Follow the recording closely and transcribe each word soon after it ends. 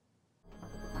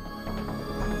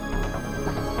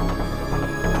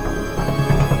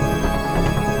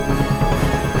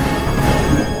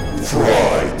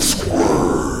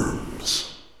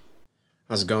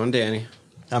How's it going, Danny?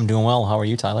 I'm doing well. How are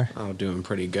you, Tyler? Oh, doing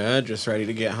pretty good. Just ready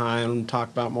to get high and talk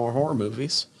about more horror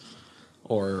movies.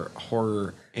 Or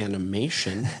horror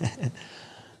animation.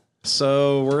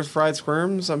 So, we're Fried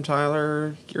Squirms. I'm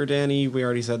Tyler. You're Danny. We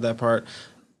already said that part.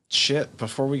 Shit,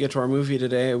 before we get to our movie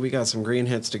today, we got some green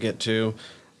hits to get to.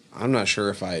 I'm not sure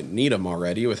if I need them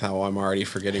already with how I'm already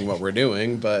forgetting what we're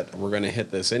doing, but we're going to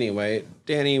hit this anyway.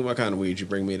 Danny, what kind of weed you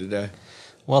bring me today?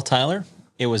 Well, Tyler,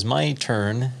 it was my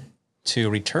turn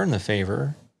to return the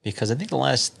favor because I think the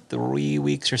last 3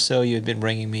 weeks or so you had been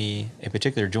bringing me a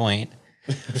particular joint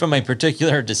from a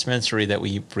particular dispensary that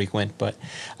we frequent, but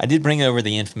I did bring over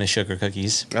the infamous sugar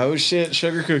cookies. Oh shit,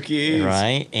 sugar cookies.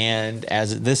 Right, and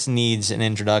as this needs an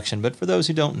introduction, but for those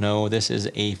who don't know, this is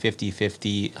a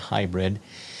 50-50 hybrid.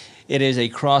 It is a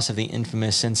cross of the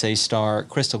infamous Sensei Star,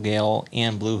 Crystal Gale,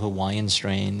 and Blue Hawaiian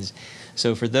strains.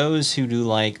 So for those who do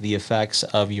like the effects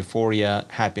of euphoria,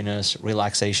 happiness,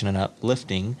 relaxation, and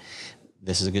uplifting,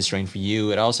 this is a good strain for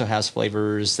you. It also has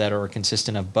flavors that are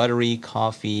consistent of buttery,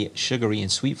 coffee, sugary,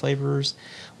 and sweet flavors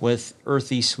with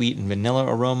earthy, sweet, and vanilla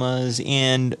aromas.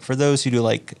 And for those who do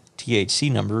like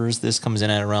THC numbers, this comes in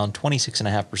at around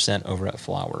 26.5% over at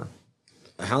Flower.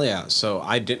 Hell yeah. So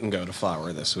I didn't go to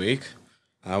Flower this week.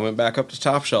 I went back up to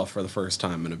Top Shelf for the first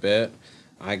time in a bit.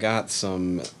 I got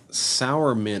some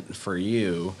sour mint for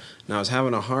you. Now, I was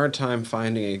having a hard time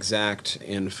finding exact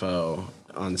info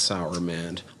on sour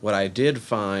mint. What I did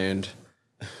find,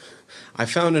 I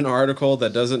found an article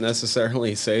that doesn't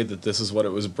necessarily say that this is what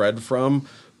it was bred from,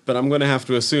 but I'm going to have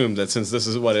to assume that since this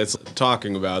is what it's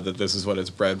talking about, that this is what it's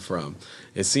bred from.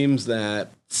 It seems that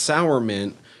sour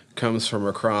mint comes from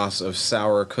a cross of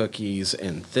sour cookies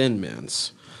and thin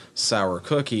mints. Sour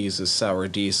cookies is sour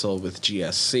diesel with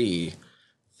GSC.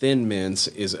 Thin mints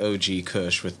is OG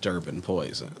Kush with Durban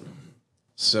poison.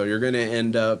 So you're going to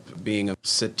end up being a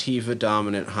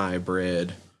sativa-dominant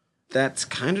hybrid. That's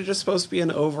kind of just supposed to be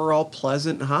an overall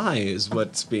pleasant high is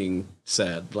what's being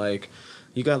said. Like,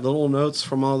 you got little notes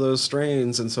from all those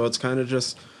strains, and so it's kind of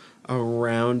just a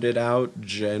rounded out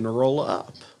general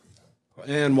up.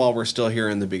 And while we're still here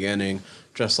in the beginning,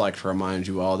 just like to remind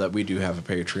you all that we do have a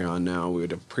Patreon now. We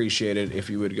would appreciate it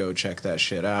if you would go check that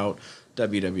shit out.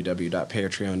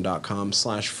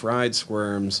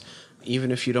 www.patreon.com/friedsquirms.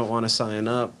 Even if you don't want to sign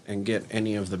up and get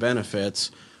any of the benefits,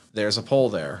 there's a poll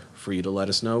there for you to let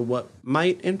us know what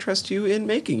might interest you in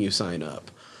making you sign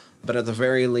up. But at the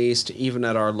very least, even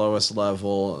at our lowest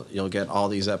level, you'll get all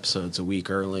these episodes a week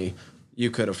early.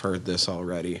 You could have heard this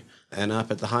already. And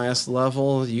up at the highest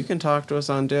level, you can talk to us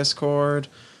on Discord.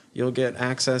 You'll get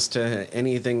access to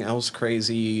anything else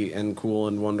crazy and cool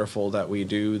and wonderful that we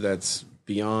do that's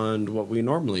beyond what we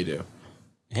normally do.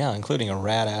 Yeah, including a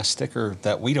rad-ass sticker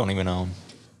that we don't even own.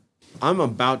 I'm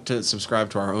about to subscribe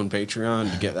to our own Patreon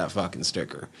to get that fucking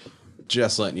sticker.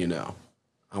 Just letting you know.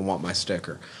 I want my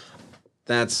sticker.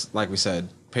 That's, like we said,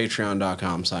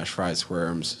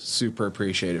 patreon.com/friedsquirms. Super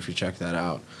appreciate it if you check that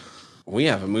out. We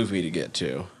have a movie to get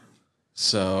to.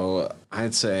 So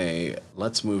I'd say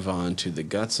let's move on to the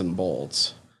guts and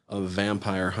bolts of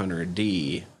Vampire Hunter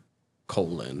D: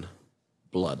 Bloodlust.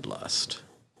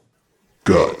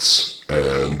 Guts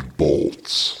and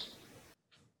bolts.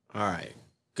 All right.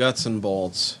 Guts and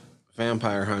bolts,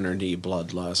 Vampire Hunter D: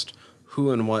 Bloodlust. Who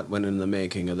and what went in the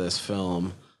making of this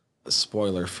film?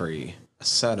 Spoiler free. A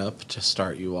setup to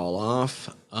start you all off.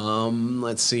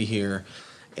 Let's see here.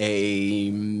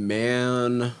 A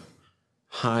man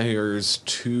hires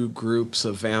two groups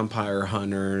of vampire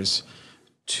hunters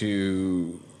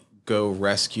to go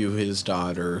rescue his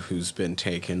daughter who's been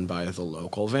taken by the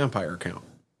local vampire count.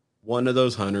 One of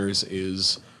those hunters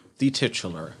is the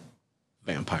titular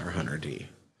Vampire Hunter D.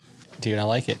 Dude, I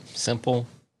like it. Simple,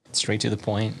 straight to the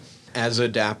point. As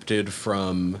adapted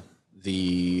from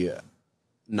the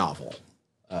novel.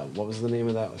 What was the name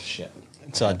of that? Shit.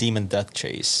 It's Demon Death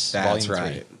Chase. That's Volume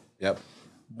right. 3. Yep.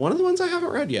 One of the ones I haven't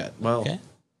read yet. Well, Okay.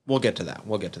 We'll get to that.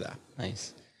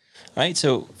 Nice. All right,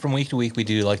 so from week to week, we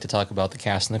do like to talk about the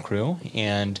cast and the crew.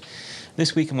 And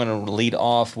this week, I'm going to lead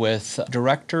off with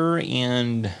director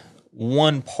and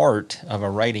one part of a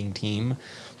writing team.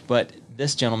 But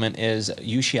this gentleman is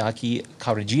Yoshiaki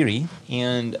Kawajiri.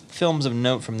 And films of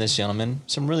note from this gentleman,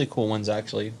 some really cool ones,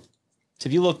 actually. So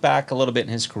if you look back a little bit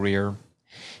in his career,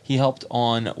 he helped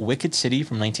on Wicked City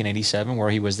from 1987,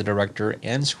 where he was the director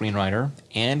and screenwriter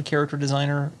and character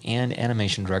designer and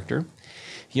animation director.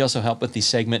 He also helped with the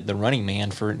segment The Running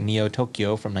Man for Neo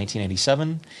Tokyo from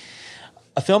 1987.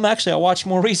 A film actually I watched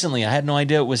more recently. I had no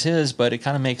idea it was his, but it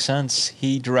kind of makes sense.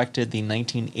 He directed the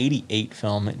 1988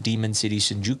 film Demon City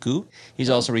Shinjuku. He's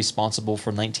also responsible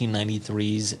for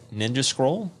 1993's Ninja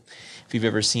Scroll. If you've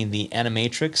ever seen the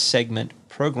Animatrix segment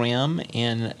program,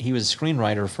 and he was a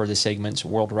screenwriter for the segments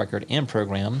World Record and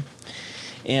Program.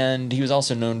 And he was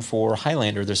also known for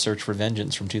Highlander, The Search for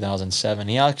Vengeance from 2007.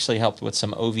 He actually helped with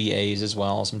some OVAs as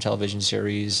well, some television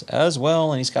series as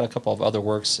well, and he's got a couple of other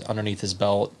works underneath his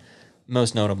belt,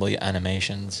 most notably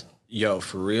animations. Yo,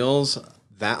 for reals,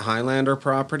 that Highlander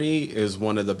property is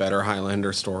one of the better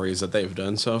Highlander stories that they've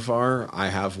done so far. I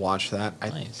have watched that. I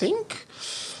think...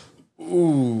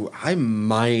 Ooh, I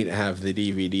might have the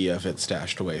DVD of it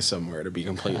stashed away somewhere, to be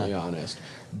completely honest.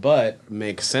 But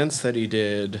makes sense that he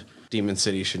did Demon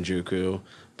City Shinjuku,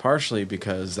 partially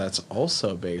because that's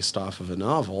also based off of a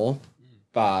novel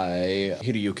by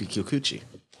Hiroyuki Kyokuchi.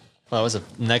 Well, it was the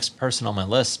next person on my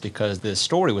list because the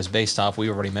story was based off, we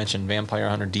already mentioned, Vampire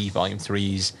Hunter D Volume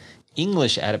 3's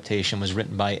English adaptation was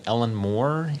written by Ellen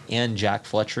Moore and Jack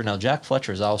Fletcher. Now, Jack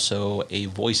Fletcher is also a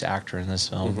voice actor in this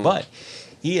film, but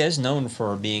he is known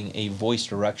for being a voice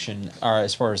direction, or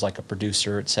as far as like a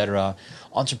producer, etc.,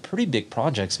 on some pretty big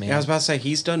projects, man. Yeah, I was about to say,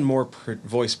 he's done more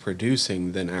voice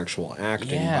producing than actual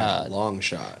acting by a long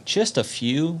shot. Just a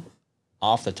few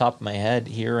off the top of my head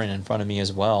here and in front of me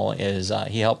as well is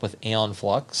he helped with Aeon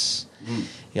Flux.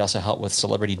 He also helped with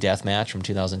Celebrity Deathmatch from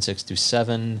 2006 to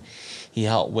 7. He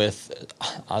helped with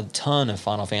a ton of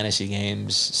Final Fantasy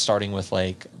games, starting with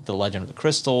like The Legend of the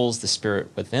Crystals, The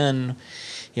Spirit Within.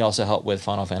 He also helped with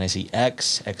Final Fantasy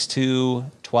X,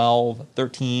 X2, 12,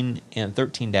 13, and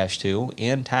 13-2,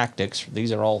 and Tactics.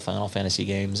 These are all Final Fantasy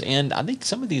games, and I think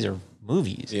some of these are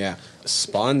movies. Yeah.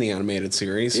 Spawn, the animated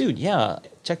series. Dude, yeah.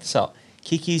 Check this out.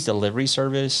 Kiki's Delivery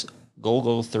Service,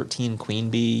 Golgo 13 Queen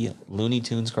Bee, Looney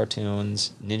Tunes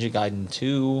cartoons, Ninja Gaiden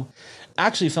 2.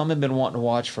 Actually, a film I've been wanting to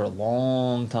watch for a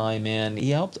long time, man.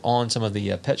 He helped on some of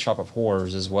the Pet Shop of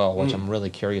Horrors as well, which I'm really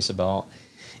curious about.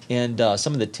 And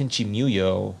some of the Tenchi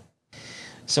Muyo,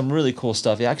 some really cool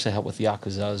stuff. He actually helped with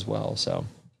Yakuza as well. So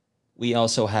we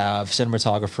also have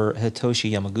cinematographer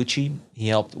Hitoshi Yamaguchi. He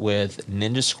helped with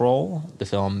Ninja Scroll, the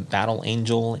film Battle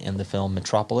Angel, and the film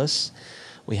Metropolis.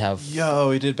 We have...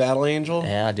 Yo, he did Battle Angel?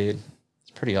 Yeah, dude.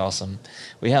 It's pretty awesome.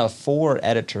 We have 4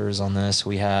 editors on this.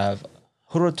 We have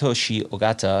Hirotoshi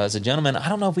Ogata as a gentleman. I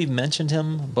don't know if we've mentioned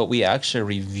him, but we actually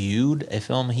reviewed a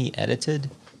film he edited.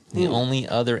 The only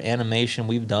other animation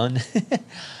we've done.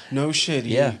 No shit.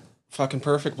 Yeah. Fucking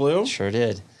Perfect Blue? Sure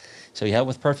did. So he helped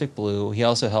with Perfect Blue. He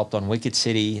also helped on Wicked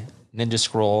City, Ninja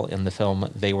Scroll, in the film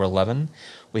They Were 11.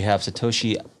 We have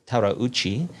Satoshi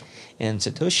Tarauchi. And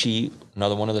Satoshi,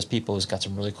 another one of those people who's got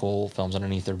some really cool films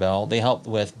underneath their belt. They helped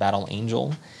with Battle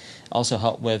Angel. Also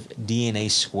helped with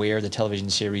DNA Square, the television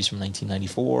series from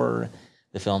 1994.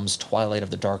 The films Twilight of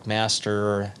the Dark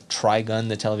Master, Trigun,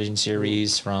 the television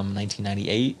series from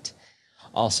 1998.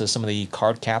 Also some of the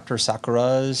Card Captor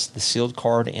Sakuras, the sealed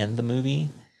card and the movie.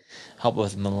 Helped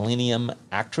with Millennium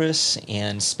Actress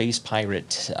and Space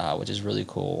Pirate, which is really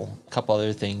cool. A couple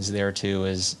other things there too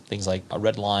is things like a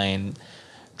Red Line,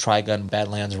 Trigun,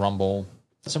 Badlands Rumble.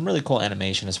 Some really cool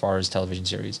animation as far as television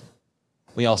series.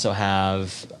 We also have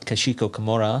Kashiko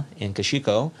Kimura in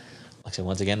Kashiko. Like I said,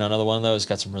 once again, another one of those.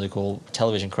 Got some really cool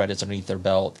television credits underneath their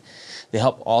belt. They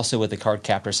help also with the Card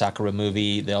Captor Sakura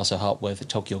movie. They also help with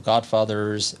Tokyo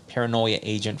Godfathers, Paranoia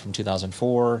Agent from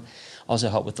 2004. Also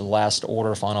helped with The Last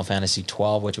Order Final Fantasy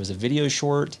 12, which was a video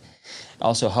short.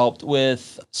 Also helped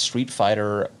with Street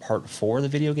Fighter Part 4, the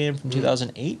video game from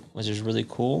 2008, which is really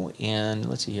cool. And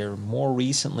let's see here, more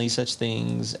recently, such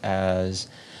things as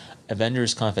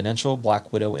Avengers Confidential,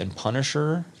 Black Widow, and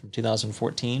Punisher from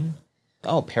 2014.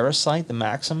 Oh, Parasite, the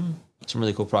Maxim. Some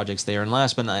really cool projects there. And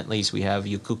last but not least, we have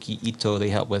Yukuki Ito. They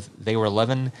helped with They Were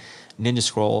 11, Ninja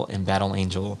Scroll, and Battle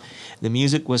Angel. The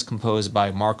music was composed by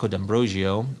Marco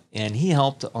D'Ambrosio, and he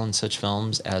helped on such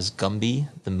films as Gumby,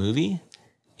 the movie,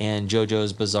 and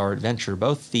JoJo's Bizarre Adventure,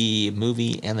 both the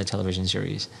movie and the television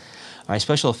series. All right,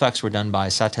 special effects were done by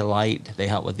Satellite. They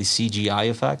helped with the CGI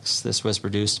effects. This was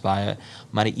produced by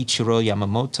Mariichiro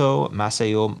Yamamoto,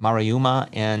 Masayo Maruyama,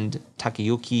 and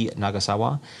Takayuki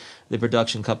Nagasawa. The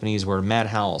production companies were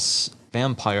Madhouse,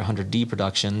 Vampire Hunter D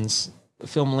Productions,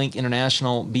 Film Link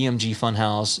International, BMG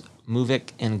Funhouse,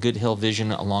 Movic, and Good Hill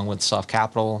Vision, along with Soft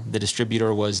Capital. The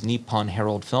distributor was Nippon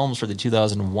Herald Films for the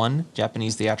 2001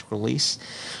 Japanese theatrical release,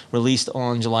 released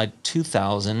on July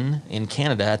 2000 in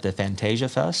Canada at the Fantasia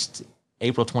Fest,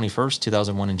 April 21st,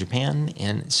 2001 in Japan,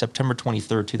 and September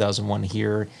 23rd, 2001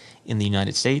 here in the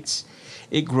United States.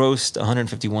 It grossed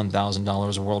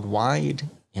 $151,000 worldwide,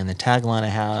 and the tagline I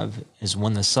have is,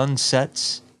 "When the sun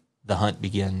sets, the hunt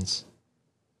begins."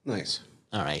 Nice.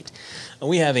 All right.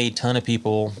 We have a ton of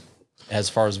people as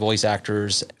far as voice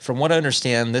actors. From what I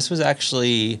understand, this was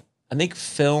actually, I think,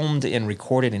 filmed and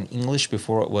recorded in English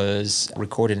before it was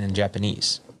recorded in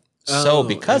Japanese. So Oh,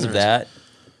 because of interesting. that,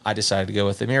 I decided to go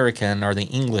with the American or the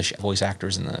English voice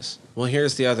actors in this. Well,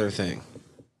 here's the other thing.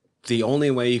 The only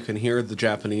way you can hear the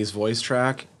Japanese voice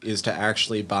track is to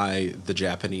actually buy the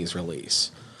Japanese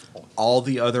release. All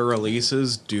the other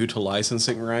releases, due to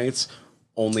licensing rights,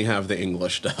 only have the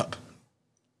English dub.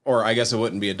 Or I guess it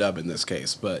wouldn't be a dub in this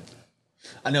case, but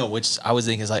I know, which I was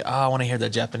thinking is like, oh, I want to hear the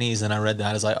Japanese. And I read that.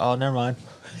 I was like, oh, never mind.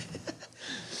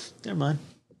 Never mind.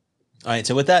 All right.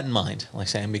 So with that in mind, like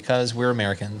saying, because we're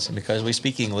Americans and because we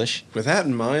speak English, with that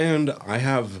in mind, I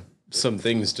have some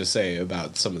things to say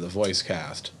about some of the voice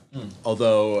cast.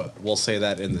 Although we'll say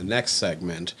that in the next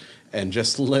segment and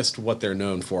just list what they're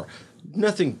known for.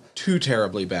 Nothing too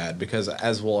terribly bad because,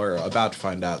 as we're about to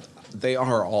find out, they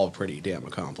are all pretty damn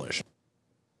accomplished.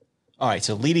 all right.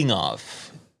 So leading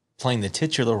off, playing the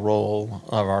titular role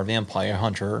of our vampire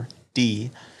hunter,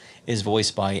 D, is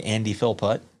voiced by Andy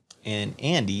Philpott. And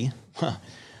Andy, like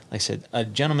I said, a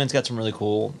gentleman's got some really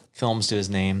cool films to his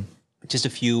name. Just a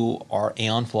few are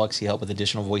Aeon Flux. He helped with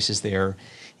additional voices there.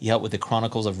 He helped with the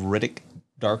Chronicles of Riddick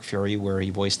Dark Fury, where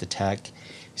he voiced the tech.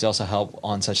 He's also helped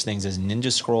on such things as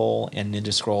Ninja Scroll and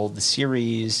Ninja Scroll the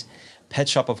series, Pet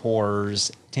Shop of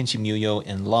Horrors, Tenchi Muyo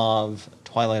in Love,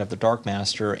 Twilight of the Dark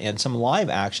Master, and some live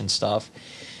action stuff.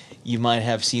 You might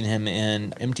have seen him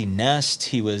in Empty Nest.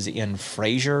 He was in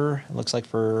Frasier, it looks like,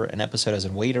 for an episode as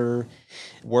a waiter.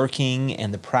 Working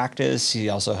and The Practice. He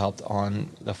also helped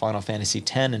on the Final Fantasy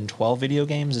X and 12 video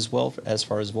games as well, as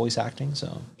far as voice acting.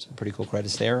 So some pretty cool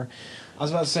credits there. I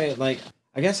was about to say, like,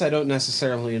 I guess I don't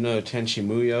necessarily know Tenchi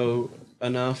Muyo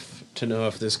enough to know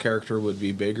if this character would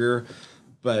be bigger,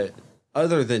 but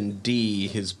other than D,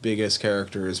 his biggest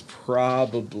character is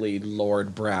probably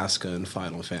Lord Braska in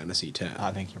Final Fantasy X.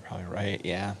 I think you're probably right.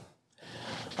 Yeah.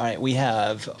 All right. We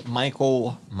have Mike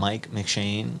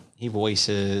McShane. He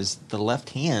voices the left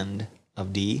hand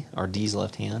of D, or D's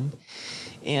left hand.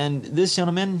 And this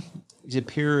gentleman, he's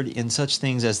appeared in such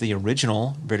things as the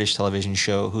original British television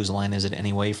show Whose Line Is It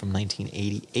Anyway from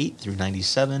 1988 through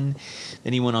 97.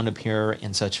 Then he went on to appear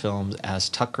in such films as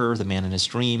Tucker, The Man in His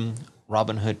Dream,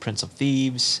 Robin Hood, Prince of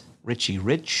Thieves, Richie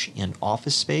Rich, and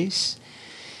Office Space.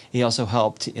 He also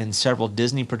helped in several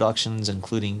Disney productions,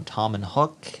 including Tom and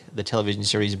Hook, the television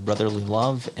series Brotherly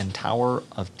Love, and Tower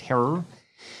of Terror.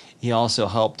 He also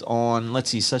helped on,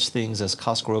 such things as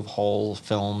Cosgrove Hall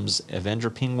Films' Avenger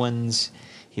Penguins.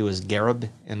 He was Garib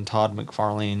in Todd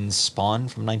McFarlane's Spawn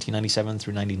from 1997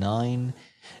 through 99,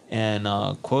 and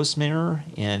Quosmere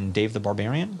in Dave the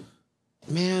Barbarian.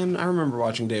 Man, I remember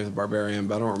watching Dave the Barbarian,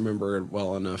 but I don't remember it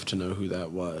well enough to know who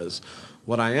that was.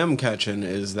 What I am catching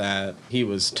is that he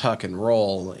was Tuck and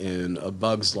Roll in A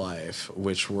Bug's Life,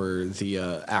 which were the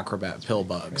acrobat pill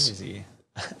bugs. Crazy.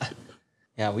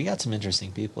 Yeah, we got some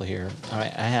interesting people here. All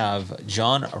right, I have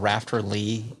John Rafter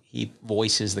Lee. He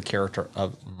voices the character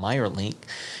of Meyerlink.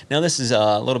 Now, this is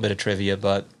a little bit of trivia,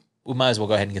 but we might as well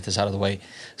go ahead and get this out of the way.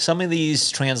 Some of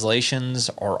these translations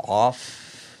are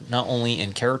off, not only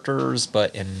in characters,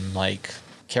 but in,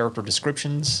 character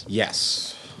descriptions.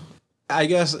 Yes. I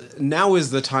guess now is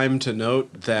the time to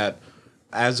note that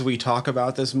as we talk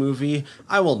about this movie,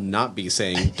 I will not be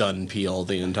saying Dunpeel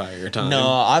the entire time. No,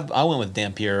 I went with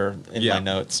Dampier in my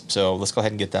notes, so let's go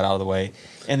ahead and get that out of the way.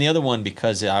 And the other one,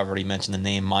 because I already mentioned the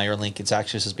name Meyerlink, it's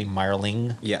actually supposed to be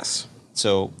Meyerling. Yes.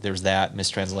 So there's that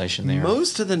mistranslation there.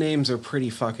 Most of the names are pretty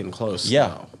fucking close, Yeah.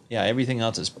 though. Yeah, everything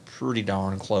else is pretty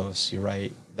darn close. You're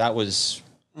right. That was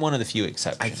one of the few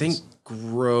exceptions. I think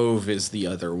Grove is the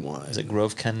other one. Is it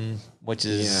Grovekin, which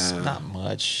is Yeah. not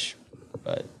much,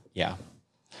 but yeah.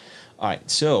 All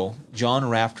right, so John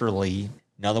Rafter Lee,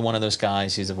 another one of those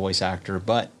guys. He's a voice actor,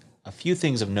 but a few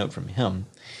things of note from him.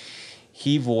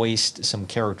 He voiced some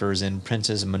characters in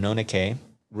Princess Mononoke.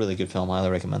 Really good film. I highly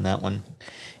recommend that one.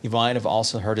 You might have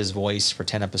also heard his voice for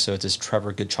 10 episodes as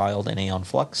Trevor Goodchild in Aeon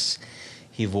Flux.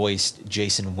 He voiced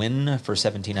Jason Wynn for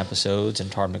 17 episodes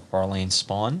in Todd McFarlane's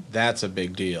Spawn. That's a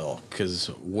big deal, because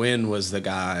Wynn was the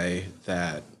guy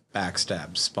that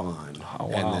backstabbed Spawn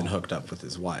and then hooked up with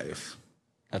his wife.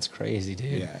 That's crazy,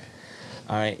 dude. Yeah.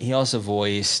 All right. He also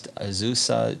voiced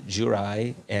Azusa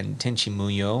Jurai and Tenchi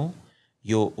Muyo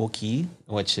Yo-Oki,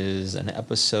 which is an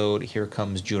episode Here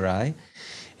Comes Jurai.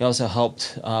 He also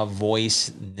helped voice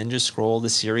Ninja Scroll, the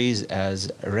series, as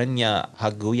Renya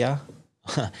Haguya.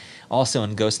 Also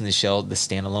in Ghost in the Shell, the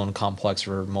standalone complex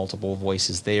for multiple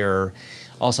voices there.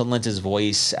 Also lent his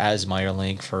voice as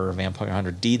Meyerlink for Vampire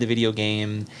Hunter D, the video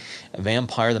game,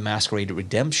 Vampire the Masquerade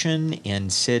Redemption,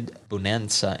 and Sid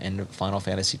Bonanza in Final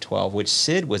Fantasy XII, which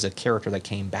Sid was a character that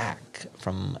came back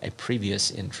from a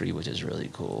previous entry, which is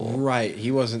really cool. Right. He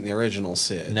wasn't the original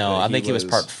Sid. No, but I think he was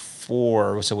part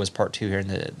 4, so it was part 2 here in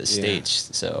the States.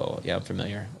 So, yeah, I'm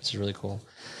familiar. This is really cool.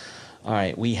 All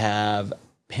right, we have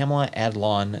Pamela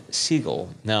Adlon Siegel.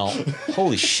 Now,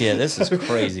 holy shit, this is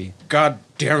crazy. God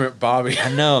damn it, Bobby.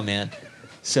 I know, man.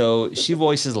 So she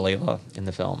voices Layla in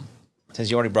the film.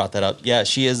 Since you already brought that up, yeah,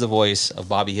 she is the voice of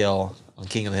Bobby Hill on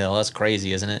King of the Hill. That's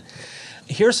crazy, isn't it?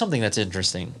 Here's something that's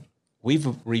interesting. We've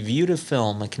reviewed a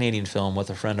film, a Canadian film, with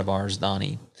a friend of ours,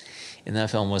 Donnie, and that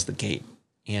film was The Gate.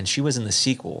 And she was in the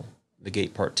sequel, The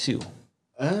Gate Part 2.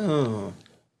 Oh.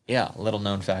 Yeah, little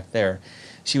known fact there.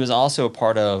 She was also a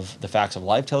part of the Facts of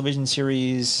Life television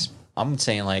series. I'm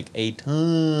saying like a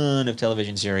ton of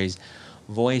television series.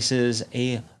 Voices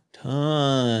a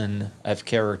ton of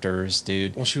characters,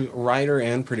 dude. Well, she was writer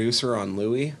and producer on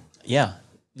Louie. Yeah.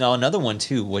 No, another one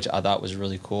too, which I thought was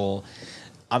really cool.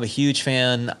 I'm a huge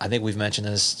fan. I think we've mentioned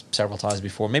this several times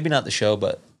before. Maybe not the show,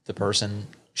 but the person.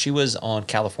 She was on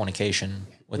Californication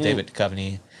with David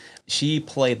Duchovny. She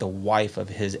played the wife of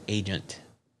his agent.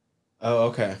 Oh,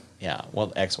 okay. Yeah,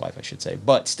 well, ex-wife, I should say.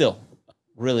 But still,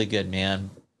 really good, man.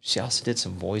 She also did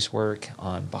some voice work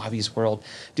on Bobby's World.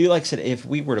 Dude, like I said, if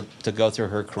we were to go through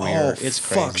her career, it's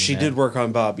crazy. Fuck, she man. did work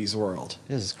on Bobby's World.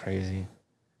 This is crazy.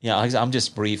 Yeah, I'm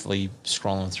just briefly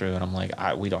scrolling through, and I'm like,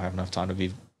 we don't have enough time to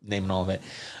be naming all of it.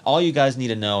 All you guys need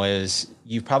to know is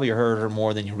you've probably heard her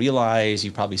more than you realize.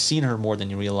 You've probably seen her more than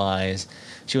you realize.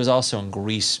 She was also in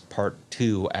Grease Part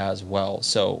 2 as well.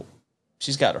 So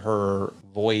she's got her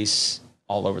voice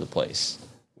all over the place.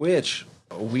 Which,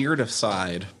 a weird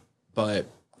aside, but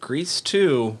Grease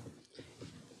 2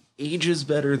 ages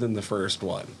better than the first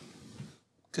one.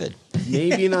 Good.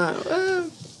 Maybe not.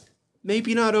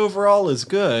 Maybe not overall as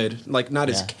good. Like, not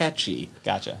as Yeah. catchy.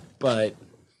 Gotcha. But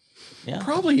Yeah.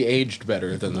 probably aged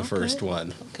better than the first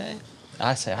one. Okay.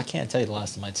 I can't tell you the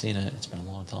last time I'd seen it. It's been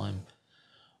a long time.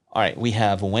 All right, we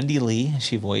have Wendy Lee.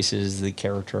 She voices the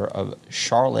character of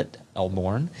Charlotte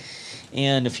Elborn.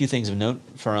 And a few things of note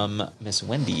from Miss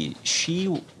Wendy.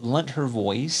 She lent her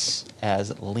voice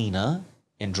as Lena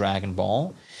in Dragon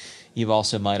Ball. You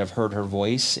also might have heard her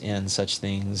voice in such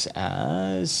things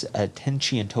as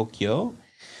Tenchi in Tokyo.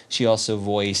 She also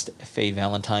voiced Faye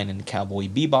Valentine in Cowboy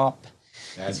Bebop.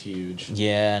 That's huge.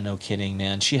 Yeah, no kidding,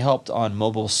 man. She helped on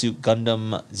Mobile Suit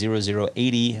Gundam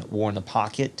 0080, War in the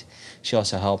Pocket. She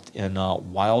also helped in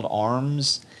Wild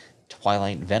Arms,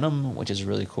 Twilight Venom, which is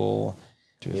really cool.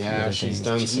 Yeah, she's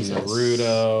done some Jesus.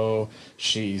 Naruto.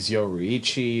 She's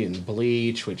Yoruichi and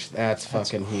Bleach, which that's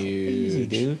fucking huge. Easy,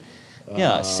 dude.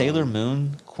 Yeah, Sailor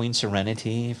Moon, Queen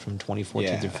Serenity from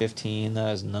 2014 Yeah. through 15.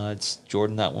 That was nuts.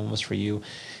 Jordan, that one was for you.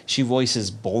 She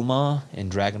voices Bulma in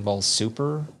Dragon Ball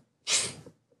Super.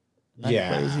 Isn't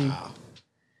that crazy?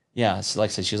 Yeah, so like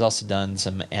I said, she's also done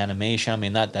some animation. I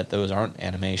mean, not that those aren't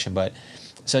animation, but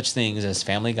such things as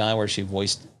Family Guy, where she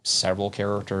voiced several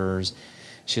characters.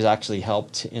 She's actually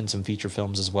helped in some feature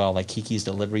films as well, like Kiki's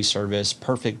Delivery Service,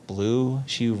 Perfect Blue.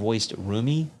 She voiced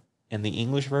Rumi in the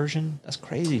English version. That's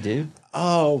crazy, dude.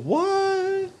 Oh,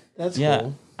 what? That's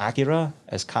cool. Akira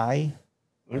as Kai.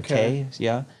 Okay.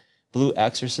 Yeah. Blue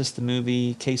Exorcist, the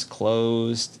movie. Case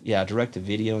Closed. Yeah,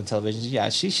 direct-to-video and television. Yeah,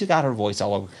 she got her voice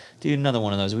all over. Dude, another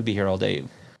one of those. We'd be here all day.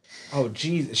 Oh,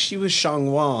 geez. She was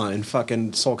Shang-Hua in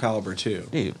fucking Soul Calibur 2.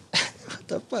 Dude, what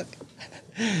the fuck?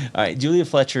 All right, Julia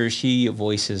Fletcher, she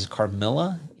voices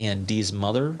Carmilla and Dee's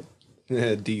mother.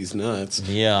 D's nuts.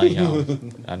 Yeah, I know.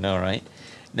 I know, right?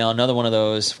 Now, another one of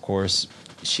those, of course,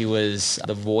 she was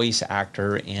the voice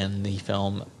actor in the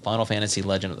film Final Fantasy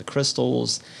Legend of the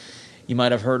Crystals. You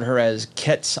might have heard her as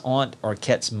Ket's aunt or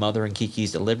Ket's mother in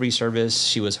Kiki's Delivery Service.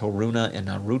 She was Haruna in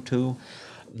Naruto,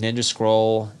 Ninja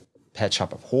Scroll, Pet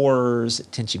Shop of Horrors,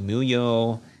 Tenchi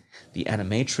Muyo, The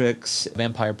Animatrix,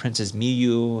 Vampire Princess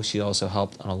Miyu. She also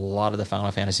helped on a lot of the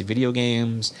Final Fantasy video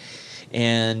games,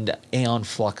 and Aeon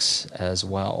Flux as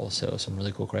well. So some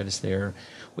really cool credits there.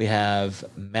 We have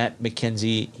Matt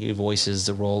McKenzie. He voices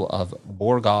the role of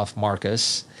Borgoff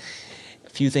Marcus. A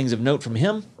few things of note from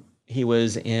him. He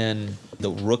was in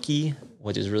The Rookie,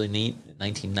 which is really neat.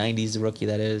 1990s The Rookie,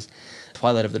 that is.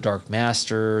 Twilight of the Dark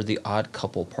Master, The Odd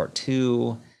Couple Part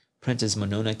 2, Princess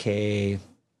Mononoke,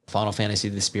 Final Fantasy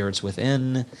The Spirits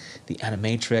Within, The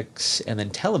Animatrix, and then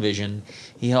television.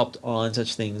 He helped on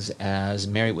such things as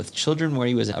Married with Children, where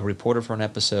he was a reporter for an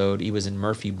episode. He was in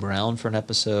Murphy Brown for an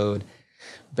episode.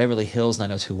 Beverly Hills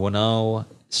 90210.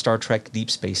 Star Trek Deep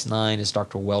Space Nine as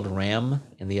Dr. Weld Ram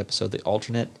in the episode The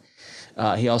Alternate.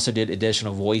 He also did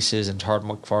additional voices in Todd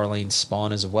McFarlane's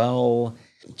Spawn as well.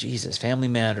 Jesus, Family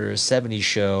Matters, 70s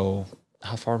Show.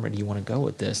 How far do you want to go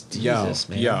with this? Jesus,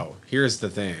 man. Yo, here's the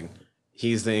thing.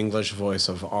 He's the English voice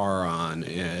of Auron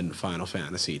in Final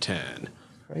Fantasy X.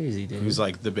 crazy, dude. who's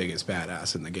like the biggest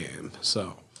badass in the game.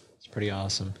 So It's pretty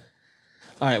awesome.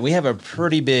 All right, we have a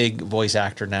pretty big voice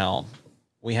actor now.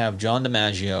 We have John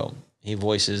DiMaggio. He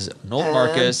voices Nolt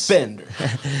Marcus, Bender.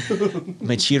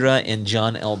 Machira, and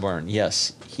John Elburn.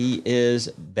 Yes, he is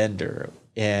Bender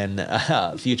in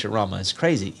Futurama. It's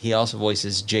crazy. He also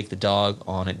voices Jake the dog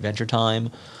on Adventure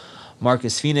Time,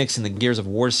 Marcus Phoenix in the Gears of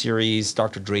War series,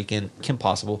 Dr. Drake in Kim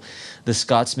Possible, the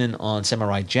Scotsman on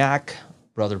Samurai Jack,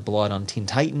 Brother Blood on Teen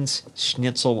Titans,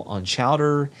 Schnitzel on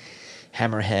Chowder,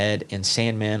 Hammerhead and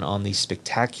Sandman on the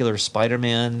Spectacular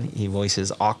Spider-Man. He voices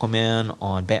Aquaman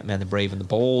on Batman the Brave and the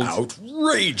Bold.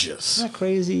 Outrageous. Isn't that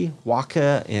crazy?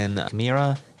 Waka and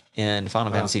Chimera in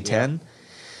Final Fantasy X.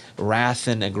 Wrath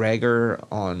and Egregor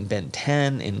on Ben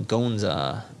 10, and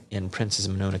Gonza in Princess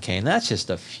Mononoke. And that's just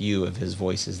a few of his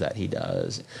voices that he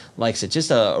does. Like I said,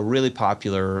 just a really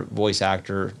popular voice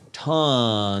actor.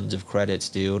 Tons of credits,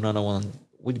 dude. Another one,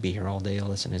 we'd be here all day to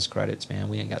listen to his credits, man.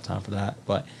 We ain't got time for that.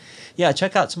 But yeah,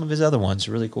 check out some of his other ones.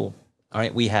 Really cool. All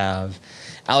right, we have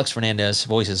Alex Fernandez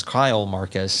voices Kyle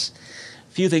Marcus.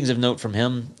 A few things of note from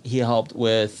him. He helped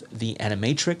with The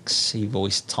Animatrix. He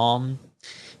voiced Tom.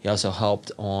 He also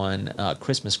helped on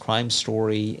Christmas Crime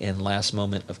Story and Last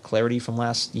Moment of Clarity from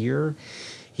last year.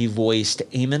 He voiced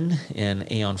Eamon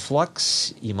in Aeon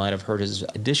Flux. You might have heard his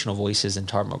additional voices in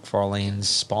Todd McFarlane's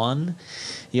Spawn.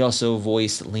 He also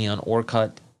voiced Leon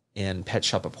Orcutt in Pet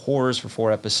Shop of Horrors for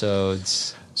 4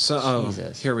 episodes. So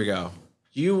Jesus. here we go.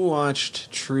 You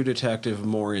watched True Detective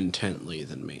more intently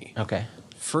than me. Okay.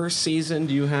 First season,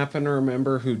 do you happen to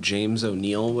remember who James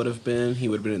O'Neill would have been? He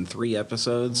would have been in 3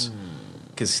 episodes.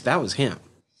 Because that was him.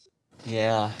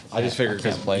 Yeah. I just figured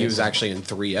because play he it. was actually in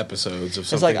 3 episodes of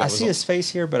something. It's like that I was see his face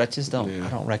here, but I just don't. Yeah. I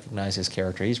don't recognize his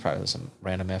character. He's probably some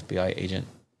random FBI agent.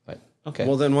 But okay.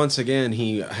 Well, then once again,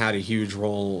 he had a huge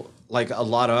role. Like a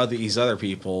lot of these other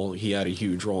people, he had a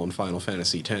huge role in Final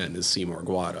Fantasy X as Seymour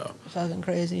Guado. Fucking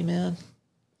crazy, man.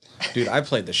 Dude, I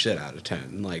played the shit out of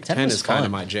 10. Like 10 10 was is kind fun.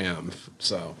 of my jam.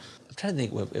 So I'm trying to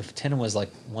think if 10 was like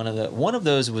one of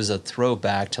those was a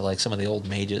throwback to like some of the old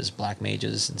mages, black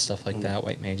mages and stuff like that,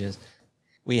 white mages.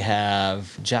 We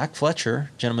have Jack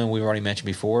Fletcher, gentleman we've already mentioned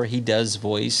before. He does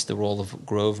voice the role of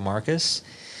Grove Marcus.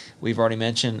 We've already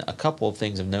mentioned a couple of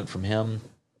things of note from him.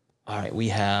 All right, we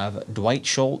have Dwight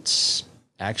Schultz.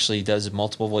 Actually does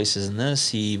multiple voices in this.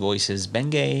 He voices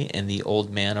Bengay and the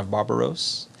Old Man of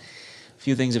Barbaros. A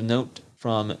few things of note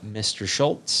from Mr.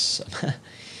 Schultz.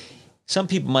 Some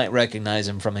people might recognize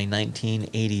him from a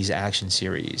 1980s action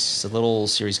series. It's a little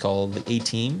series called The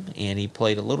A-Team, and he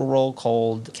played a little role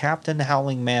called Captain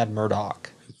Howling Mad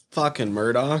Murdoch. fucking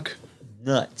Murdoch.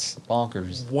 Nuts.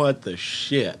 Bonkers. What the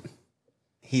shit?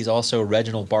 He's also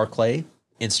Reginald Barclay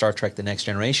in Star Trek The Next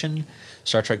Generation,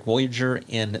 Star Trek Voyager,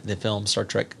 and the film Star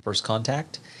Trek First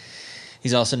Contact.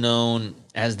 He's also known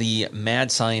as the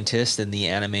mad scientist in the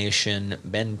animation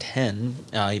Ben 10.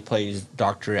 He plays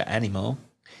Dr. Animo.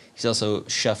 He's also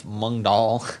Chef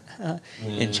Mungdal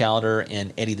in Chowder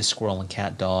and Eddie the Squirrel and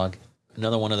Cat Dog.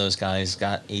 Another one of those guys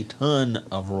got a ton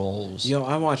of roles. Yo,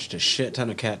 I watched a shit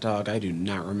ton of Cat Dog. I do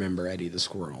not remember Eddie the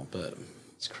Squirrel, but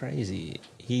It's crazy.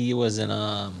 He was in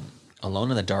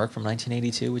Alone in the Dark from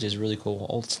 1982, which is really cool.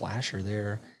 Old slasher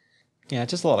there. Yeah,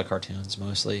 just a lot of cartoons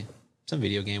mostly. Some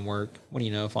video game work. What do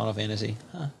you know? Final Fantasy.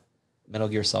 Huh. Metal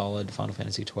Gear Solid, Final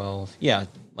Fantasy 12. Yeah,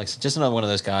 like just another one of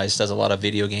those guys. Does a lot of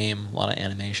video game, a lot of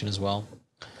animation as well.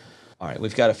 All right,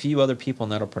 we've got a few other people,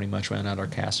 and that'll pretty much round out our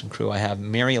cast and crew. I have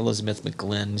Mary Elizabeth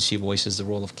McGlynn. She voices the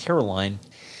role of Caroline,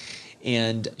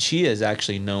 and she is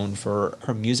actually known for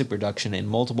her music production in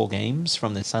multiple games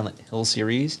from the Silent Hill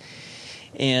series.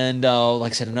 And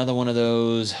like I said, another one of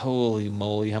those, holy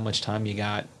moly, how much time you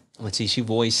got? Let's see, she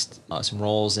voiced some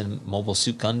roles in Mobile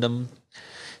Suit Gundam.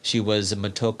 She was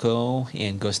Motoko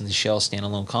in Ghost in the Shell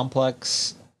Standalone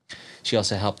Complex. She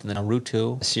also helped in the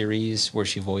Naruto series, where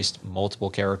she voiced multiple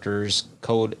characters.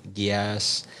 Code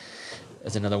Geass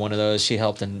is another one of those. She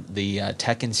helped in the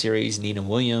Tekken series, Nina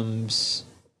Williams.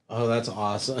 oh, that's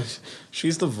awesome.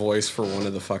 She's the voice for one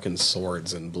of the fucking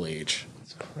swords in Bleach.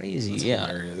 It's crazy, That's yeah.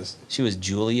 hilarious. She was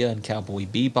Julia in Cowboy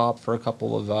Bebop for a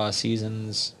couple of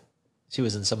seasons. She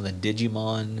was in some of the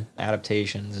Digimon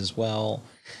adaptations as well.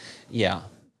 Yeah,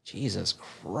 Jesus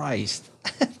Christ.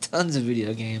 Tons of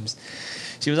video games.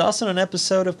 She was also in an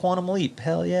episode of Quantum Leap.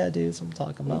 Hell yeah, dude. That's what I'm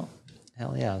talking about.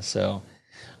 Hell yeah. So,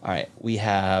 all right, we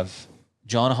have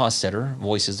John Hostetter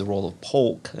voices the role of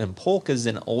Polk. And Polk is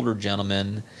an older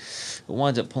gentleman who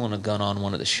winds up pulling a gun on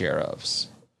one of the sheriffs.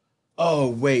 Oh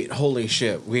wait, holy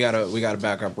shit! We gotta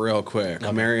back up real quick.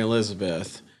 Mary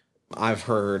Elizabeth I've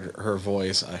heard her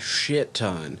voice a shit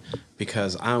ton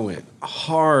because I went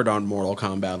hard on Mortal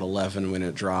Kombat 11 when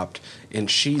it dropped, and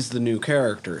she's the new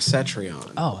character,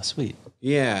 Cetrion. Oh, sweet.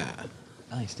 Yeah.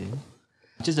 Nice, dude.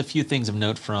 Just a few things of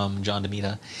note from John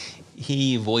DeMita.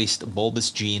 He voiced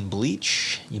Bulbous G in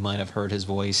Bleach. You might have heard his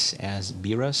voice as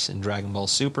Beerus in Dragon Ball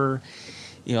Super.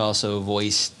 He also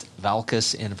voiced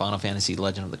Valkus in Final Fantasy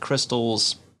Legend of the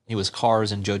Crystals. He was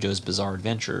Cars in JoJo's Bizarre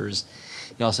Adventures.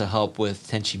 He also helped with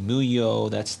Tenchi Muyo,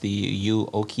 that's the Yu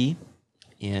Oki.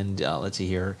 And let's see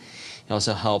here. He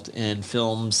also helped in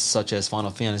films such as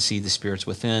Final Fantasy The Spirits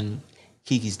Within,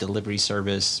 Kiki's Delivery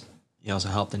Service. He also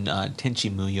helped in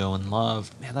Tenchi Muyo in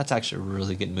Love. Man, that's actually a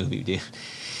really good movie, dude.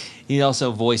 He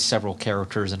also voiced several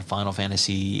characters in Final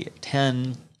Fantasy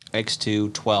X,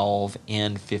 X2, 12,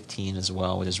 and 15 as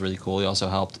well, which is really cool. He also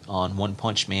helped on One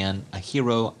Punch Man, A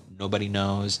Hero Nobody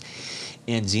Knows,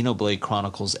 and Xenoblade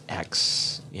Chronicles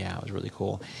X. Yeah, it was really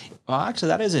cool. Actually,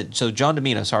 that is it. So John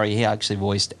DeMita, sorry, he actually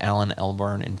voiced Alan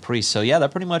Elburn and Priest. So yeah,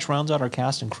 that pretty much rounds out our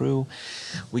cast and crew.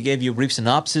 We gave you a brief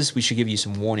synopsis. We should give you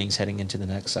some warnings heading into the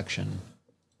next section.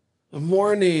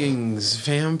 Warnings,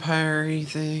 vampire-y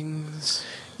things.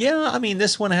 Yeah, I mean,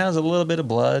 this one has a little bit of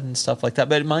blood and stuff like that.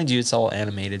 But mind you, it's all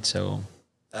animated, so...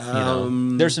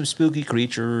 there's some spooky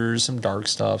creatures, some dark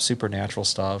stuff, supernatural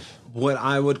stuff. What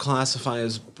I would classify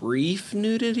as brief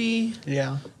nudity.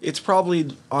 Yeah. It's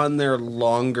probably on there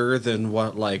longer than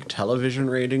what like television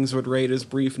ratings would rate as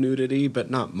brief nudity, but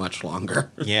not much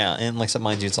longer. Yeah, and like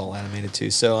mind you, it's all animated too.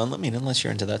 So I mean, unless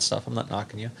you're into that stuff, I'm not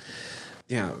knocking you.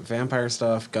 Yeah, vampire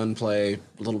stuff, gunplay, a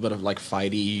little bit of like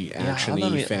fighty,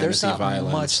 actiony, fantasy there's not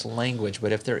violence. much language,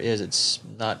 but if there is, it's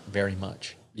not very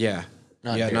much. Yeah.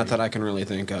 Not not that I can really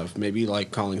think of. Maybe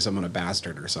like calling someone a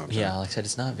bastard or something. Yeah, like I said,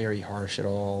 it's not very harsh at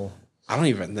all. I don't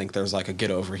even think there's like a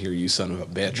get over here, you son of a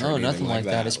bitch. No, or nothing like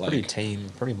that. It's like, pretty tame,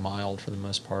 pretty mild for the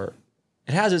most part.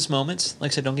 It has its moments.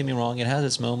 Like I said, don't get me wrong, it has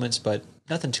its moments, but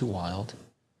nothing too wild.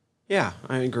 Yeah,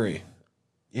 I agree.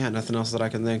 Yeah, nothing else that I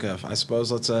can think of. I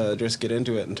suppose let's just get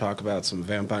into it and talk about some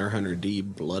Vampire Hunter D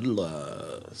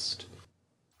Bloodlust.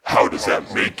 How does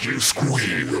that make you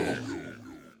squeal?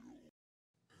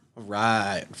 All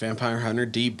right, Vampire Hunter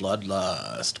D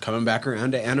Bloodlust coming back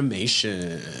around to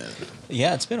animation.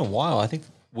 Yeah, it's been a while. I think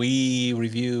we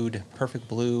reviewed Perfect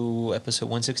Blue episode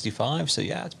 165, so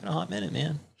yeah, it's been a hot minute,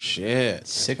 man. Shit,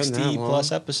 60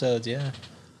 plus episodes, yeah.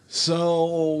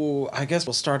 So, I guess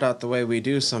we'll start out the way we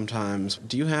do sometimes.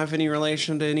 Do you have any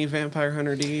relation to any Vampire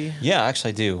Hunter D? Yeah,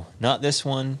 actually I do. Not this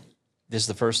one. This is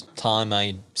the first time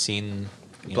I'd seen...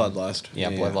 Bloodlust.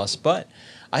 Yeah, Bloodlust. But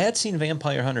I had seen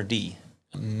Vampire Hunter D.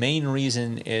 Main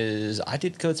reason is I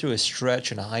did go through a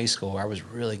stretch in high school where I was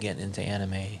really getting into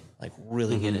anime. Like,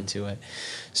 really getting into it.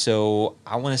 So,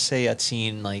 I want to say I'd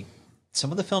seen, like,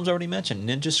 some of the films I already mentioned.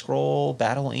 Ninja Scroll,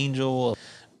 Battle Angel...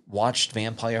 Watched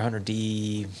Vampire Hunter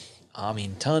D. I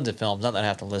mean, tons of films. Not that I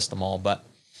have to list them all, but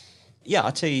yeah,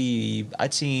 I'd say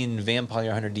I'd seen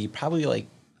Vampire Hunter D probably like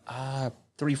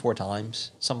 3-4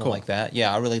 times, something like that.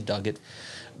 Yeah, I really dug it.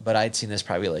 But I'd seen this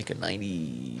probably like a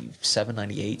 97,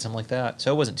 98, something like that.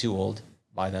 So it wasn't too old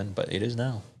by then, but it is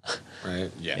now.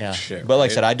 Right? Yeah. Shit, but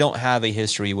like I said, I don't have a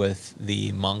history with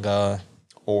the manga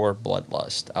or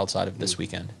Bloodlust outside of this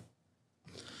weekend.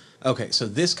 Okay, so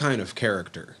this kind of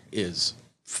character is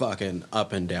fucking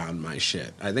up and down my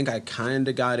shit. I think I kind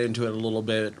of got into it a little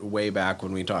bit way back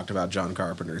when we talked about John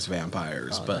Carpenter's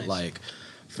vampires, but nice. like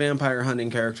vampire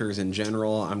hunting characters in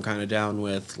general, I'm kind of down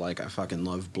with. Like, I fucking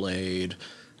love Blade.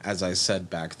 As I said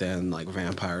back then, like,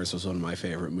 Vampires was one of my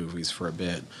favorite movies for a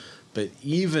bit. But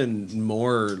even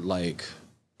more, like,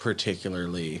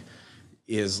 particularly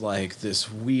is like this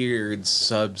weird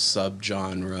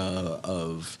sub-genre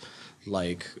of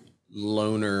like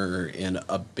loner in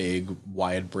a big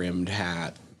wide-brimmed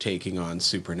hat taking on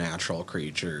supernatural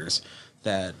creatures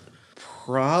that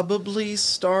probably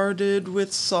started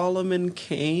with Solomon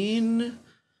Kane.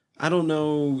 I don't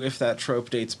know if that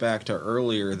trope dates back to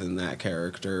earlier than that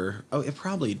character. Oh, it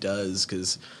probably does,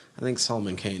 because I think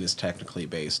Solomon Kane is technically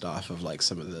based off of like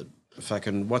some of the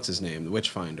fucking, what's his name, the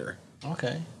Witchfinder.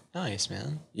 Okay, nice,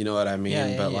 man. You know what I mean?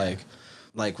 Yeah, but yeah.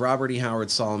 like Robert E.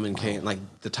 Howard, Solomon Kane, like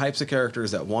the types of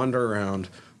characters that wander around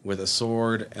with a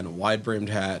sword and a wide-brimmed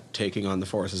hat taking on the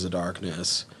forces of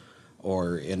darkness,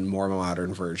 or in more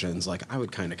modern versions, like I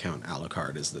would kind of count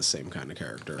Alucard as the same kind of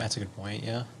character. That's a good point,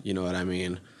 yeah. You know what I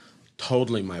mean?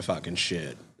 Totally my fucking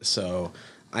shit. So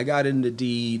I got into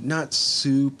D, not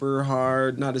super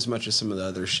hard, not as much as some of the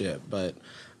other shit, but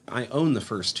I own the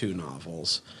first two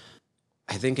novels.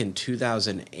 I think in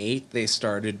 2008 they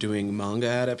started doing manga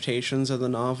adaptations of the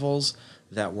novels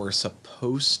that were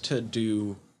supposed to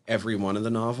do every one of the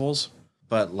novels,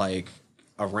 but like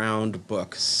around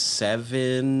book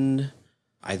 7,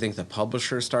 I think the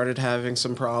publisher started having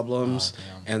some problems.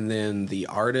 And then the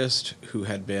artist, who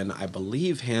had been, I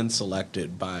believe, hand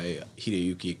selected by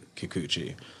Hideyuki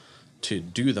Kikuchi to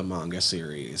do the manga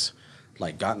series,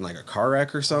 like got in like a car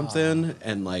wreck or something,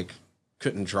 and like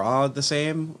couldn't draw the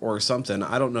same or something.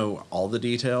 I don't know all the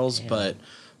details, but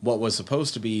what was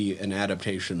supposed to be an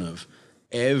adaptation of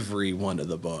every one of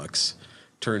the books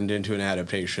turned into an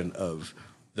adaptation of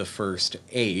the first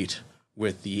 8,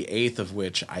 with the 8th of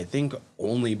which I think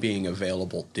only being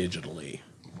available digitally.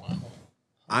 Wow.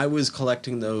 I was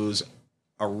collecting those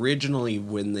originally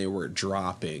when they were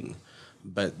dropping,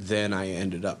 but then I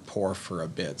ended up poor for a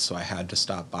bit, so I had to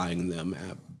stop buying them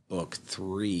at book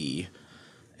 3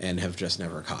 and have just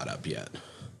never caught up yet.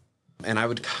 And I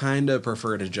would kind of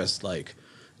prefer to just like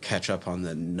catch up on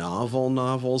the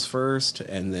novels first,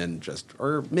 and then just,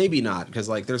 or maybe not, because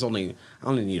like I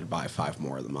only need to buy 5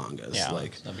 more of the mangas. Yeah,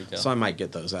 like, no big deal. so I might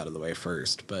get those out of the way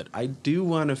first. But I do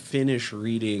want to finish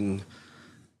reading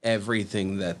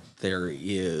everything that there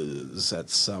is at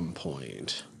some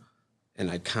point. And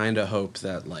I kind of hope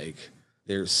that like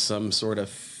there's some sort of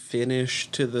finish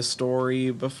to the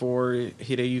story before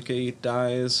Hideyuki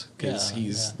dies, because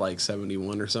he's like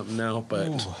 71 or something now.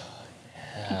 But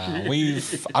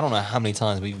I don't know how many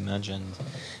times we've mentioned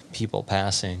people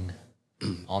passing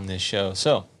on this show.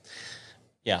 So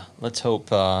yeah, let's hope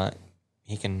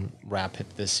he can wrap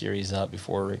this series up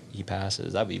before he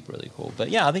passes. That'd be really cool. But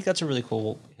yeah, I think that's a really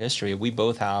cool history. We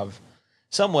both have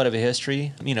somewhat of a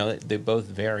history. You know, they both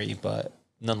vary, but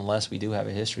nonetheless, we do have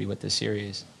a history with this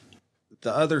series.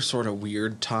 The other sort of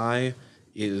weird tie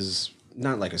is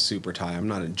not like a super tie. I'm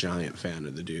not a giant fan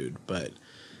of the dude, but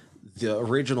the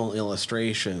original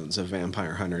illustrations of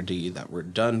Vampire Hunter D that were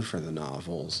done for the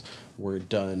novels were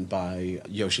done by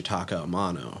Yoshitaka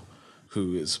Amano,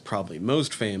 who is probably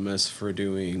most famous for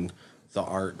doing the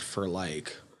art for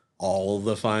like all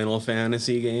the Final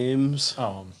Fantasy games.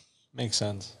 Oh, makes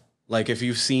sense. Like if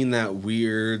you've seen that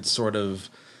weird sort of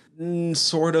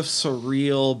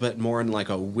surreal, but more in like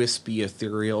a wispy,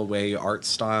 ethereal way art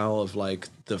style of like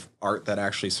the art that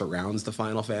actually surrounds the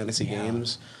Final Fantasy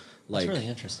games. Like, that's really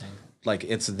interesting. Like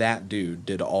it's that dude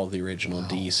did all the original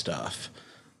D stuff,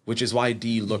 which is why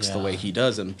D looks the way he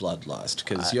does in Bloodlust,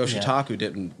 because Yoshitaku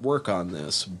didn't work on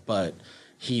this, but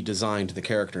he designed the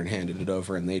character and handed it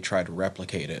over, and they tried to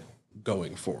replicate it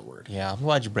going forward. Yeah, I'm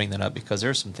glad you bring that up, because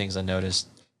there's some things I noticed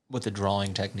with the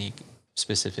drawing technique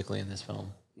specifically in this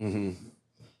film. Mm-hmm.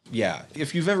 Yeah,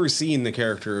 if you've ever seen the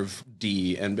character of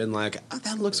D and been like, oh,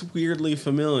 that looks weirdly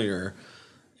familiar,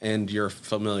 and you're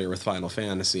familiar with Final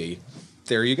Fantasy,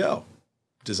 there you go.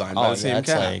 Designed by the same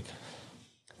cat. Like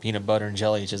peanut butter and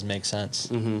jelly. It just makes sense.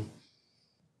 Mm-hmm.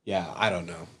 Yeah, I don't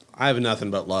know. I have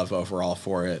nothing but love overall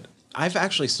for it. I've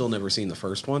actually still never seen the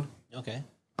first one. Okay.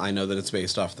 I know that it's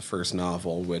based off the first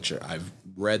novel, which I've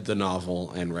read the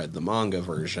novel and read the manga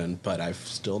version, but I've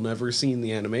still never seen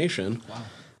the animation. Wow.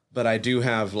 But I do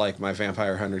have like my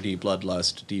Vampire Hunter D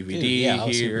Bloodlust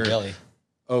DVD here.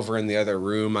 Over in the other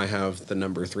room, I have the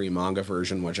number 3 manga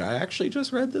version, which I actually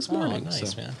just read this morning. Oh,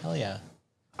 nice, man. Hell yeah.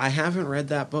 I haven't read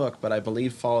that book, but I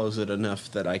believe follows it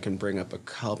enough that I can bring up a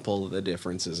couple of the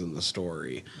differences in the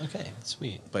story. Okay,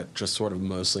 sweet. But just sort of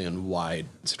mostly in wide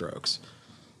strokes.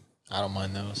 I don't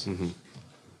mind those.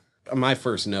 Mm-hmm. My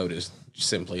first note is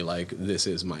simply like, this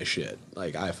is my shit.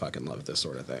 Like, I fucking love this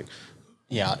sort of thing.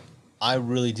 Yeah, I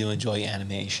really do enjoy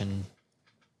animation.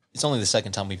 It's only the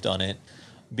second time we've done it.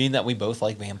 Being that we both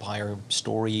like vampire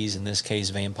stories, in this case,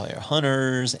 Vampire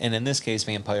Hunters, and in this case,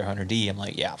 Vampire Hunter D, I'm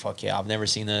like, yeah, fuck yeah, I've never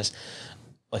seen this.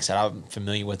 Like I said, I'm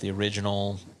familiar with the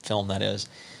original film, that is.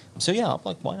 So yeah, I'm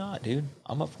like, why not, dude?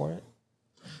 I'm up for it.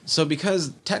 So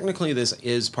because technically this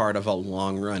is part of a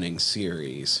long-running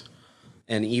series,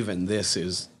 and even this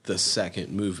is the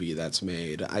second movie that's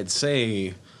made, I'd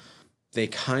say they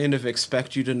kind of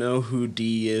expect you to know who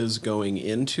D is going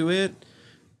into it.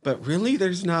 But really,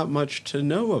 there's not much to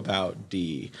know about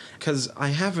D, because I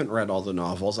haven't read all the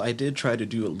novels. I did try to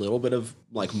do a little bit of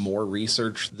like more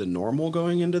research than normal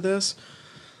going into this.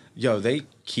 They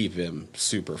keep him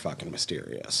super fucking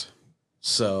mysterious.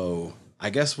 So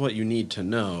I guess what you need to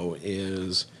know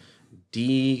is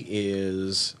D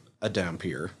is a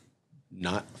Dhampir,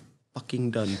 not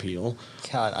fucking Dunpeel.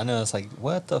 God, I know, it's like,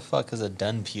 what the fuck is a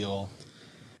Dunpeel?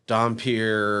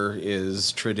 Dhampir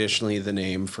is traditionally the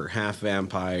name for half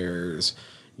vampires,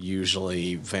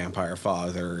 usually vampire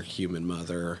father, human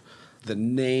mother. The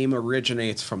name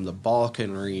originates from the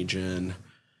Balkan region.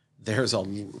 There's a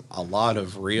lot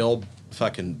of real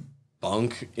fucking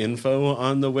bunk info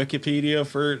on the Wikipedia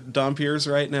for Dhampirs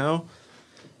right now.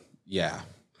 Yeah.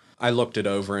 I looked it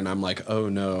over and I'm like, oh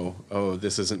no, oh,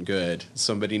 this isn't good.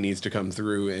 Somebody needs to come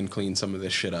through and clean some of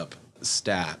this shit up.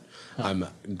 Stat. I'm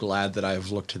glad that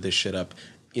I've looked this shit up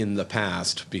in the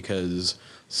past because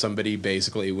somebody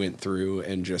basically went through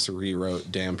and just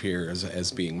rewrote Dampier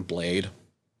as being Blade.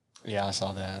 Yeah, I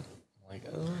saw that. Like,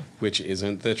 oh. Which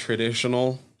isn't the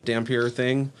traditional Dampier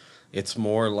thing. It's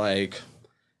more like...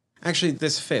 Actually,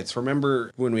 this fits.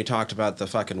 Remember when we talked about the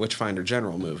fucking Witchfinder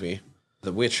General movie?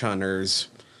 The witch hunters,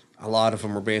 a lot of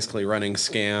them were basically running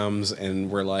scams and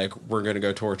were like, we're going to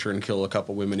go torture and kill a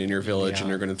couple women in your village and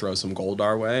you're going to throw some gold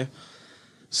our way.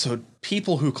 So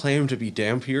people who claimed to be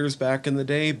Dampiers back in the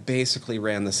day basically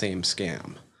ran the same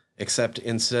scam. Except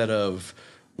instead of,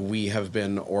 we have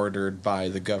been ordered by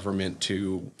the government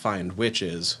to find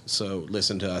witches, so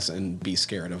listen to us and be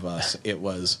scared of us, it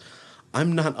was...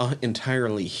 I'm not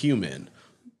entirely human,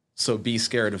 so be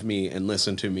scared of me and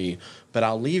listen to me, but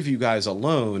I'll leave you guys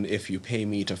alone if you pay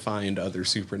me to find other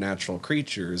supernatural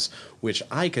creatures, which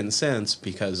I can sense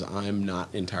because I'm not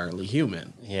entirely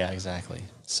human. Yeah, exactly.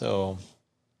 So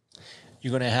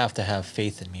you're going to have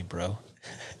faith in me, bro.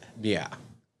 Yeah.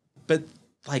 But,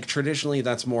 like, traditionally,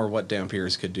 that's more what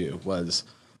Dampiers could do, was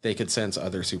they could sense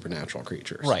other supernatural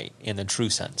creatures. Right, in the true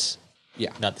sense.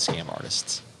 Yeah. Not the scam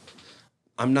artists.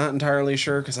 I'm not entirely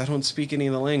sure because I don't speak any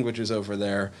of the languages over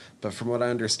there, but from what I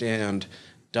understand,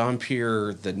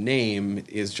 Dampier, the name,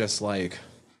 is just like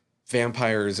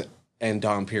vampires and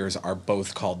Dampiers are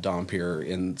both called Dampier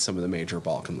in some of the major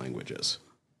Balkan languages.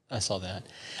 I saw that.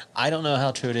 I don't know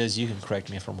how true it is. You can correct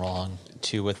me if I'm wrong,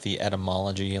 too, with the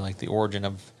etymology, like the origin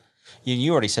of...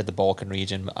 You already said the Balkan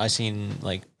region, but I've seen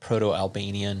like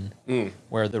Proto-Albanian,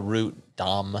 where the root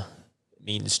Dam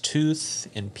means tooth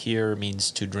and Pier means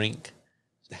to drink.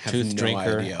 Tooth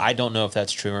drinker. Idea. I don't know if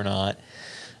that's true or not.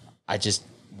 I just,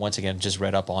 once again, just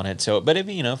read up on it. So, but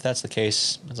if that's the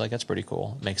case, it's like, that's pretty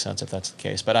cool. It makes sense if that's the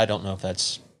case, but I don't know if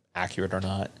that's accurate or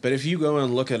not. But if you go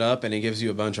and look it up and it gives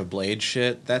you a bunch of Blade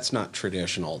shit, that's not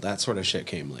traditional. That sort of shit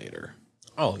came later.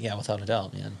 Oh, yeah, without a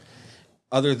doubt, man.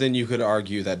 Other than you could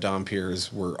argue that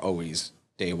Dampiers were always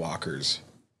daywalkers,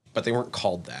 but they weren't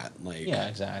called that. Like, Yeah,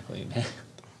 exactly.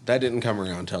 that didn't come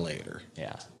around till later.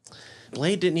 Yeah.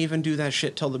 Blade didn't even do that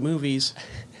shit till the movies.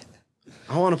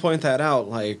 I want to point that out.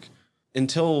 Like,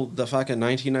 until the fucking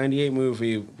 1998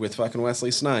 movie with fucking Wesley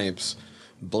Snipes,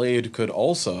 Blade could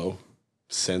also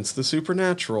sense the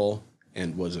supernatural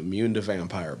and was immune to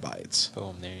vampire bites.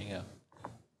 Boom, there you go.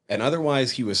 And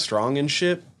otherwise, he was strong in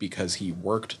shit because he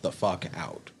worked the fuck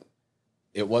out.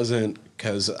 It wasn't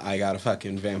because I got a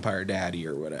fucking vampire daddy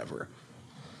or whatever.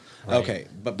 Right. Okay,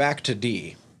 but back to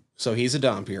D. So he's a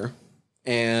Dampier.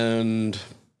 And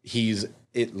he's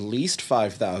at least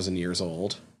 5,000 years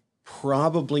old,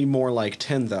 probably more like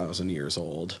 10,000 years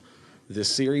old. This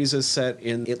series is set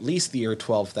in at least the year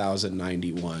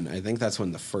 12,091. I think that's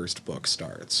when the first book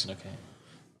starts. Okay.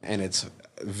 And it's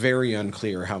very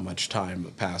unclear how much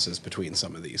time passes between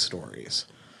some of these stories.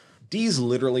 Dee's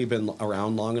literally been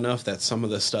around long enough that some of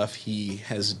the stuff he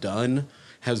has done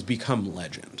has become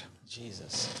legend.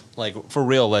 Jesus. Like, for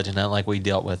real legend, not like we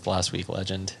dealt with last week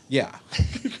legend. Yeah.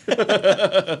 It's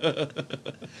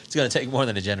going to take more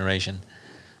than a generation.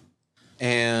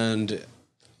 And,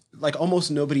 like, almost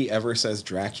nobody ever says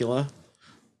Dracula.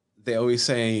 They always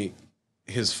say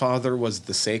his father was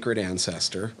the sacred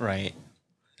ancestor. Right.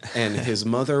 And his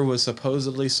mother was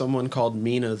supposedly someone called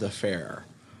Mina the Fair,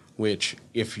 which,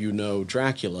 if you know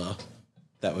Dracula,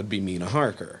 that would be Mina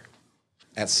Harker.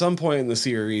 At some point in the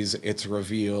series, it's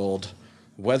revealed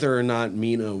whether or not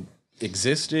Mina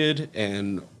existed,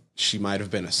 and she might have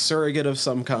been a surrogate of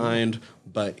some kind,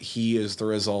 but he is the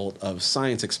result of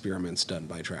science experiments done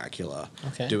by Dracula,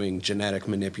 doing genetic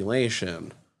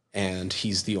manipulation, and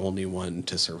he's the only one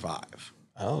to survive.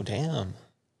 Oh, damn.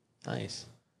 Nice.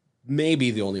 Maybe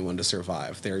the only one to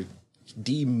survive.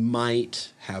 Dee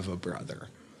might have a brother.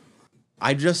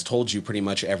 I just told you pretty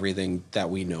much everything that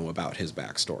we know about his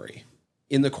backstory.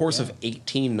 In the course of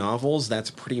 18 novels,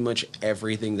 that's pretty much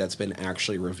everything that's been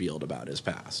actually revealed about his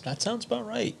past. That sounds about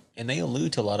right. And they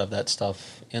allude to a lot of that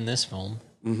stuff in this film.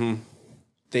 Mm-hmm.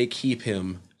 They keep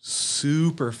him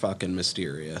super fucking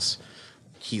mysterious.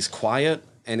 He's quiet,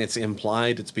 and it's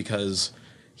implied it's because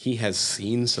he has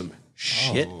seen some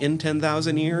shit in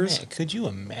 10,000 years. Man, could you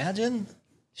imagine?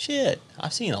 Shit.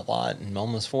 I've seen a lot in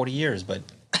almost 40 years, but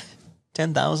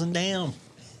 10,000 damn.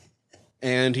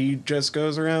 And he just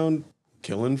goes around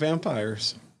killing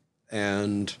vampires.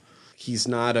 And he's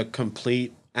not a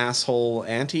complete asshole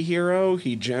anti-hero.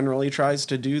 He generally tries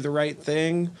to do the right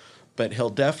thing, but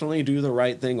he'll definitely do the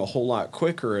right thing a whole lot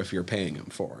quicker if you're paying him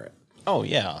for it. Oh,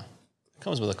 yeah. It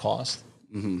comes with a cost.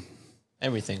 Mm-hmm.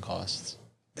 Everything costs.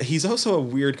 He's also a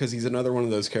weird because he's another one of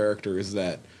those characters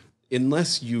that,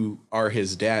 unless you are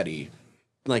his daddy,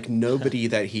 like nobody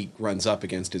that he runs up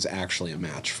against is actually a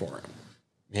match for him.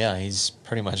 Yeah, he's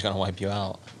pretty much going to wipe you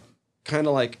out. Kind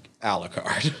of like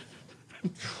Alucard.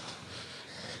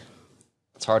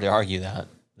 It's hard to argue that.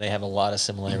 They have a lot of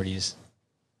similarities.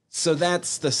 So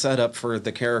that's the setup for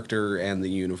the character and the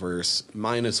universe,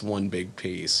 minus one big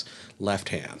piece, Left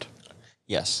Hand.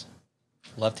 Yes.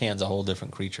 Left hand's a whole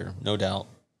different creature, no doubt.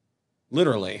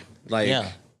 Literally. Like,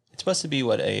 yeah. It's supposed to be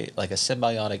what a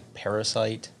symbiotic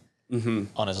parasite on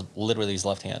literally his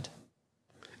left hand.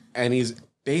 And he's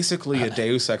basically a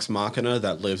Deus Ex Machina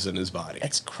that lives in his body.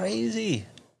 It's crazy.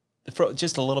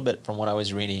 Just a little bit from what I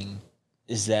was reading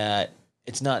is that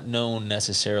it's not known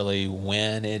necessarily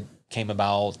when it came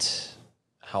about,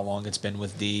 how long it's been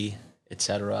with D,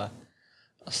 etc.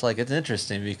 It's like, it's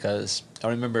interesting because I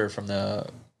remember from the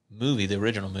movie, the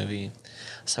original movie,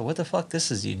 I said, what the fuck,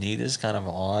 this is unique, this is kind of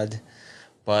odd,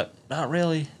 but not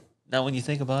really, not when you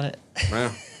think about it.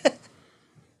 Wow.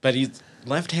 But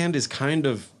Left Hand is kind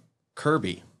of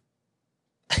Kirby.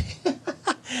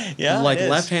 Yeah, like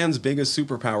Left Hand's biggest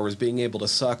superpower is being able to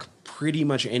suck pretty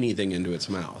much anything into its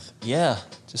mouth. Yeah,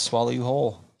 just swallow you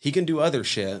whole. He can do other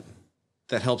shit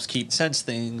that helps keep sense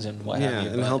things and what have you.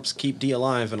 Yeah, and helps keep D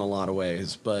alive in a lot of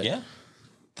ways. But yeah,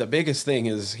 the biggest thing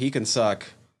is he can suck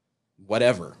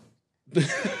whatever.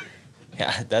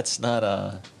 Yeah, that's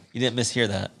not you didn't mishear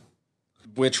that.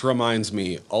 Which reminds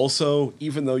me, also,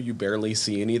 even though you barely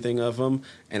see anything of him,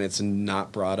 and it's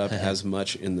not brought up as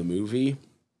much in the movie,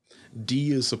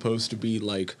 D is supposed to be,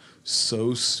 like,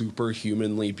 so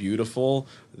superhumanly beautiful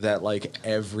that, like,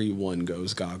 everyone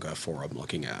goes gaga for him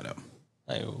looking at him.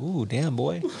 Like, ooh, damn,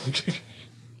 boy.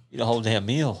 Eat a whole damn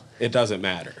meal. It doesn't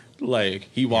matter. Like,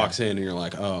 he walks in and you're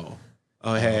like, oh,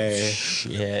 hey.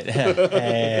 Shit.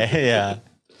 Hey, yeah.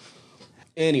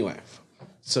 Anyway,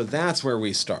 so that's where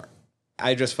we start.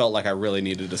 I just felt like I really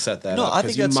needed to set that No, up I think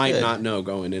because you that's might good. not know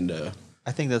going into.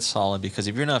 I think that's solid because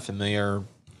if you're not familiar,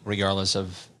 regardless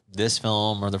of this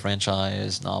film or the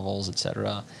franchise, novels,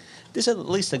 etc., this is at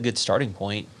least a good starting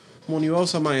point. Well, you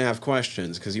also might have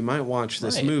questions because you might watch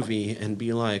this Right. movie and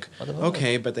be like, What the fuck?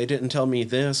 okay, but they didn't tell me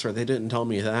this or they didn't tell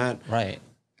me that. Right.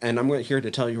 And I'm here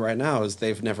to tell you right now is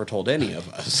they've never told any of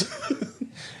us.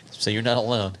 So you're not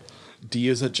alone. D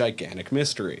is a gigantic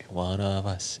mystery. One of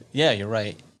us. Yeah, you're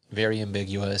right. Very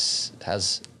ambiguous,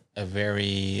 has a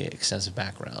very extensive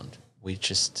background. We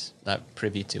just not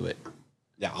privy to it.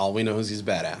 Yeah, all we know is he's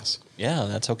badass. Yeah,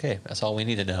 that's okay. That's all we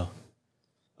need to know.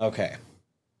 Okay.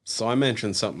 So I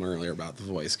mentioned something earlier about the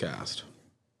voice cast.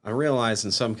 I realize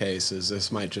in some cases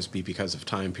this might just be because of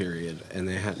time period and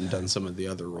they hadn't done some of the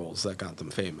other roles that got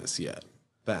them famous yet.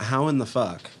 But how in the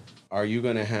fuck are you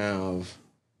going to have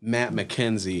Matt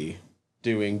McKenzie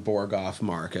doing Borgoff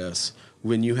Marcus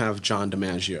when you have John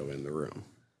DiMaggio in the room?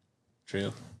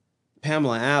 True.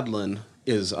 Pamela Adlon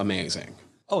is amazing.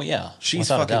 Oh, yeah. She's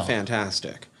without a fucking doubt.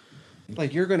 fantastic.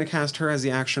 Like, you're going to cast her as the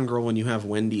action girl when you have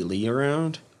Wendy Lee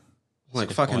around? Like,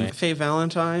 good fucking point. Faye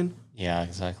Valentine? Yeah,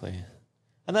 exactly.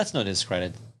 And that's no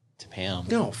discredit to Pam.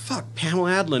 No, fuck.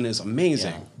 Pamela Adlon is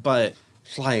amazing. Yeah. But,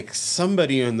 like,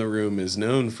 somebody in the room is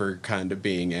known for kind of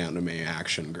being anime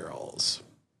action girls.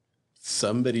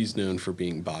 Somebody's known for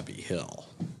being Bobby Hill.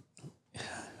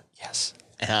 Yes.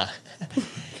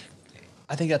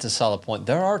 I think that's a solid point.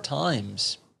 There are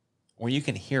times where you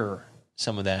can hear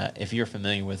some of that if you're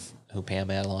familiar with who Pam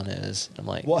Adlon is. I'm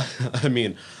like, Well, I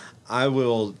mean, I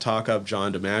will talk up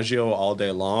John DiMaggio all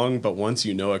day long, but once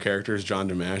you know a character is John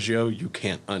DiMaggio, you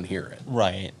can't unhear it.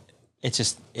 right. It's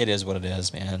just, it is what it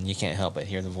is, man. You can't help but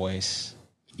hear the voice.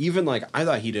 Even, like, I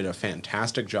thought he did a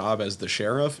fantastic job as the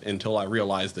sheriff until I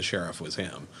realized the sheriff was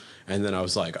him. And then I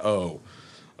was like, oh,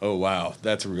 wow,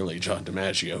 that's really John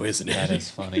DiMaggio, isn't it? That is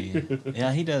funny.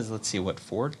 Yeah, he does, let's see, what,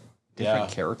 4 different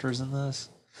Yeah. characters in this?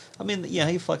 I mean, yeah,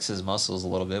 he flexes muscles a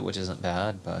little bit, which isn't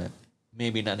bad, but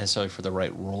maybe not necessarily for the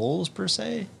right roles, per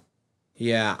se.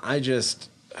 Yeah,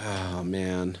 oh,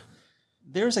 man.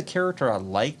 There's a character I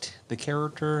liked. The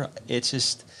character, it's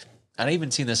just, I'd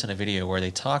even seen this in a video where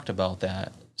they talked about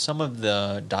that. Some of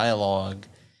the dialogue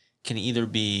can either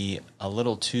be a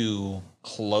little too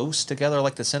close together,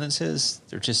 like the sentences.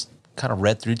 They're just kind of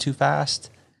read through too fast,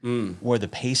 where the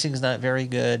pacing's not very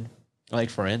good. Like,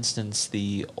 for instance,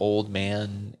 the old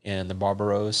man in the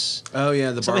Barbaros. Oh,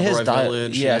 yeah, the Some of his Barbara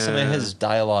Village. yeah, some of his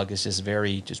dialogue is just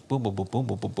very just boom, boom, boom, boom,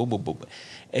 boom, boom, boom, boom, boom.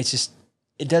 It's just,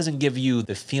 it doesn't give you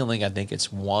the feeling I think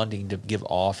it's wanting to give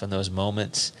off in those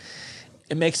moments.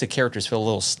 It makes the characters feel a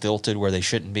little stilted where they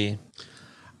shouldn't be.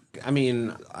 I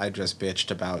mean, I just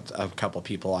bitched about a couple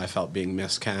people I felt being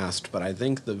miscast, but I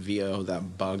think the VO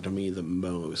that bugged me the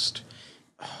most.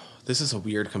 This is a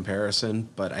weird comparison,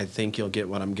 but I think you'll get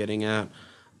what I'm getting at.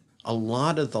 A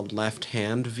lot of the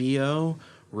left-hand VO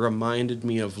reminded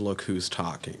me of Look Who's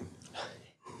Talking.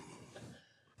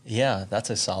 Yeah,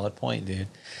 that's a solid point, dude.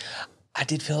 I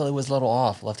did feel it was a little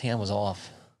off. Left hand was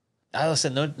off. I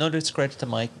listen, no discredit to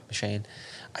Mike Shane.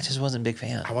 I just wasn't a big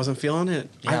fan. I wasn't feeling it.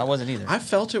 Yeah, I wasn't either. I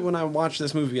felt it when I watched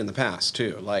this movie in the past,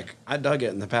 too. Like, I dug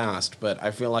it in the past, but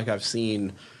I feel like I've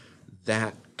seen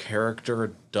that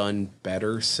character done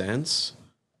better since.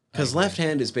 Because Left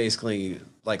Hand is basically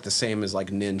like the same as like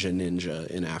Ninja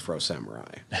in Afro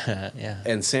Samurai. Yeah.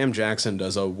 And Sam Jackson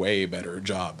does a way better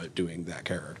job at doing that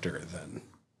character than...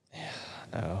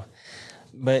 No.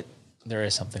 But there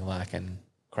is something lacking,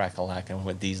 crack-a-lacking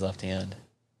with Dee's left hand.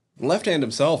 Left Hand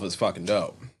himself is fucking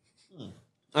dope.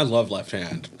 I love Left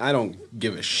Hand. I don't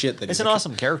give a shit that It's an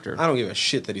awesome character. I don't give a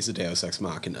shit that he's a Deus Ex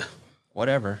Machina.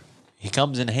 Whatever. He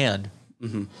comes in hand.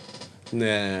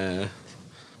 Nah.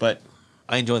 But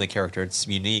I enjoy the character. It's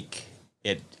unique.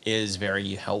 It is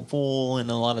very helpful in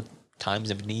a lot of times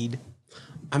of need.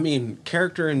 I mean,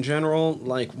 character in general,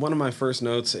 like, one of my first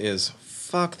notes is,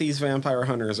 fuck, these vampire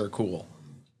hunters are cool.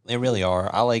 They really are.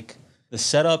 I like the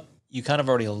setup. You kind of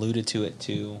already alluded to it,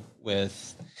 too,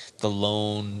 with the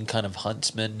lone kind of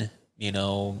huntsman, you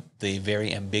know, the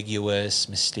very ambiguous,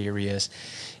 mysterious.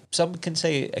 Some can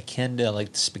say akin to,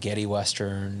 like, the spaghetti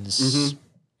westerns.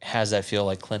 Has that feel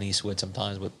like Clint Eastwood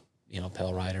sometimes with, you know,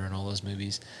 Pale Rider and all those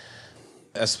movies.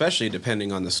 Especially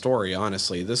depending on the story,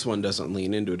 honestly. This one doesn't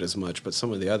lean into it as much, but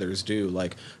some of the others do,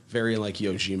 like, very, like,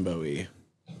 Yojimbo-y.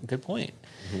 Good point.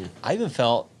 I even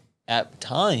felt at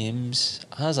times,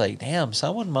 I was like, damn,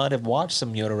 someone might have watched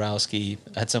some Jodorowsky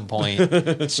at some point.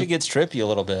 She gets trippy a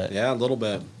little bit. Yeah, a little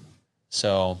bit.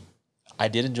 So I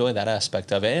did enjoy that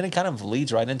aspect of it. And it kind of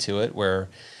leads right into it where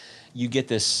you get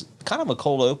this kind of a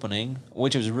cold opening,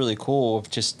 which was really cool. Of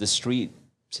just the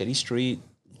city street,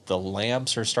 the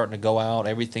lamps are starting to go out.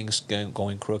 Everything's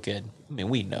going crooked. I mean,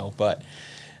 we know, but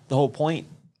the whole point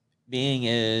being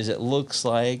is it looks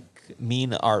like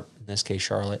in this case,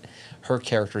 Charlotte, her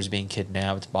character is being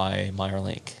kidnapped by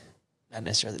Meyerlink. Not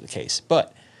necessarily the case,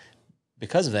 but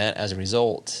because of that, as a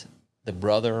result, the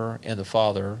brother and the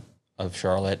father of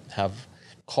Charlotte have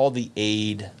called the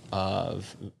aid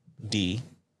of Dee.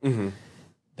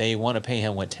 They want to pay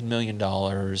him, $10 million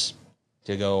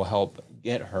to go help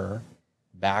get her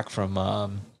back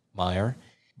from Meyer.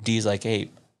 Dee's like, hey,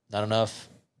 not enough.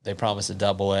 They promise to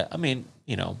double it. I mean,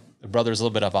 you know, the brother's a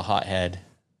little bit of a hothead.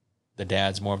 The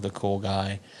dad's more of the cool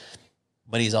guy.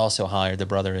 But he's also hired, the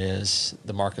brother is,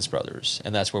 the Marcus brothers.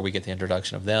 And that's where we get the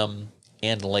introduction of them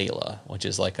and Layla, which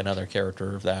is like another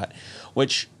character of that,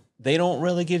 which they don't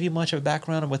really give you much of a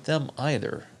background with them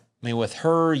either. I mean, with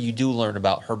her, you do learn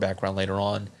about her background later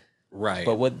on. Right.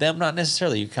 But with them, not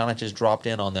necessarily. You kind of just dropped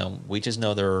in on them. We just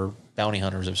know they're bounty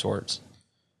hunters of sorts.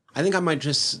 I think I might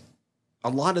just... A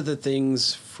lot of the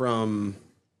things from...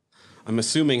 I'm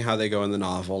assuming how they go in the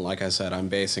novel. Like I said, I'm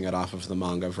basing it off of the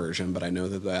manga version, but I know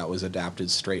that that was adapted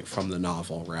straight from the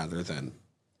novel rather than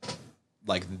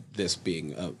like this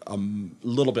being a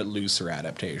little bit looser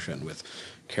adaptation with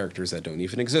characters that don't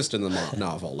even exist in the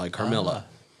novel, like Carmilla.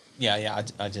 Yeah,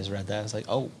 I just read that. It's like,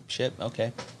 oh, shit,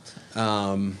 okay.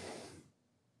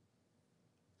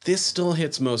 This still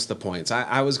hits most of the points.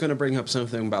 I was going to bring up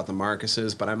something about the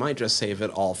Marcuses, but I might just save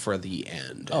it all for the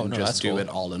end. Oh, and no, just that's do cool. it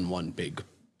all in one big...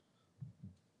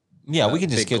 Yeah, we can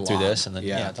just big skip through glob. this and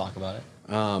then talk about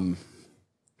it.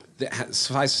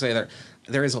 Suffice to say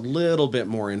there is a little bit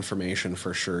more information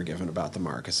for sure given about the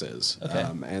Marcuses. Okay.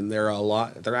 And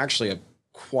they're actually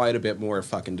quite a bit more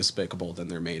fucking despicable than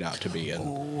they're made out to be.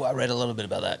 Oh, I read a little bit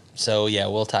about that. So, yeah,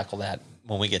 we'll tackle that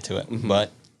when we get to it.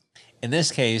 But in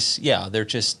this case, yeah, they're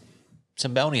just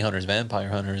some bounty hunters, vampire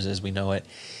hunters as we know it.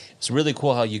 It's really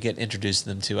cool how you get introduced to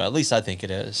them too. At least I think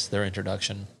it is, their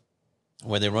introduction.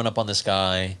 Where they run up on this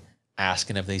guy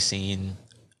asking if they've seen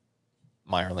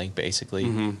Meyerlink,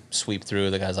 basically. Sweep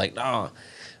through. The guy's like, no.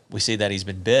 We see that he's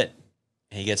been bit.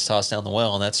 He gets tossed down the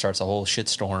well, and that starts a whole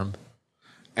shitstorm.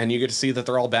 And you get to see that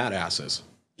they're all badasses.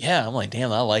 Yeah, I'm like,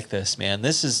 damn, I like this, man.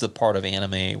 This is the part of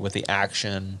anime with the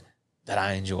action that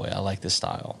I enjoy. I like this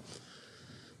style.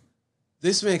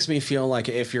 This makes me feel like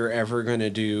if you're ever going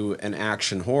to do an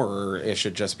action horror, it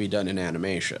should just be done in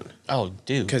animation. Oh,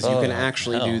 dude. Because you can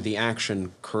actually do the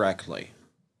action correctly.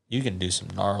 You can do some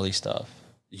gnarly stuff.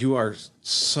 You are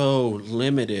so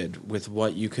limited with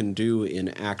what you can do in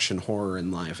action horror and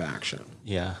live action.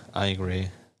 Yeah, I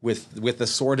agree. With the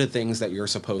sort of things that you're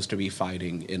supposed to be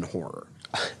fighting in horror.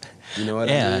 You know what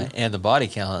I Yeah, mean? and the body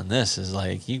count in this is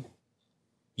like you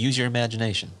use your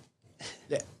imagination.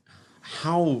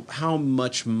 How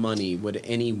much money would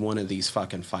any one of these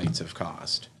fucking fights have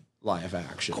cost? Live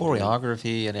action.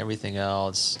 Choreography and everything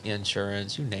else,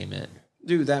 insurance, you name it.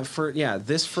 Dude,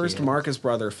 this first Shit. Marcus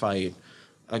Brother fight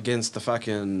against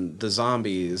the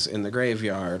zombies in the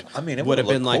graveyard. I mean, it would have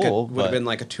would've been looked cool, would have but- been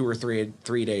like a 2 or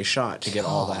 3 day shot to get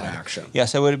all that action.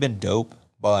 Yes, it would have been dope,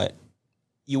 but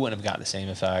you wouldn't have got the same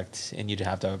effect, and you'd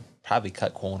have to probably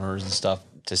cut corners and stuff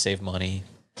to save money.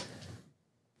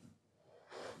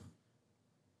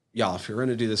 Y'all, if you're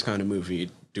gonna do this kind of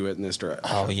movie, do it in this direction.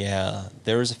 Oh yeah,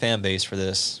 there is a fan base for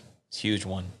this. It's a huge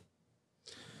one.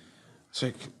 It's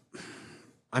like,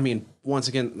 I mean, once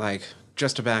again, like,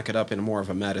 just to back it up in more of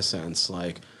a meta sense,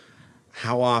 like,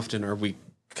 how often are we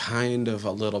kind of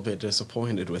a little bit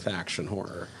disappointed with action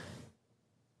horror?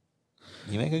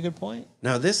 You make a good point.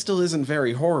 Now, this still isn't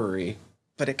very horror-y,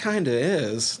 but it kind of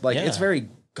is. Like, it's Yeah. very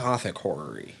gothic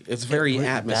horror-y. It's very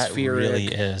atmospheric. That really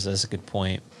is. That's a good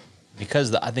point.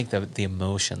 Because I think the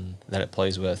emotion that it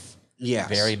plays with, Yes.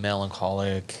 very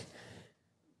melancholic.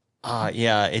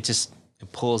 Yeah, it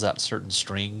pulls out certain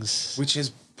strings. Which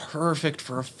is perfect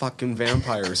for a fucking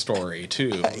vampire story,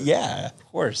 too. Yeah, of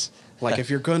course. Like, if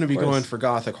you're going to be Of course. going for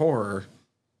gothic horror,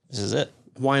 This is it.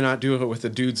 why not do it with the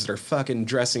dudes that are fucking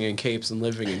dressing in capes and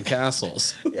living in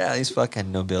castles? Yeah, these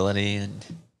fucking nobility and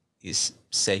these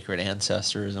sacred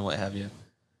ancestors and what have you.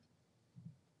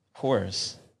 Of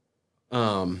course.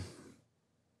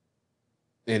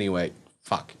 Anyway,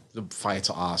 fuck. The fight's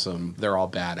awesome. They're all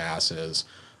badasses.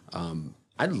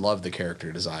 I love the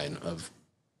character design of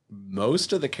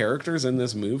most of the characters in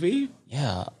this movie.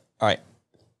 Yeah. All right.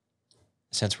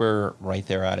 Since we're right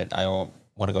there at it, I want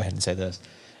to go ahead and say this.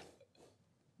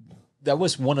 That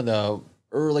was one of the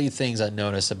early things I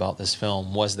noticed about this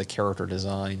film was the character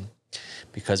design,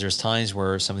 because there's times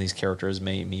where some of these characters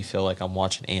made me feel like I'm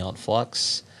watching Aeon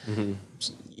Flux.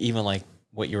 Even like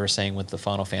what you were saying with the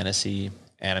Final Fantasy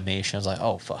animation, I was like,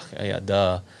 oh fuck, yeah,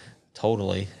 duh,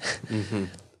 totally.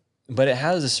 But it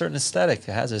has a certain aesthetic.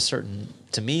 It has a certain,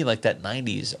 to me, like that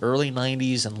 90s, early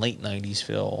 90s and late 90s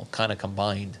feel kind of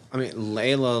combined. I mean,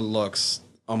 Layla looks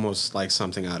almost like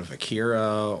something out of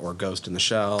Akira or Ghost in the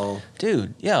Shell.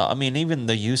 Dude, yeah, I mean, even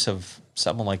the use of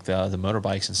something like the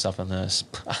motorbikes and stuff in this.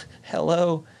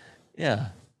 Hello. Yeah.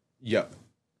 Yep.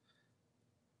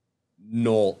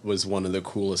 Nolt was one of the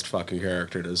coolest fucking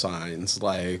character designs.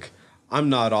 Like, I'm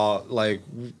not all, like,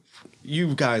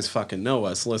 you guys fucking know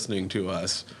us listening to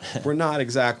us. We're not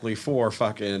exactly for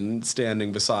fucking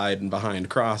standing beside and behind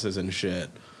crosses and shit.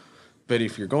 But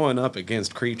if you're going up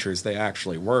against creatures they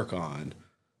actually work on,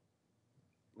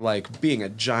 like being a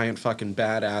giant fucking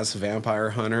badass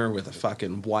vampire hunter with a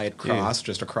fucking white cross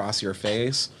just across your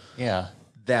face, Yeah.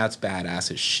 that's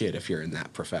badass as shit if you're in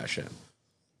that profession.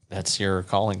 That's your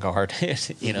calling card.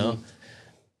 You know,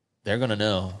 they're going to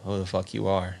know who the fuck you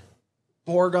are.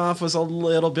 Borgoff was a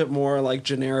little bit more like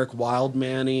generic wild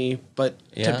man-y, but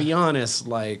Yeah. to be honest,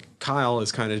 like Kyle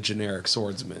is kind of generic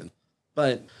swordsman.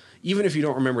 But even if you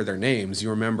don't remember their names, you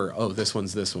remember, oh, this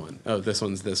one's this one. Oh, this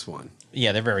one's this one.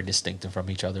 Yeah, they're very distinctive from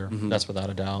each other. That's without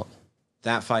a doubt.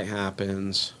 That fight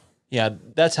happens. Yeah,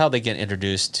 that's how they get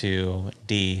introduced to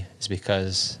D, is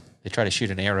because they try to shoot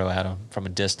an arrow at him from a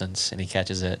distance and he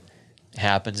catches it. It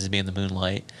happens to be in the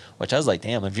moonlight, which I was like,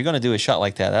 damn, if you're going to do a shot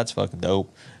like that, that's fucking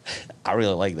dope. I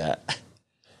really like that.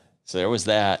 So there was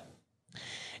that.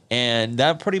 And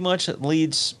that pretty much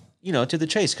leads, you know, to the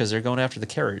chase because they're going after the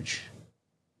carriage.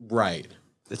 Right.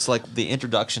 It's like the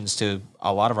introductions to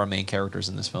a lot of our main characters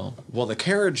in this film. Well, the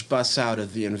carriage busts out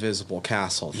of the invisible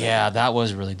castle. thing. Yeah, that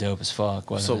was really dope as fuck,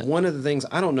 So wasn't it? one of the things,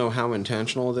 I don't know how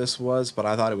intentional this was, but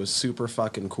I thought it was super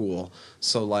fucking cool.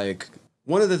 So like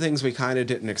one of the things we kind of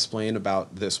didn't explain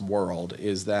about this world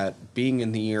is that being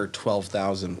in the year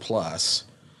 12,000 plus,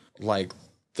 like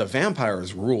the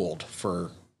vampires ruled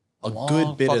for a Long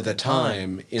good bit of the fucking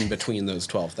time. time in between those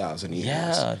 12,000 years.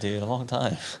 Yeah, dude, a long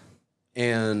time.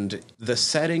 And the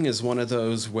setting is one of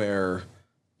those where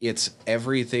it's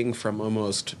everything from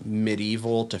almost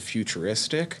medieval to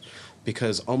futuristic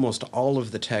because almost all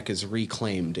of the tech is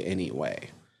reclaimed anyway.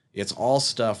 It's all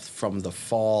stuff from the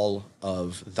fall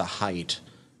of the height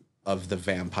of the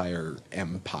vampire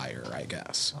empire, I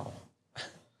guess.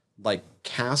 Like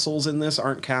castles in this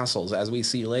aren't castles. As we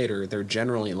see later, they're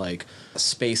generally like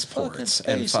spaceports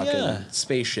and space, fucking yeah.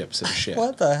 spaceships and shit.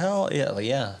 What the hell? Yeah,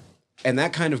 yeah. And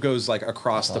that kind of goes like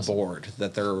across the awesome. board,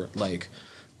 that they're like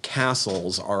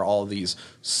castles are all these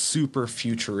super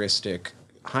futuristic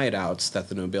hideouts that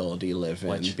the nobility live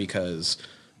in because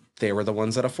they were the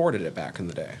ones that afforded it back in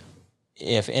the day.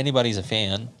 If anybody's a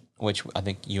fan which I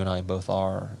think you and I both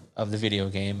are, of the video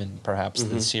game and perhaps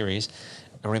the series,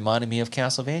 it reminded me of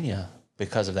Castlevania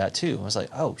because of that too. I was like,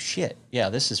 oh shit, yeah,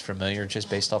 this is familiar just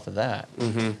based off of that.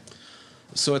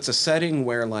 So it's a setting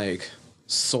where like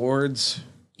swords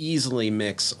easily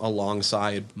mix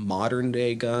alongside modern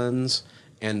day guns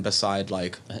and beside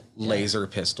like laser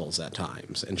pistols at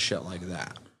times and shit like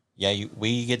that. Yeah,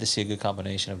 we get to see a good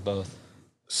combination of both.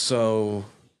 So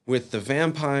with the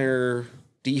vampire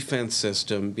defense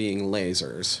system being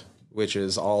lasers, which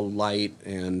is all light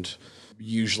and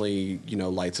usually,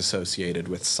 lights associated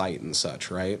with sight and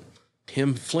such, right?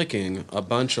 Him flicking a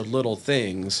bunch of little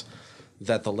things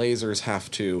that the lasers have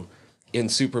to, in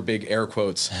super big air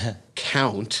quotes,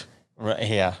 count. Right,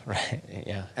 yeah, right,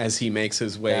 yeah. As he makes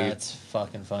his way. That's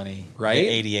fucking funny.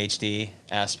 Right? The ADHD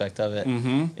aspect of it.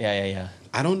 Mm-hmm. Yeah.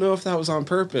 I don't know if that was on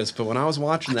purpose, but when I was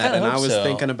watching that and I was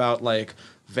thinking about like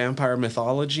vampire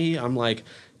mythology, I'm like,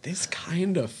 this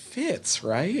kind of fits,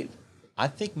 right? I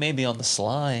think maybe on the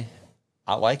sly.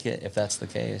 I like it if that's the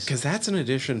case. Because that's an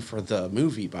addition for the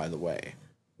movie, by the way.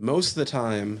 Most of the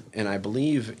time, and I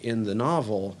believe in the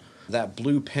novel, that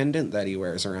blue pendant that he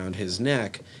wears around his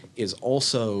neck is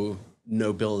also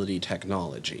nobility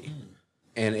technology.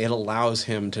 And it allows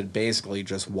him to basically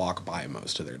just walk by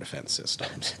most of their defense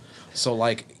systems. So,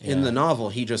 like, in the novel,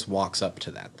 he just walks up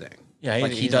to that thing. Yeah,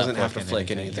 like, he doesn't have to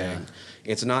flick anything. anything.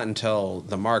 Yeah. It's not until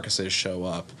the Marcuses show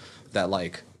up that,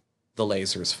 like, the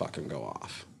lasers fucking go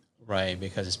off. Right,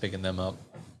 because it's picking them up.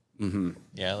 Mm-hmm.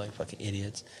 Yeah, like fucking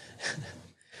idiots.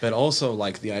 But also,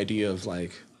 like, the idea of,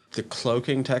 like, the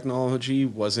cloaking technology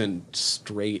wasn't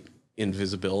straight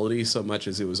invisibility so much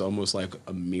as it was almost like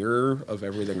a mirror of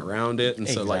everything around it. And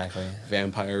so, like,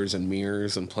 vampires and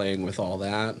mirrors and playing with all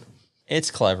that.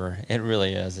 It's clever. It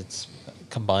really is. It's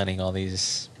combining all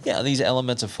these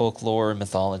elements of folklore and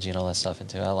mythology and all that stuff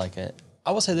into it. I like it.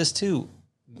 I will say this, too.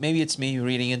 Maybe it's me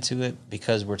reading into it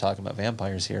because we're talking about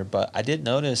vampires here, but I did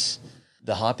notice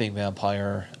the hopping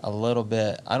vampire a little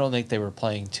bit. I don't think they were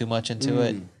playing too much into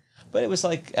it, but it was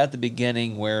like at the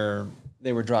beginning where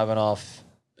they were driving off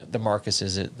the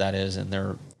Marcuses, that is, in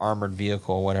their armored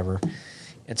vehicle or whatever.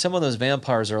 And some of those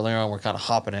vampires earlier on were kind of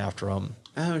hopping after them.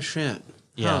 Oh, shit.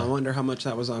 Yeah. Huh, I wonder how much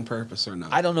that was on purpose or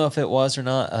not. I don't know if it was or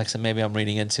not. Like I said, maybe I'm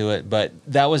reading into it, but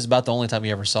that was about the only time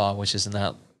you ever saw, which is in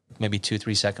that maybe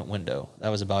 2-3 second window. That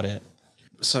was about it.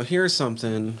 So here's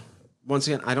something. Once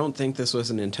again, I don't think this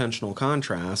was an intentional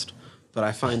contrast, but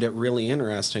I find it really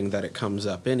interesting that it comes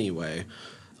up anyway.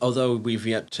 Although we've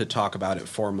yet to talk about it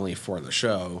formally for the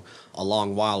show, a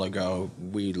long while ago,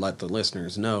 we let the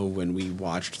listeners know when we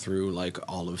watched through like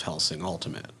all of Hellsing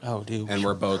Ultimate. Oh, dude. And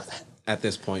we're both, at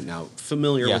this point now,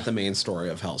 familiar with the main story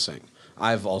of Hellsing.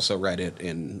 I've also read it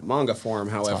in manga form.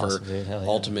 However, awesome,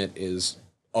 Ultimate is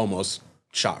almost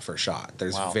shot for shot.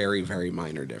 There's very, very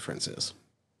minor differences.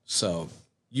 So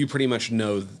you pretty much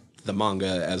know the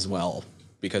manga as well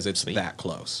because it's that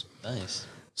close. Nice.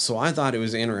 So I thought it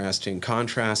was interesting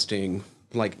contrasting,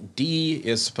 like, D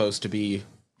is supposed to be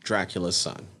Dracula's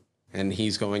son, and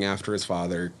he's going after his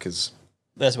father because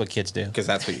that's what kids do. Because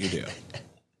that's what you do.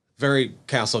 Very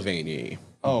Castlevania-y.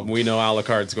 Oh. We know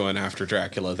Alucard's going after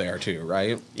Dracula there too,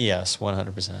 right? Yes,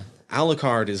 100%.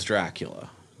 Alucard is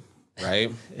Dracula,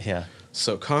 right? Yeah.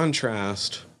 So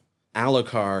contrast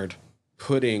Alucard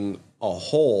putting a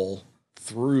hole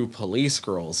through Police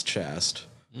Girl's chest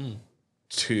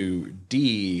to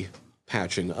D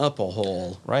patching up a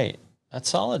hole. Right. That's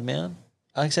solid, man.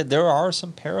 Like I said, there are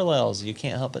some parallels. You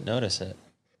can't help but notice it.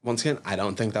 Once again, I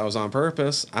don't think that was on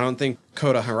purpose. I don't think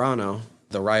Kota Hirano,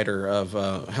 the writer of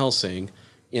Hellsing,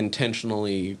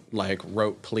 intentionally like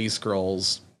wrote Police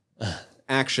Girl's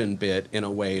action bit in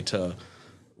a way to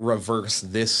reverse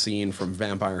this scene from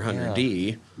Vampire Hunter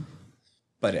D,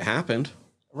 but it happened.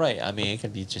 Right. I mean, it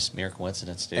could be just mere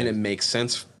coincidence, dude. And it makes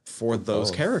sense for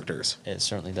those characters. It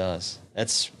certainly does.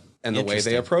 And the way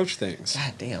they approach things.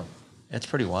 God damn. It's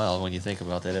pretty wild when you think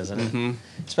about that, isn't it?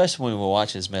 Especially when we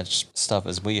watch as much stuff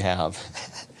as we have.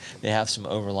 They have some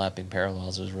overlapping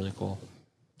parallels. It was really cool.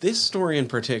 This story in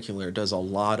particular does a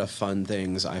lot of fun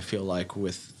things, I feel like,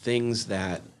 with things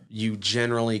that you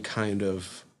generally kind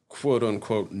of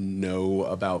quote-unquote know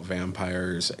about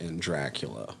vampires and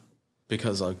Dracula.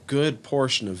 Because a good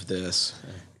portion of this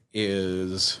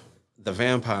is the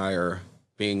vampire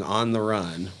being on the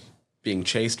run, being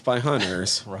chased by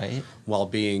hunters, right, while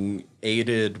being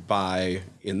aided by,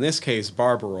 in this case,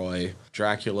 Barbaroi.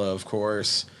 Dracula, of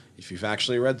course, if you've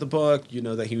actually read the book, you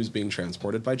know that he was being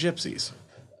transported by gypsies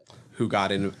who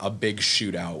got in a big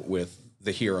shootout with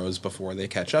the heroes before they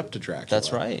catch up to Dracula.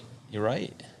 That's right. You're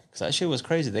right. Because that shit was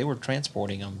crazy. They were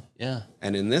transporting him. Yeah.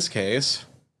 And in this case,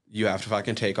 you have to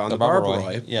fucking take on the Barbaroi,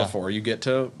 Barbaroi yeah. before you get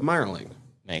to Mirling.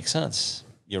 Makes sense.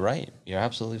 You're right. You're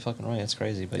absolutely fucking right. It's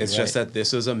crazy, but It's you're just right. that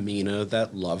this is a Mina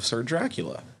that loves her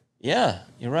Dracula. Yeah,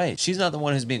 you're right. She's not the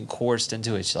one who's being coerced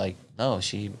into it. She's like, no,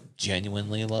 she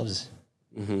genuinely loves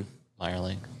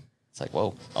Mirling. It's like,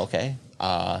 whoa, okay.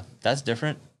 That's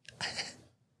different.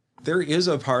 There is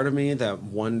a part of me that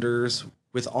wonders,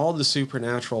 with all the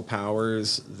supernatural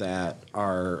powers that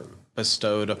are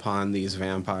bestowed upon these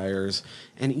vampires,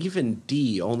 and even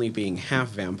Dee only being half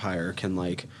vampire can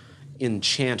like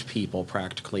enchant people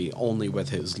practically only with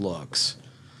his looks.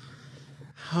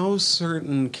 How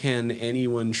certain can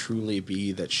anyone truly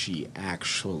be that she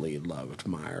actually loved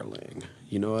Mirling?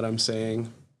 You know what I'm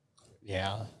saying?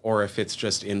 Yeah. Or if it's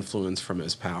just influence from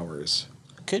his powers.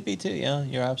 Could be too, yeah.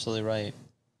 You're absolutely right.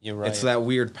 You're right. It's that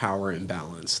weird power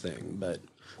imbalance thing, but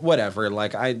whatever.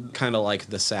 Like, I kind of like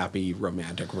the sappy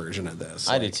romantic version of this.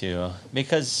 I do too.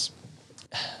 Because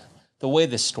the way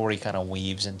the story kind of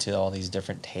weaves into all these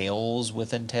different tales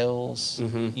within tales,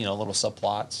 you know, little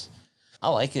subplots. I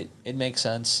like it. It makes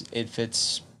sense. It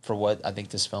fits for what I think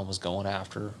this film was going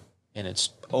after in its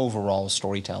overall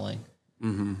storytelling.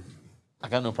 I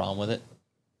got no problem with it.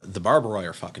 The Barbaroi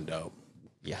are fucking dope.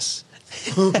 Yes.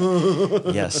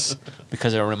 Yes.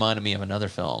 Because it reminded me of another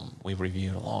film we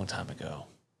reviewed a long time ago.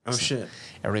 Oh, shit.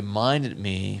 It reminded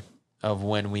me of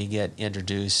when we get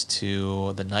introduced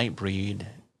to the Nightbreed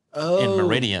in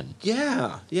Meridian.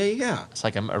 Yeah. It's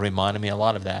like it reminded me a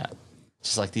lot of that.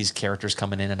 Just like these characters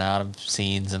coming in and out of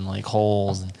scenes and like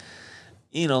holes and,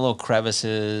 you know, little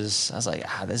crevices. I was like,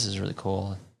 this is really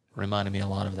cool. It reminded me a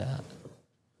lot of that.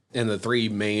 And the three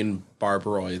main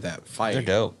Barbaroi that fight. They're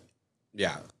dope.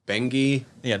 Yeah. Bengi.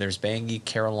 Yeah, there's Bangi,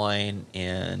 Caroline,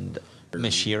 and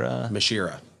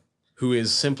Mishira. Who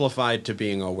is simplified to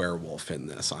being a werewolf in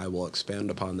this. I will expand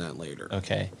upon that later.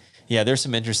 Okay. Yeah, there's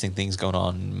some interesting things going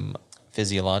on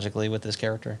physiologically with this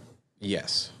character.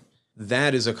 Yes.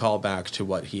 That is a callback to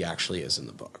what he actually is in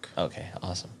the book. Okay,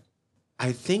 awesome.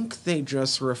 I think they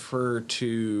just refer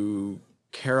to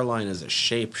Caroline as a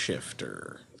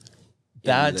shapeshifter.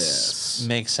 That this.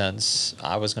 makes sense.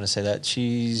 I was going to say that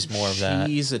she's more of that.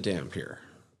 She's a Dhampir.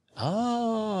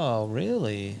 Oh,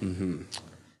 really? Mm-hmm.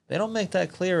 They don't make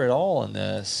that clear at all in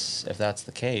this, if that's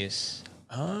the case.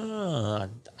 I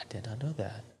did not know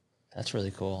that. That's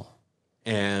really cool.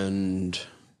 And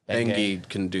Bengi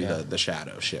can do the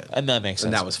shadow shit. And that makes sense.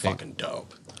 And that was fucking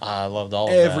dope. I loved all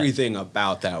of that. Everything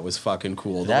about that was fucking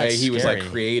cool. The That's way he was like scary.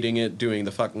 creating it, doing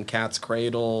the fucking cat's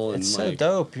cradle. And It's like, so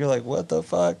dope. You're like, what the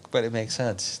fuck? But it makes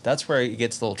sense. That's where it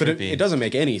gets a little But trippy. it doesn't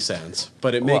make any sense.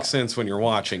 But it makes sense when you're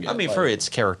watching it. I mean, like, for its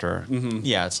character,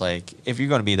 yeah, it's like if you're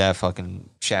going to be that fucking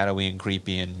shadowy and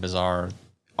creepy and bizarre,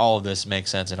 all of this makes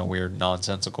sense in a weird,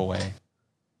 nonsensical way.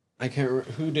 I can't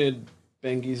remember. Who did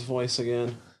Bengi's voice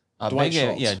again? Bengi, Dwight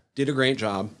Schultz. yeah. Did a great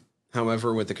job.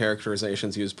 However, with the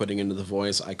characterizations he was putting into the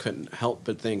voice, I couldn't help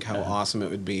but think how awesome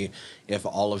it would be if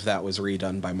all of that was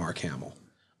redone by Mark Hamill.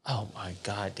 Oh my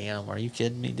god, damn! Are you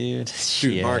kidding me, dude? Dude,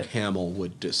 Shit. Mark Hamill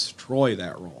would destroy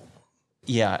that role.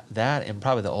 Yeah, that and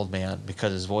probably the old man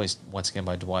because his voice once again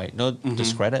by Dwight. No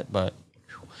discredit, but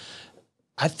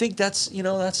I think that's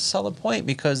a solid point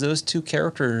because those two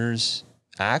characters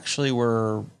actually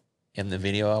were in the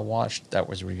video I watched that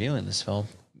was reviewing this film.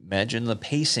 Imagine the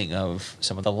pacing of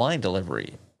some of the line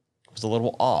delivery was a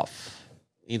little off.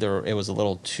 Either it was a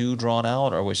little too drawn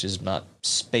out or was just not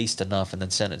spaced enough in the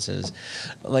sentences.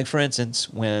 Like, for instance,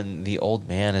 when the old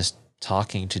man is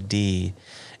talking to Dee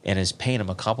and is paying him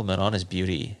a compliment on his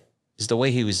beauty, just the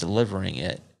way he was delivering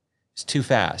it is too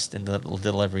fast in the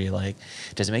delivery. Like,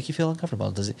 does it make you feel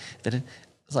uncomfortable? Does it?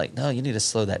 It's like, no, you need to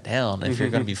slow that down. If you're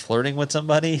going to be flirting with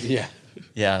somebody,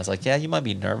 yeah, it's like, yeah, you might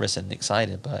be nervous and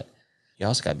excited, but you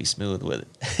also got to be smooth with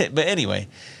it. But anyway,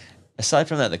 aside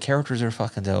from that, the characters are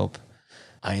fucking dope.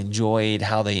 I enjoyed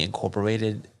how they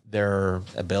incorporated their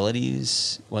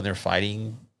abilities when they're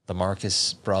fighting the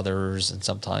Marcus brothers and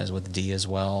sometimes with Dee as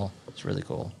well. It's really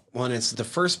cool. Well, and it's the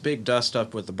first big dust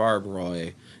up with the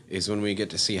Barbaroi is when we get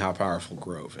to see how powerful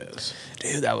Grove is.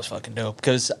 Dude, that was fucking dope.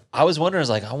 Because I was wondering,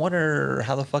 I wonder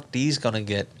how the fuck Dee's going to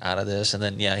get out of this. And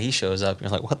then, yeah, he shows up. And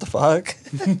you're like, what the fuck?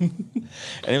 And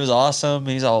it was awesome.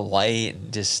 He's all light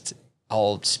and just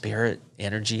all spirit,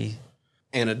 energy.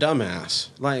 And a dumbass.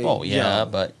 Like, Oh, yeah,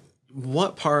 but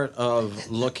what part of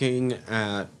looking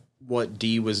at what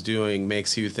Dee was doing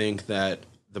makes you think that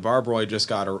the Barbaroi just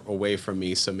got away from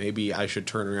me, so maybe I should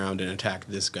turn around and attack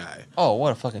this guy? oh,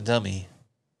 what a fucking dummy.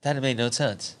 That made no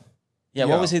sense. Yeah,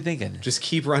 what was he thinking? Just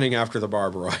keep running after the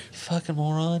Barbaroi. Fucking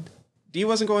moron. Dee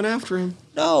wasn't going after him.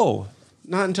 No.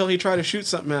 Not until he tried to shoot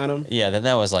something at him. Yeah, then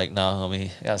that was like, no,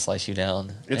 homie, I gotta slice you down.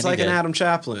 It's And he like an did. Adam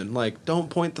Chaplin. Like, don't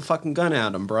point the fucking gun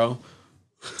at him, bro.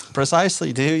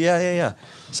 Precisely, dude. Yeah.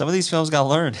 Some of these films got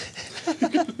learned.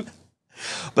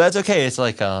 But that's okay. It's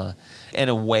like, in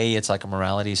a way, it's like a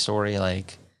morality story.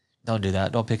 Like, don't do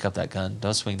that. Don't pick up that gun.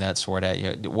 Don't swing that sword at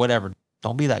you. Whatever.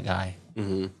 Don't be that guy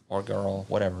or girl,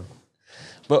 whatever.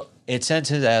 But it sends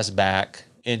his ass back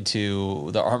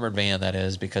into the armored van, that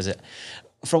is, because it,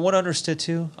 from what I understood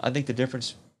too, I think the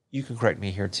difference, you can correct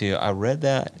me here too. I read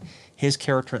that his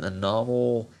character in the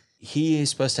novel, he is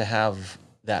supposed to have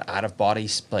that out of body,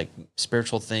 like,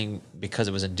 spiritual thing because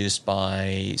it was induced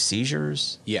by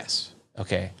seizures. Yes.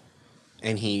 Okay.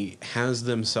 And he has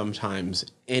them sometimes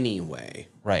anyway,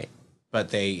 Right. but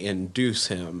they induce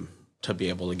him to be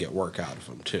able to get work out of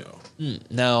him too.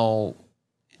 Now,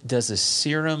 does the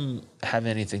serum have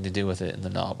anything to do with it in the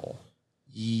novel?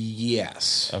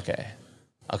 Yes. Okay.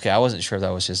 I wasn't sure if that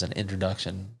was just an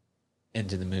introduction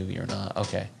into the movie or not.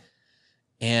 Okay.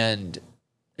 And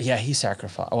yeah, he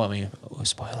sacrificed. Oh, I mean,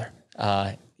 spoiler.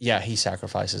 Yeah, he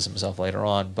sacrifices himself later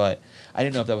on, but I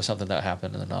didn't know if that was something that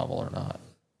happened in the novel or not.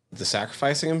 The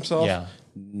sacrificing himself? Yeah.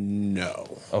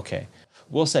 No. Okay.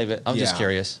 We'll save it. I'm just Yeah.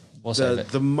 curious. We'll save The it.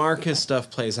 the Marcus stuff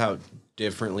plays out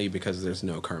differently because there's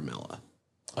no Carmilla.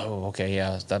 Oh, okay.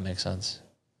 Yeah, that makes sense.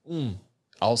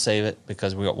 I'll save it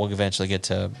because we'll eventually get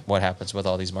to what happens with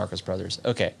all these Marcus brothers.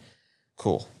 Okay.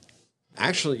 Cool.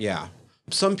 Actually, yeah.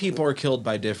 Some people are killed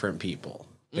by different people,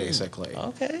 basically.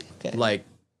 Okay. Like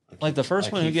Like the first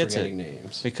I one who keep gets it. forgetting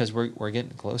names. Because we're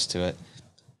getting close to it.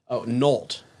 Oh,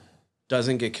 Nolt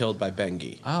doesn't get killed by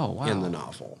Bengi Oh, wow. in the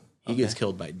novel. He gets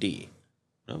killed by D.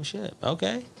 No shit.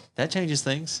 Okay. That changes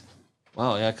things.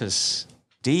 Wow, yeah, because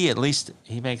D, at least,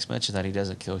 he makes mention that he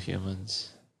doesn't kill humans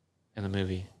in the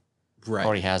movie. Right.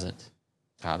 Or he hasn't.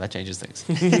 Wow, that changes things.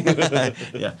 Yeah.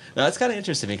 No, that's kind of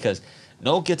interesting because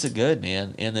Noel gets it good,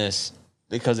 man, in this,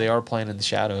 because they are playing in the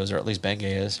shadows, or at least Benge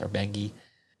is, or Bengi.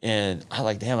 And I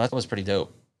like, damn, that was pretty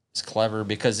dope. It's clever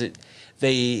because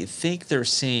they think they're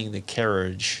seeing the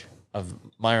carriage of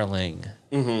Meyerling.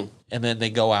 Mm-hmm. And then they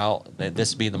go out,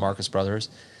 this being the Marcus brothers,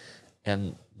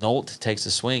 and Nolt takes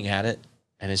a swing at it,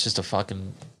 and it's just a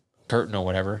fucking curtain or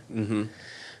whatever. Mm-hmm.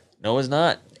 No, it's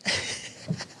not.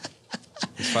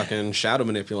 He's fucking shadow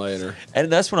manipulator.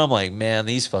 And that's when I'm like, man,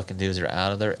 these fucking dudes are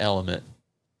out of their element.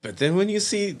 But then when you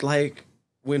see, like,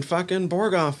 when fucking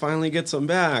Borgoff finally gets them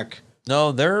back,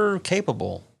 No, they're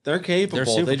capable. they're capable.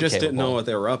 super They just didn't know capable. what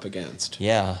they were up against.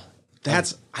 Yeah.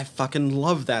 I fucking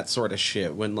love that sort of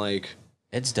shit when, like,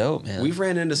 It's dope, man. we've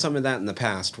ran into some of that in the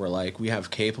past where, like, we have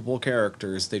capable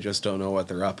characters, they just don't know what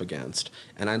they're up against.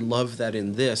 And I love that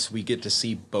in this, we get to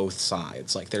see both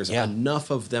sides. Like, there's Yeah. enough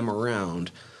of them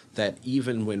around that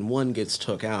even when one gets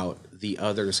took out, the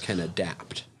others can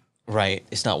adapt. Right.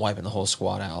 It's not wiping the whole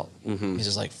squad out. He's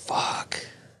just like, fuck,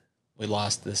 we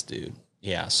lost this dude.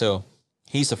 Yeah, so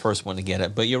he's the first one to get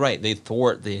it. But you're right. They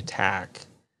thwart the attack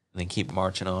and then keep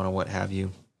marching on or what have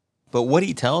you. But what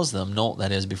he tells them, Nolt,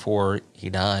 that is, before he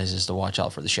dies, is to watch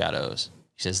out for the shadows.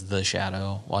 He says, the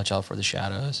shadow, watch out for the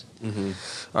shadows. All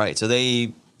right, so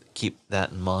they keep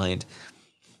that in mind.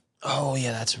 Oh,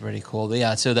 yeah, that's pretty cool.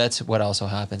 Yeah, so that's what also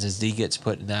happens is D gets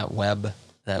put in that web,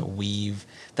 that weave.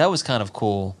 That was kind of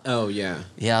cool. Oh, yeah.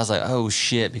 Yeah, I was like, oh,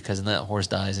 shit, because then that horse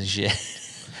dies and shit.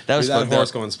 That was Dude, that fucked horse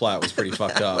up. going splat was pretty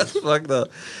fucked up. Fucked up.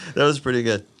 That was pretty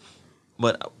good.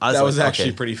 But I was That like, was actually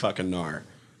okay. pretty fucking gnar.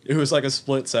 It was like a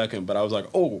split second, but I was like,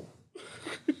 oh.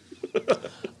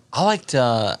 I liked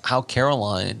how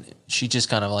Caroline, she just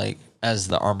kind of like, as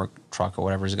the armor truck or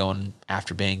whatever is going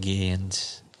after Bengi and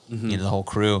you know the whole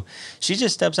crew, she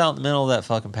just steps out in the middle of that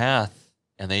fucking path,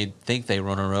 and they think they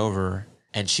run her over,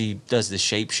 and she does the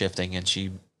shape shifting and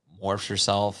she morphs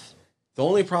herself. The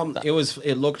only problem,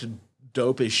 it looked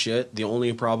dope as shit. The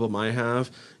only problem I have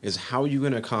is how you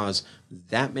going to cause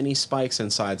that many spikes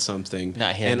inside something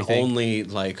Not hit and anything. only,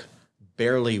 like,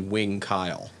 barely wing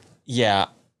Kyle. Yeah,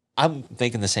 I'm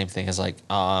thinking the same thing as like,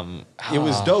 It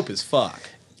was dope as fuck.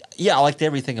 yeah, I liked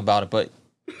everything about it, but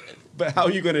But how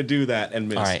are you going to do that and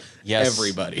miss All right, yes.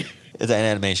 everybody? it's an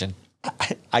animation.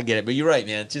 I get it, but you're right,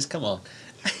 man. Just come on.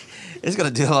 It's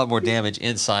gonna do a lot more damage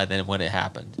inside than when it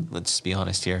happened. Let's just be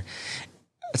honest here.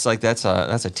 It's like that's a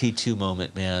T2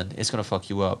 moment, man. It's gonna fuck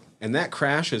you up. And that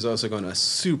crash is also going to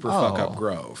super fuck Oh. up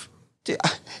Grove. Dude,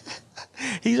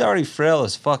 he's already frail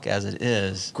as fuck as it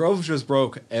is. Grove just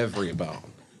broke every bone.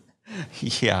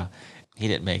 Yeah, he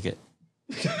didn't make it.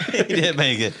 He didn't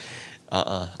make it.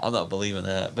 I'm not believing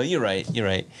that. But you're right. You're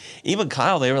right. Even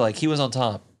Kyle, they were like, he was on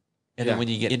top. And Yeah. then when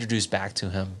you get introduced back to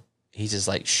him, he's just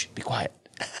like, shh, be quiet.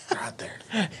 They're out there.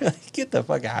 Get the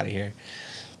fuck out of here.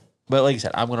 But like I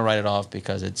said, I'm going to write it off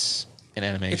because it's an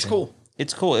animation. It's cool.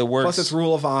 It's cool. It works. Plus, it's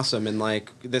rule of awesome, and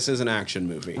like this is an action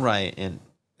movie, right. And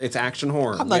It's action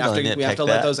horror. I'm not we gonna have to nitpick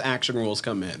let that. those action rules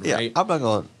come in, yeah, right? I'm not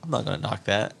going to knock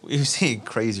that. We've seen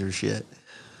crazier shit.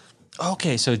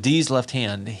 Okay, so Dee's left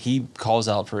hand, he calls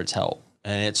out for its help,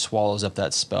 and it swallows up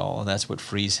that spell, and that's what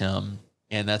frees him,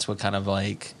 and that's what kind of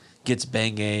like gets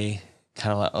Bengay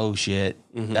kind of like, oh shit,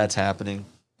 that's happening.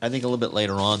 I think a little bit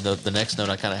later on, the next note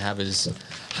I kind of have is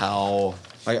how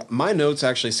Like my notes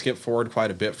actually skip forward quite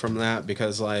a bit from that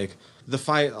because like the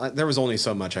fight, there was only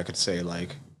so much I could say.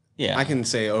 Like, yeah, I can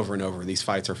say over and over, these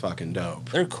fights are fucking dope.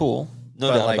 they're cool, no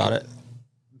But, doubt like, about it.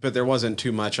 But there wasn't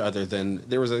too much other than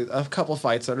there was a couple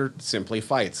fights that are simply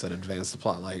fights that advance the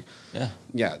plot. Like,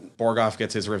 yeah, Borgoff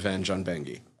gets his revenge on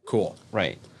Bengi. Cool.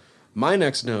 Right. My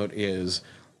next note is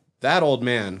that old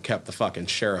man kept the fucking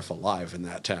sheriff alive in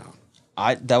that town.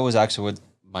 That was actually what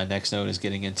my next note is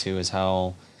getting into is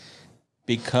how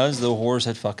because the horse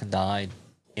had fucking died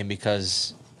and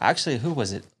because actually who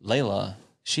was it? Layla,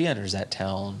 she enters that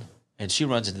town and she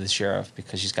runs into the sheriff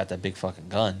because she's got that big fucking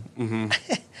gun.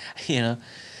 Mm-hmm. You know?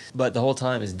 But the whole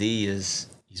time he's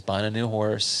buying a new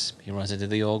horse. He runs into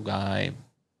the old guy.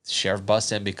 The sheriff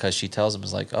busts him because she tells him,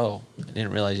 is like, oh, I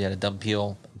didn't realize you had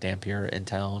a Dampier in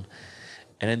town.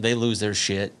 And then they lose their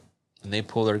shit and they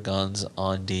pull their guns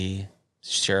on D,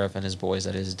 sheriff and his boys,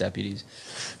 that is his deputies.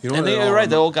 You know And what they're right.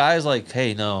 The old guy's like,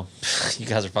 hey, no, you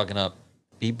guys are fucking up.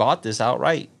 He bought this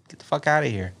outright. Get the fuck out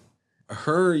of here.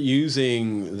 Her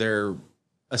using their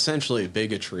essentially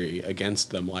bigotry against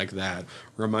them like that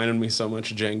reminded me so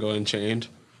much of Django Unchained.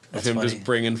 That's of him funny. just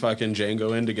bringing fucking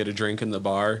Django in to get a drink in the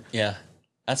bar. Yeah,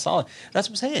 that's solid. That's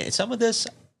what I'm saying. Some of this,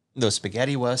 those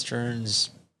spaghetti westerns,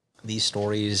 these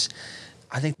stories,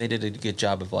 I think they did a good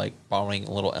job of like borrowing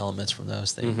little elements from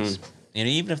those things. And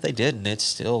even if they didn't,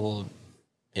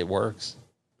 it works.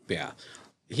 Yeah.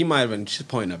 He might have been just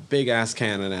pointing a big ass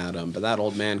cannon at him, but that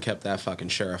old man kept that fucking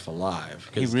sheriff alive.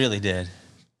 He really did.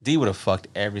 D would have fucked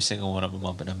every single one of them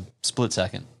up in a split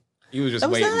second. He was just That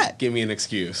was waiting. that. Give me an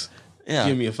excuse. Yeah,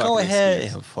 Give me a fucking go ahead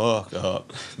excuse. and fuck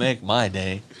up. Make my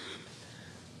day.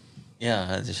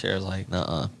 Yeah, the sheriff's like,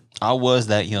 nuh-uh. I was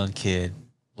that young kid.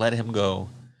 Let him go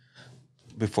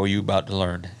before you about to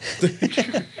learn.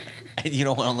 And you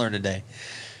don't want to learn today.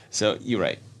 So you're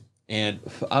right. And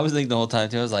I was thinking the whole time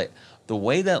too, I was like, the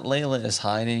way that Layla is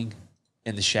hiding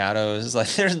in the shadows, is like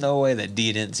there's no way that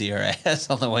D didn't see her ass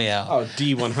on the way out. Oh,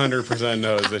 D 100%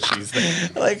 knows that she's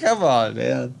there. Like, come on,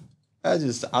 man. I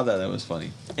thought that was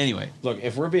funny. Anyway. Look,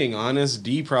 if we're being honest,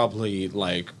 D probably,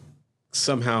 like,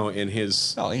 somehow in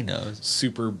his Oh, he knows.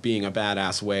 super being a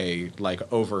badass way, like,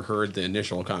 overheard the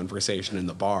initial conversation in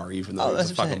the bar, even though it was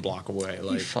that's a what I'm fucking saying. block away.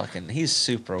 Like, He's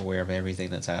super aware of everything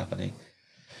that's happening.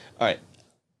 All right.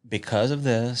 Because of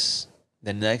this,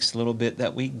 the next little bit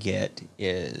that we get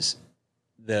is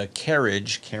the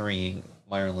carriage carrying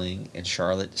Meyerling and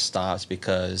Charlotte stops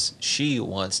because she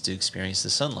wants to experience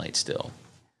the sunlight still.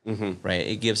 Right?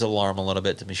 It gives alarm a little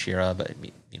bit to Mishira, but,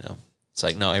 you know, it's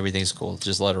like, no, everything's cool.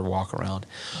 Just let her walk around.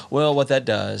 Well, what that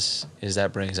does is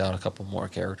that brings out a couple more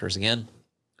characters again.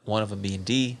 One of them being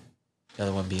D, the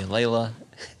other one being Layla.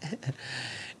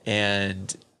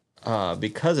 And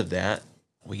because of that,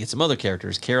 we get some other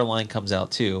characters. Caroline comes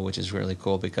out too, which is really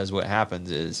cool because what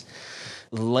happens is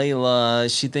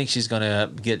Layla, she thinks she's going to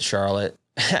get Charlotte,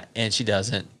 and she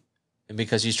doesn't. And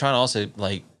because she's trying to also,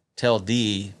 like, tell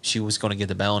D she was going to get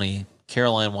the bounty,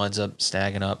 Caroline winds up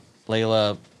snagging up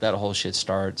Layla. That whole shit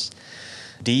starts.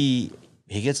 D,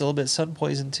 he gets a little bit sun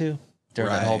poisoned too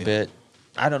during that whole Right. bit.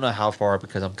 I don't know how far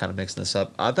because I'm kind of mixing this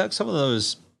up. I thought some of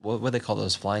those, what do they call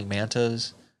those, flying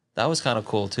mantas? That was kind of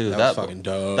cool too. That was fucking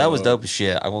dope. That was dope as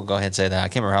shit. I won't go ahead and say that. I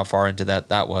can't remember how far into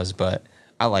that was, but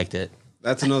I liked it.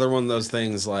 that's another one of those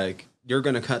things, like, you're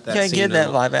going to cut that Can't scene. get that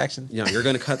in- live action. You know, you're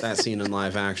going to cut that scene in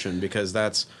live action because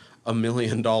that's $1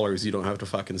 million you don't have to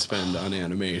fucking spend on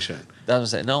animation. That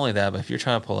was it. Not only that, but if you're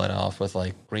trying to pull that off with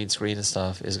like green screen and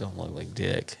stuff, it's gonna look like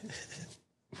dick.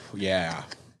 Yeah.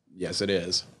 Yes, it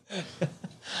is.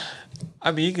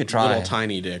 I mean, you could try. Little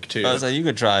tiny dick, too. I was like, you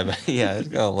could try, but yeah, it's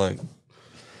gonna look.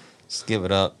 Just give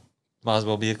it up. Might as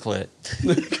well be a clit.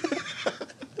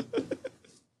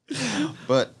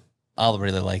 But I'll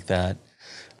really like that.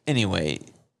 Anyway,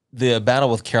 the battle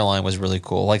with Caroline was really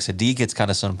cool. Like I said, D gets kind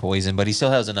of sun poisoned, but he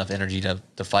still has enough energy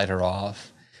to fight her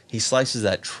off. He slices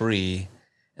that tree,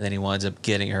 and then he winds up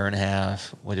getting her in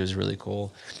half, which was really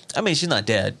cool. I mean, she's not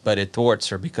dead, but it thwarts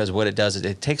her because what it does is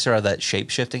it takes her out of that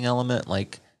shape-shifting element.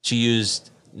 Like, she used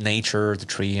nature, the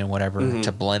tree, and whatever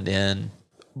to blend in.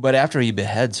 But after he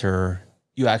beheads her,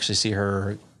 you actually see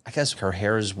her, I guess her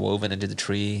hair is woven into the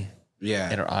tree,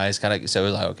 Yeah. in her eyes, kind of. So it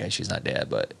was like, okay, she's not dead,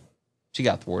 but she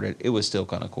got thwarted. It was still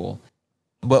kind of cool.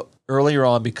 But earlier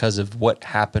on, because of what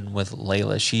happened with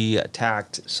Layla, she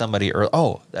attacked somebody.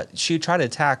 She tried to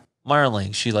attack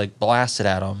Marling. She like blasted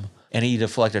at him, and he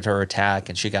deflected her attack,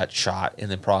 and she got shot in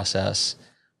the process.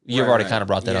 You've already kind of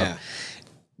brought that up.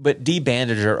 But Dee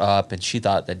bandaged her up, and she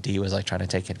thought that Dee was like trying to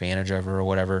take advantage of her or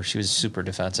whatever. She was super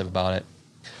defensive about it.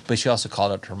 But she also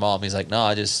called up to her mom. He's like, "No,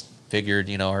 I just figured,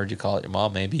 I heard you call it your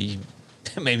mom. Maybe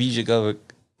you should go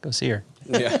see her."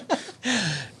 Yeah.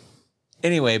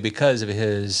 Anyway, because of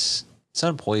his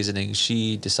sun poisoning,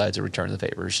 she decides to return the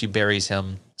favor. She buries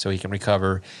him so he can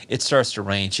recover. It starts to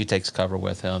rain. She takes cover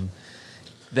with him.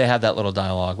 They have that little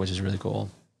dialogue, which is really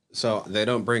cool. So they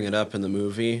don't bring it up in the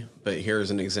movie, but here's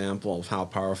an example of how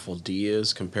powerful Dee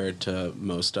is compared to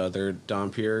most other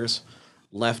Dhampirs.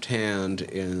 Left Hand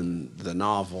in the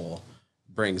novel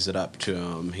brings it up to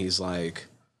him. He's like,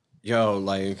 yo,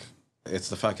 like, it's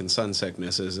the fucking sun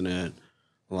sickness, isn't it?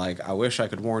 Like, I wish I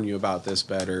could warn you about this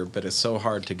better, but it's so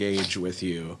hard to gauge with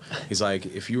you. He's like,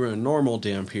 if you were a normal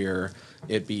Dhampir,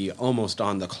 it'd be almost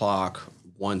on the clock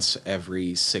once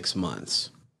every 6 months.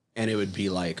 And it would be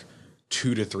like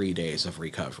 2 to 3 days of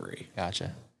recovery.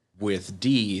 Gotcha. With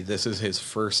Dee, this is his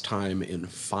first time in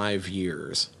 5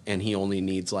 years, and he only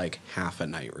needs like half a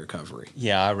night recovery.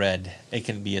 Yeah, I read it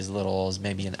can be as little as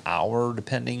maybe an hour,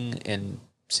 depending in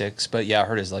 6. But yeah, I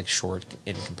heard it's like short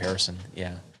in comparison.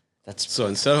 Yeah, So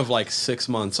instead of like 6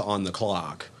 months on the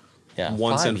clock,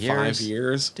 once in 5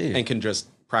 years, dude, and can just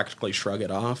practically shrug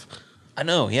it off. I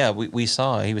know. Yeah, we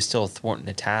saw he was still thwarting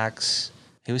attacks.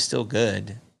 He was still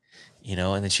good,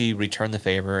 and then she returned the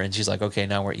favor, and she's like, okay,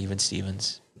 now we're even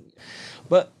Stevens.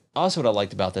 But also what I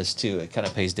liked about this, too, it kind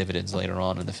of pays dividends later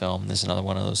on in the film. This is another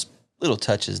one of those little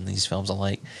touches in these films I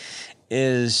like,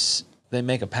 is they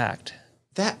make a pact.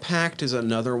 That pact is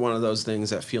another one of those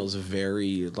things that feels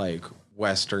very like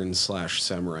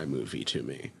Western/samurai movie to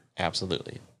me.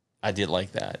 Absolutely. I did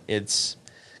like that. It's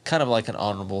kind of like an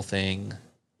honorable thing.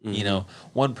 Mm-hmm.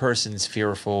 One person's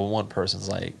fearful, one person's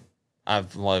like,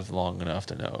 I've lived long enough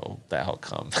to know the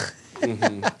outcome.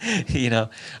 Mm-hmm.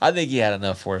 I think he had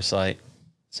enough foresight.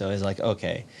 So it's like,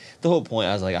 okay. The whole point,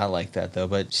 I was like, I like that though.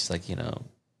 But she's like,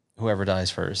 whoever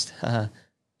dies first,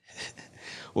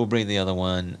 we'll bring the other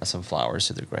one some flowers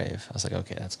to their grave. I was like,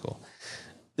 okay, that's cool.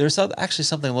 There's actually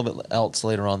something a little bit else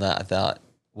later on that I thought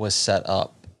was set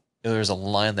up. There's a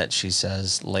line that she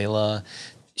says, Layla,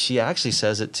 she actually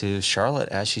says it to Charlotte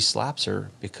as she slaps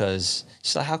her because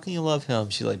she's like, how can you love him?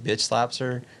 She like bitch slaps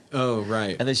her. Oh,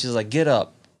 right. And then she's like, get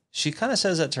up. She kind of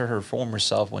says that to her former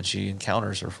self when she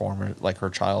encounters her former, like her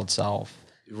child self.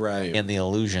 Right. In the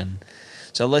illusion.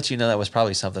 So it lets you know that was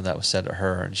probably something that was said to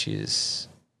her and she's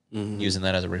using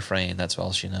that as a refrain. That's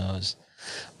all she knows.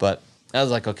 But I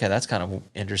was like, okay, that's kind of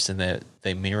interesting that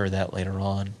they mirror that later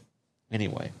on.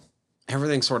 Anyway.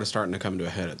 Everything's sort of starting to come to a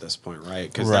head at this point, right?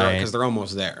 Because they're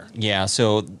almost there. Yeah,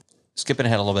 so skipping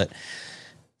ahead a little bit.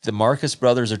 The Marcus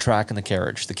brothers are tracking the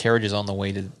carriage. The carriage is on the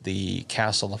way to the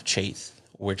castle of Chaith,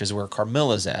 which is where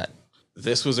Carmilla's at.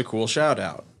 This was a cool shout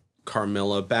out.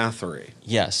 Carmilla Bathory.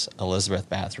 Yes, Elizabeth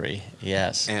Bathory.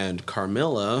 Yes. And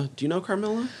Carmilla, do you know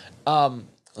Carmilla?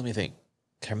 Let me think.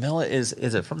 Carmilla is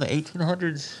it from the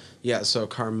 1800s? Yeah, so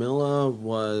Carmilla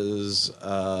was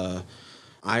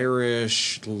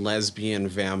Irish lesbian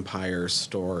vampire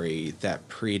story that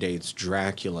predates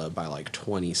Dracula by like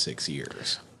 26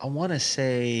 years. I want to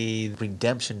say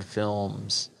Redemption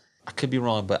Films. I could be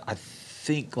wrong, but I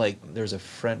think like there's a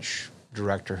French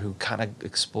director who kind of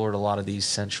explored a lot of these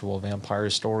sensual vampire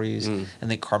stories. And I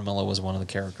think Carmilla was one of the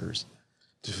characters.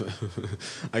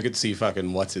 I could see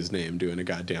fucking what's his name doing a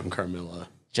goddamn Carmilla.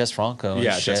 Jess Franco.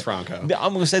 Yeah, Jess Franco. I'm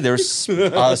going to say there's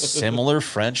a similar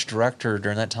French director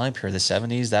during that time period, the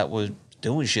 70s, that was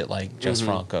doing shit like Jess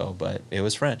Franco, but it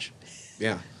was French.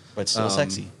 Yeah. But still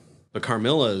sexy. But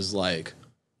Carmilla is like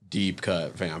deep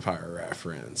cut vampire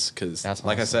reference because,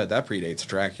 like I said, that predates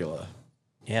Dracula.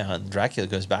 Yeah, and Dracula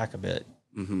goes back a bit.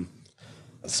 Mm-hmm.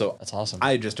 So that's awesome.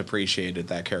 I just appreciated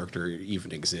that character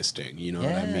even existing. You know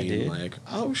what I mean? Dude. Like,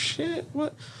 oh shit,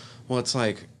 what? Well, it's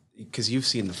like because you've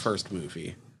seen the first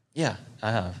movie. Yeah,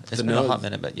 I have. It's been a hot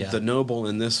minute, but yeah. The noble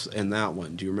in that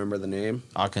one. Do you remember the name?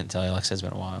 I couldn't tell you. Like I said, it's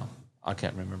been a while. I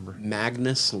can't remember.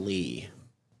 Magnus Lee.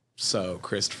 So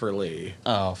Christopher Lee.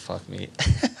 Oh fuck me.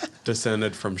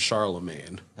 Descended from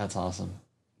Charlemagne. That's awesome.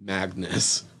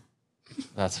 Magnus.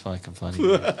 That's fucking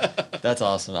funny. That's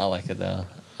awesome. I like it though.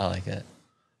 I like it.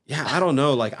 Yeah, I don't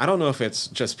know. Like, I don't know if it's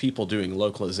just people doing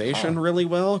localization really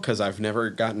well because I've never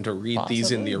gotten to read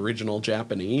these in the original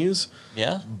Japanese.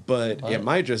 Yeah, but it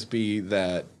might just be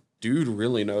that dude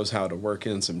really knows how to work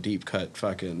in some deep cut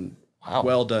fucking Wow.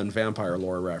 Well done vampire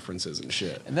lore references and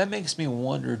shit. And that makes me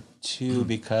wonder, too,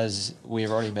 because we've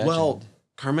already mentioned... Well,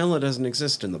 Carmilla doesn't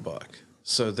exist in the book,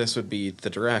 so this would be the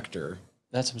director.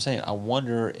 That's what I'm saying. I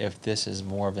wonder if this is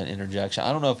more of an interjection.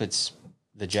 I don't know if it's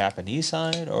the Japanese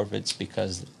side or if it's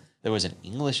because there was an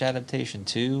English adaptation,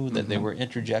 too, that they were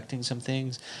interjecting some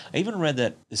things. I even read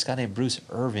that this guy named Bruce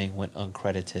Irving went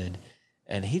uncredited,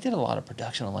 and he did a lot of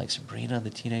production on, like, Sabrina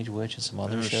the Teenage Witch and some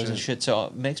other shows and shit. So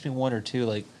it makes me wonder, too,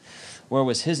 like, where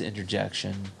was his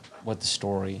interjection with the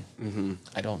story?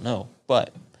 I don't know.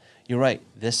 But you're right.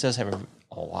 This does have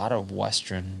a lot of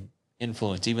Western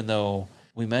influence, even though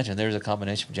we mentioned there's a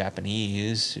combination of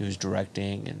Japanese who's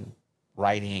directing and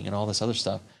writing and all this other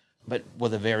stuff, but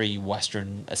with a very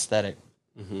Western aesthetic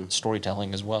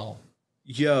storytelling as well.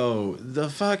 Yo, the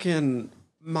fucking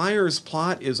Myers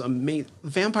plot is amazing.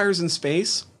 Vampires in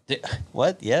space?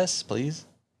 What? Yes, please.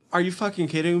 Are you fucking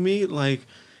kidding me? Like,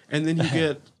 and then you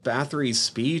get Bathory's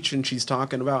speech, and she's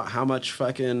talking about how much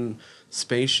fucking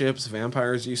spaceships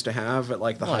vampires used to have at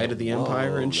like the height of the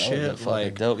Empire and shit.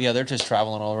 Like, dope. Yeah, they're just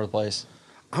traveling all over the place.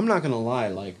 I'm not gonna lie,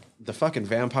 like the fucking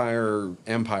vampire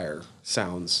empire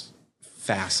sounds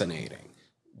fascinating.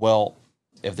 Well,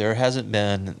 if there hasn't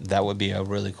been, that would be a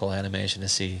really cool animation to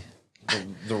see.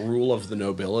 The rule of the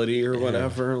nobility or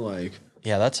whatever, like.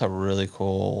 Yeah, that's a really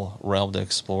cool realm to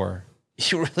explore.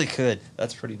 You really could.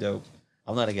 That's pretty dope.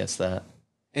 I'm not against that.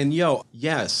 And yo,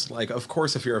 yes, like of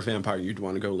course if you're a vampire you'd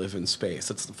want to go live in space.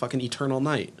 That's the fucking eternal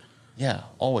night. Yeah,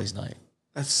 always night.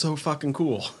 That's so fucking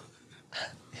cool.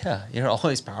 Yeah, you're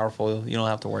always powerful. You don't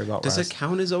have to worry about Does rest. it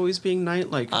count as always being night?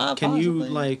 Like can possibly. you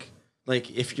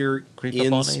like if you're Creep up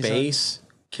in on space,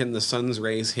 can the sun's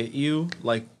rays hit you?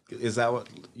 Like is that what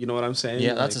you know what I'm saying?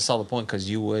 Yeah, that's like, a solid point because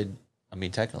you would, I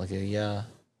mean, technically, yeah.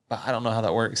 But I don't know how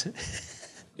that works.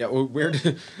 yeah, well,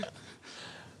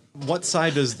 what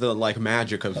side does the like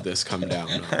magic of this come down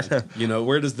on? You know,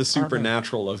 where does the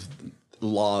supernatural of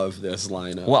law of this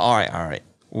line up? Well, all right.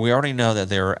 We already know that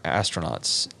there are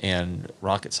astronauts and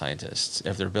rocket scientists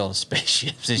if they're building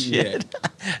spaceships and shit.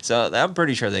 Yeah. So I'm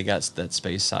pretty sure they got that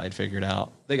space side figured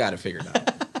out. They got it figured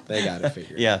out. They got it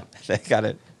figured out. Yeah, they got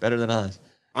it better than us.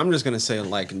 I'm just going to say,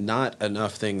 like, not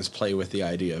enough things play with the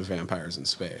idea of vampires in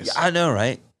space. Yeah, I know,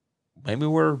 right? Maybe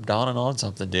we're dawning on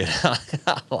something, dude.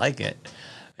 I like it.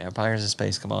 Vampires in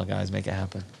space. Come on, guys. Make it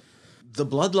happen. The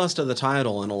bloodlust of the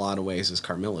title, in a lot of ways, is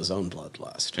Carmilla's own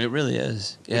bloodlust. It really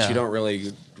is. Yeah. Which you don't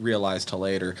really realize till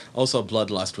later. Also,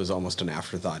 bloodlust was almost an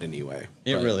afterthought anyway.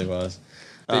 It really was.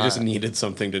 They just needed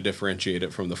something to differentiate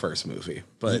it from the first movie.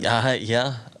 But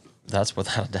yeah, that's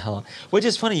without a doubt. Which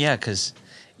is funny, yeah, because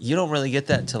you don't really get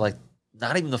that until like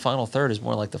not even the final third. Is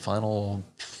more like the final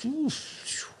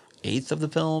eighth of the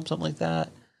film, something like that.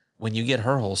 When you get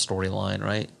her whole storyline,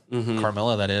 right?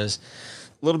 Carmilla, that is.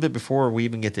 A little bit before we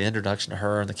even get the introduction to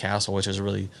her in the castle, which is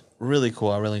really, really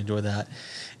cool. I really enjoy that.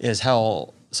 Is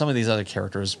how some of these other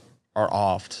characters are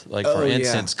offed. Like, for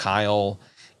instance, Kyle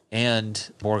and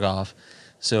Borgoff.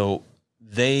 So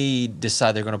they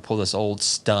decide they're going to pull this old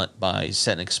stunt by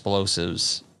setting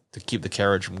explosives to keep the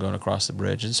carriage from going across the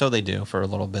bridge. And so they do for a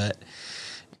little bit.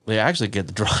 They actually get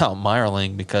to draw out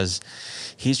Meyerling because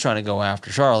he's trying to go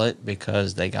after Charlotte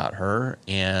because they got her.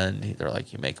 And they're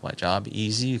like, you make my job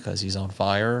easy because he's on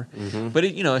fire. But,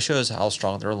 it shows how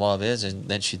strong their love is. And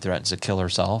then she threatens to kill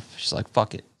herself. She's like,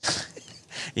 fuck it.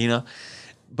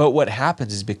 But what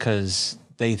happens is because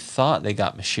they thought they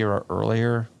got Mashira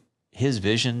earlier, his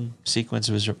vision sequence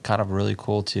was kind of really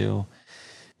cool too.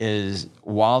 Is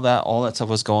while all that stuff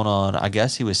was going on, I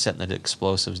guess he was setting the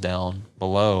explosives down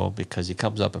below because he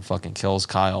comes up and fucking kills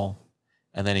Kyle,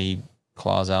 and then he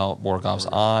claws out Borgoff's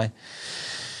eye.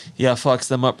 Yeah, fucks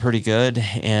them up pretty good,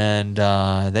 and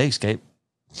they escape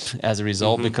as a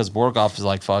result because Borgoff is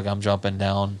like, fuck, I'm jumping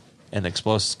down, and the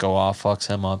explosives go off, fucks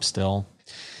him up still.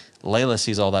 Layla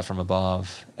sees all that from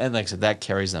above, and like I said, that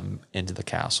carries them into the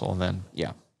castle, and then,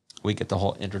 yeah. We get the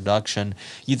whole introduction.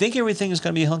 You think everything is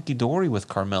going to be hunky-dory with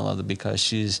Carmilla because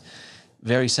she's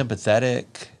very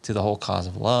sympathetic to the whole cause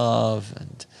of love.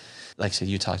 And like I said,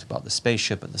 you talked about the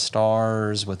spaceship and the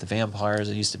stars with the vampires.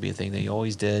 It used to be a thing they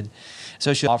always did.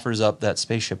 So she offers up that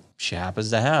spaceship she happens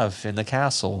to have in the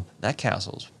castle. That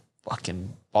castle's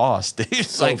fucking boss, dude. It's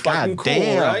so like, fucking God cool,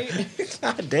 damn. right?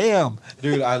 God damn.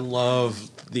 Dude, I love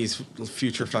these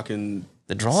future fucking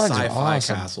the drawings are sci-fi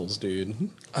awesome. castles, dude.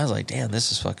 I was like, damn,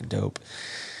 this is fucking dope.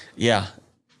 Yeah,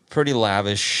 pretty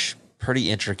lavish, pretty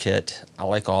intricate. I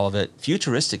like all of it.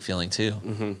 Futuristic feeling too,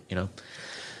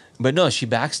 But no, she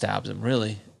backstabs him,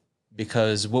 really.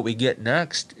 Because what we get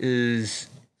next is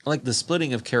like the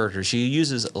splitting of characters. She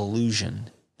uses illusion.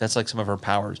 That's like some of her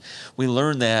powers. We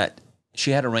learn that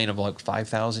She had a reign of like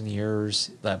 5,000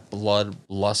 years, that blood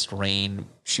lust reign.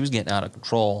 She was getting out of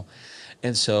control.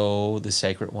 And so the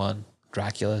Sacred One,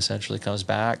 Dracula, essentially comes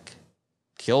back,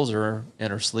 kills her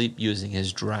in her sleep using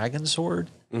his dragon sword.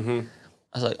 Mm-hmm.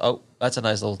 I was like, oh, that's a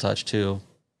nice little touch too.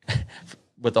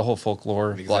 With the whole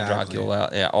folklore, Blood Exactly. Dracula,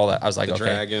 yeah, all that. I was like, The okay.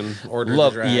 dragon, ordered the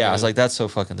dragon. Yeah, I was like, that's so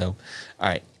fucking dope. All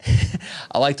right.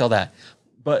 I liked all that.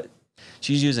 But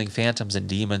she's using phantoms and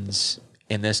demons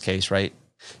in this case, right?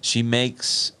 She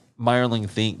makes Meyerling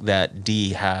think that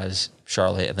Dee has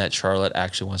Charlotte and that Charlotte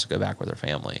actually wants to go back with her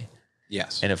family.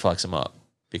 Yes. And it fucks him up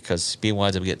because Bee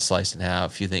winds up getting sliced in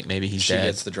half. You think maybe he's She dead.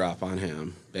 gets the drop on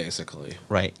him, basically.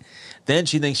 Right. Then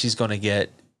she thinks she's going to get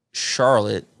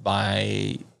Charlotte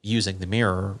by using the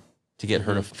mirror to get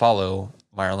her to follow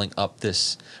Meyerling up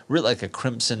this really like a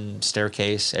crimson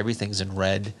staircase. Everything's in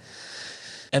red.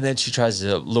 And then she tries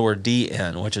to lure Dee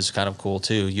in, which is kind of cool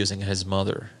too, using his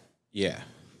mother. Yeah.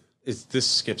 This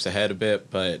skips ahead a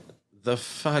bit, but the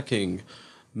fucking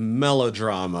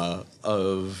melodrama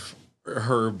of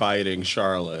her biting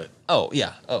Charlotte. Oh,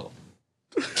 yeah. Oh.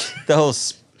 The whole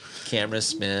camera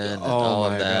spin and all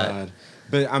of that.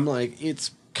 But I'm like,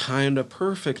 it's kind of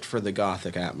perfect for the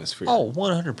gothic atmosphere. Oh,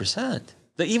 100%.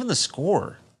 Even the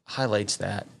score highlights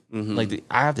that. Like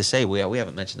I have to say, we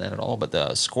haven't mentioned that at all, but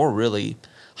the score really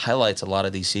highlights a lot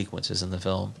of these sequences in the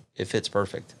film. It fits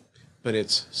perfect. But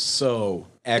it's so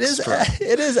extra.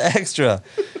 It is extra.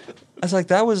 I was like,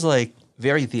 that was like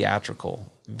very theatrical,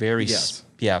 very Yes.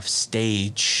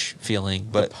 stage feeling,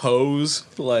 but Pose,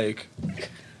 like,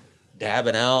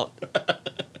 dabbing out.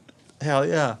 Hell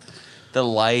yeah. The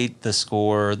light, the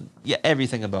score, yeah,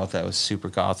 everything about that was super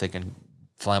gothic and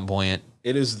flamboyant.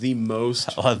 it is the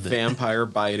most loved it. vampire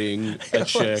biting a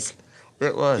chick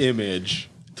It was. image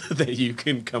that you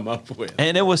can come up with.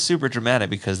 And it was super dramatic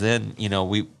because then,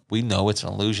 we know it's an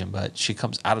illusion, but she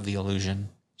comes out of the illusion.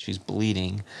 She's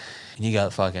bleeding. And you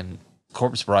got fucking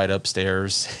corpse bride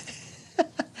upstairs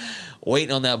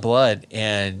waiting on that blood.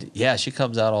 And yeah, she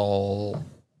comes out all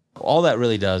that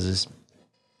really does is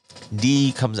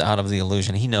Dee comes out of the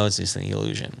illusion. He knows it's the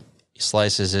illusion. He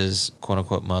slices his quote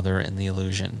unquote mother in the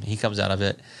illusion. He comes out of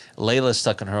it. Layla's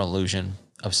stuck in her illusion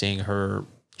of seeing her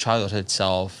childhood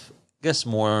self, I guess,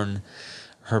 mourn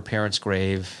her parents'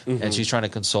 grave. And she's trying to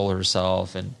console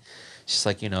herself. And she's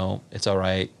like, it's all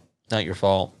right. Not your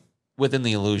fault. Within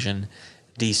the illusion,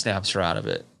 Dee snaps her out of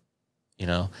it.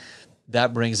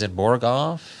 That brings in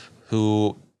Borgoff,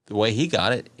 who, the way he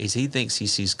got it is he thinks he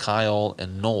sees Kyle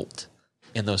and Nolt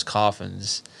in those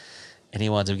coffins, and he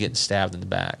winds up getting stabbed in the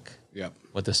back Yep.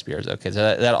 with the spears. Okay,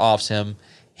 so that offs him.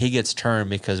 He gets turned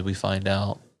because we find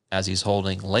out as he's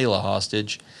holding Layla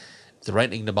hostage,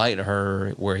 threatening to bite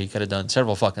her, where he could have done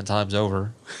several fucking times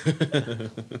over.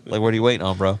 Like, what are you waiting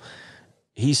on, bro?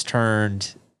 He's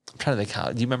turned. I'm trying to think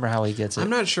how. Do you remember how he gets it? I'm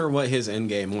not sure what his end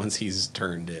game once he's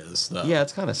turned is, though. Yeah,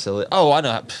 it's kind of silly. Oh, I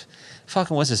know.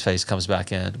 Fucking what's his face comes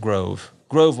back in. Grove.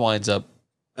 Grove winds up,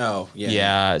 Oh, yeah.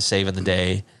 yeah, saving the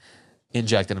day,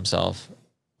 injecting himself,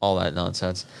 all that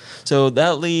nonsense. So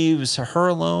that leaves her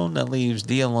alone. That leaves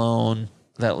Dee alone.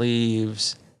 That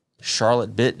leaves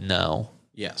Charlotte bitten now.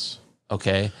 Yes.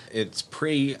 Okay. It's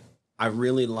I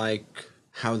really like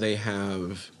how they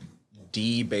have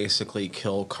Dee basically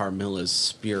kill Carmilla's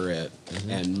spirit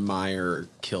and Meyer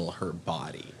kill her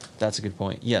body. That's a good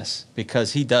point. Yes,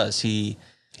 because he does. He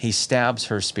stabs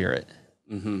her spirit.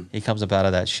 Mm-hmm. He comes up out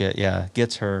of that shit. Yeah,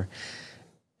 gets her.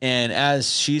 And as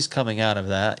she's coming out of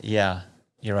that, yeah,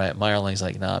 you're right. Meyerling's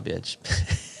like, nah, bitch.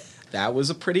 That was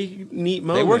a pretty neat They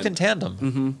moment. worked in tandem.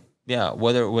 Mm-hmm. Yeah,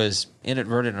 whether it was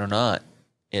inadvertent or not,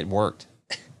 it worked.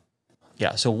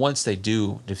 Yeah, so once they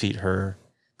do defeat her,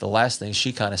 the last thing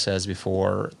she kind of says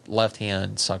before left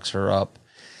hand sucks her up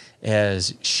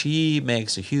is she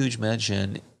makes a huge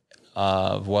mention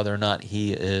of whether or not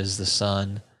he is the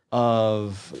son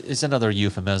of, it's another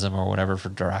euphemism or whatever for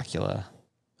Dracula.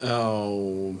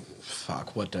 Oh,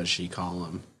 fuck. What does she call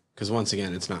him? Because once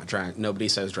again, it's not nobody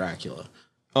says Dracula.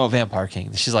 Oh, Vampire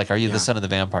King. She's like, are you Yeah. the son of the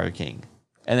Vampire King?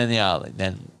 And then, yeah,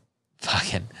 then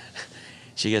fucking,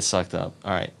 she gets sucked up.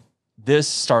 All right. This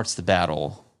starts the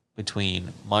battle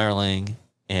between Meyerling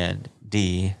and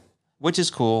Dee, which is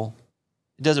cool.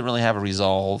 It doesn't really have a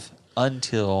resolve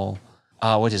until,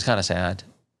 which is kind of sad,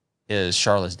 is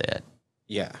Charlotte's dead.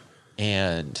 Yeah.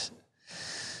 And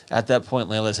at that point,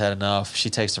 Layla's had enough. She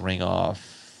takes the ring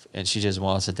off, and she just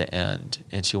wants it to end.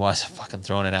 And she wants to fucking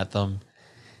throwing it at them.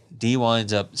 Dee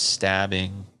winds up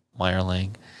stabbing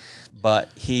Meyerling, but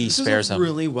he This spares is a him.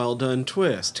 really well done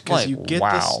twist. Because Like, you get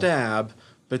wow. the stab,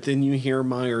 but then you hear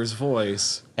Meyer's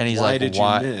voice. And he's Why like, did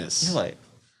why? you miss? You're like,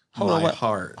 my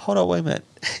heart. Hold on, wait a minute.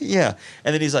 Yeah.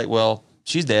 And then he's like, well,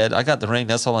 she's dead. I got the ring.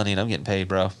 That's all I need. I'm getting paid,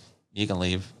 bro. You can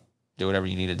leave. Do whatever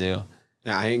you need to do.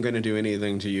 Yeah, I ain't going to do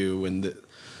anything to you.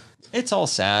 It's all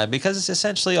sad because it's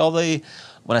essentially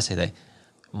when I say they,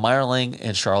 Meyerling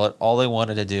and Charlotte, all they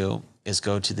wanted to do is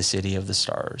go to the city of the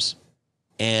stars.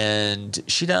 And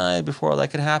she died before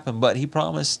that could happen, but he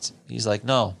promised. He's like,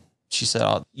 no. She said,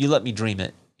 oh, you let me dream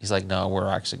it. He's like, no, we're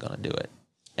actually going to do it.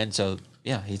 And so,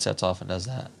 yeah, he sets off and does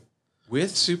that.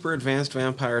 With super advanced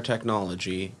vampire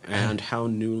technology and how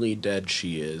newly dead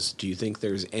she is, do you think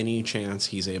there's any chance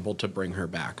he's able to bring her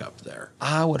back up there?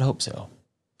 I would hope so.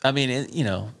 I mean,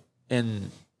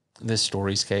 in this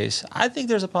story's case, I think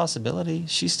there's a possibility.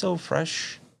 She's still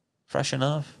fresh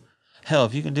enough. Hell,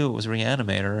 if you can do it with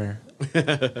Reanimator,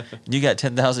 you got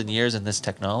 10,000 years in this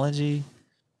technology.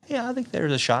 Yeah, I think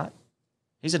there's a shot.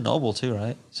 He's a noble too,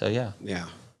 right? So yeah,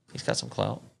 he's got some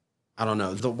clout. I don't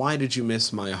know. The "Why Did You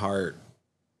Miss My Heart"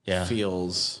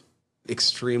 feels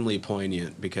extremely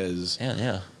poignant because,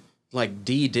 like,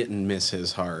 Dee didn't miss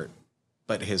his heart,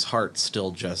 but his heart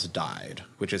still just died,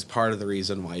 which is part of the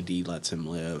reason why Dee lets him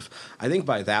live. I think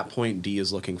by that point, Dee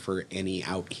is looking for any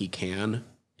out he can.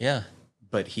 Yeah.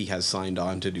 But he has signed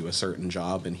on to do a certain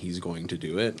job, and he's going to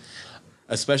do it.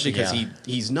 Especially because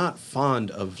he's not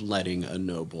fond of letting a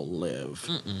noble live.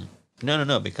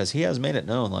 No, because he has made it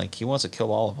known, like, he wants to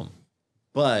kill all of them.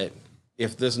 But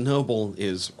if this noble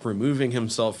is removing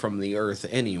himself from the earth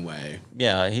anyway...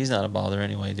 Yeah, he's not a bother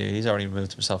anyway, dude. He's already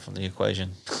removed himself from the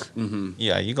equation.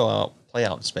 Yeah, you go out, play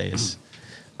out in space.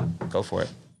 Go for it.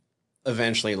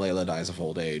 Eventually, Layla dies of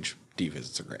old age. Dee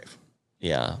visits her grave.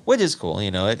 Yeah, which is cool,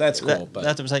 That's cool, but...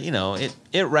 That's what I'm saying,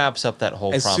 it wraps up that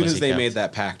whole as promise. As soon as they made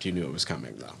that pact, you knew it was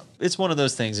coming, though. It's one of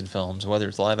those things in films, whether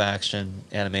it's live action,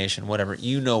 animation, whatever,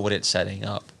 you know what it's setting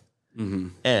up.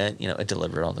 And, it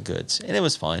delivered on the goods. And it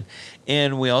was fine.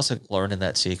 And we also learned in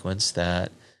that sequence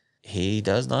that he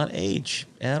does not age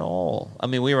at all. I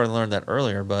mean, we already learned that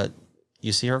earlier, but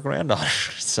you see her granddaughter.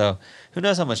 So who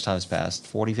knows how much time's passed?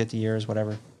 40, 50 years,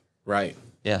 whatever. Right.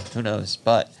 Yeah, who knows?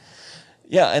 But,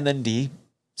 yeah, and then Dee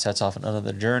sets off on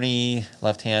another journey.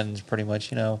 Left hand's pretty much,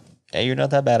 hey, you're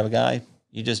not that bad of a guy.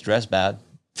 You just dress bad.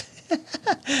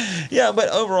 Yeah, but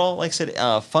overall, like I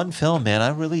said, fun film, man. I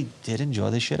really did enjoy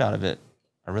the shit out of it.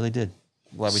 I really did.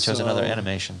 Glad we chose another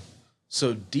animation.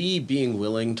 So Dee being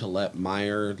willing to let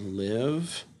Meyer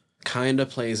live kind of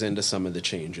plays into some of the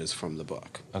changes from the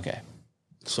book. Okay.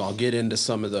 So I'll get into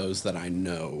some of those that I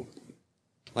know.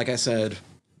 Like I said,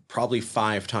 probably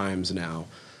 5 times now.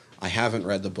 I haven't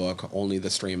read the book, only the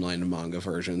streamlined manga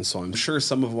version, so I'm sure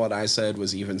some of what I said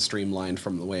was even streamlined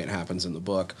from the way it happens in the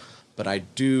book. But I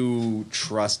do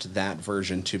trust that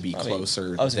version to be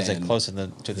closer. I was going to say closer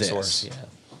to the source. Yeah.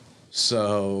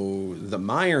 So the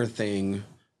Meyer thing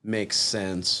makes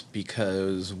sense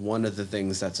because one of the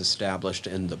things that's established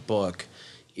in the book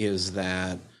is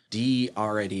that Dee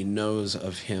already knows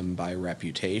of him by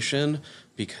reputation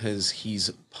because he's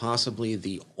possibly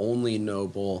the only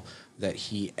noble that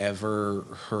he ever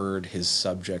heard his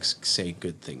subjects say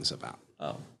good things about.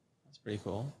 Oh, that's pretty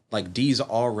cool. Like, Dee's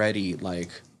already,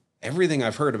 everything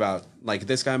I've heard about,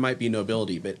 this guy might be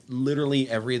nobility, but literally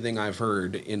everything I've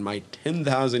heard in my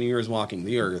 10,000 years walking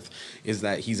the earth is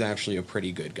that he's actually a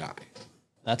pretty good guy.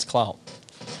 That's clout.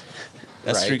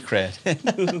 That's street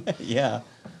cred. Yeah.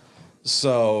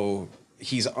 So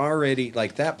he's already,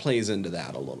 that plays into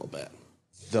that a little bit.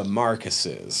 The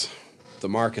Marcuses. The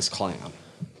Marcus clan.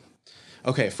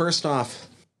 Okay, first off,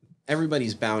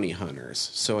 everybody's bounty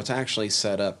hunters, so it's actually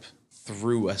set up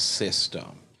through a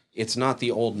system. It's not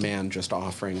the old man just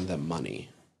offering them money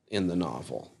in the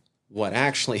novel. What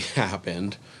actually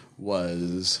happened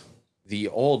was the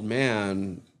old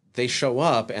man, they show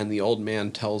up and the old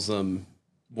man tells them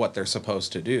what they're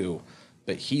supposed to do,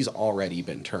 but he's already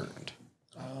been turned.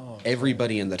 Oh. Okay.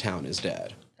 Everybody in the town is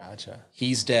dead. Gotcha.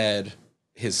 He's dead.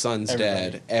 His son's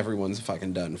dead. Everyone's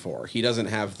fucking done for. He doesn't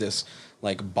have this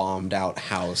bombed out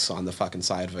house on the fucking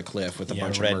side of a cliff with a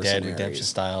bunch of mercenaries. Red Dead Redemption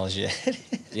style shit.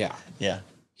 Yeah. Yeah.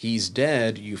 He's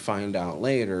dead, you find out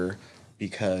later,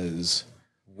 because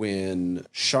when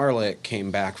Charlotte came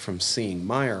back from seeing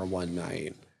Meyer one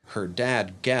night, her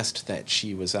dad guessed that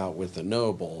she was out with the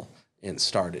noble and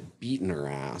started beating her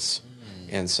ass.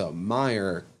 And so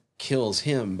Meyer kills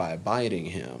him by biting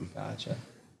him. Gotcha.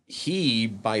 He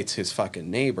bites his fucking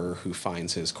neighbor who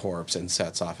finds his corpse and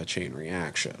sets off a chain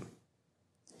reaction.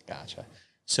 Gotcha.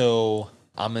 So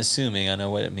I'm assuming, I know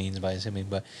what it means by assuming,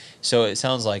 but so it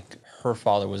sounds like her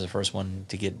father was the first one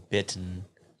to get bitten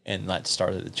and that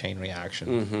started the chain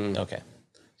reaction. Mm-hmm. Okay.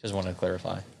 Just wanted to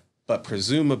clarify. But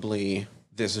presumably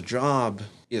this job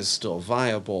is still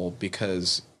viable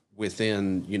because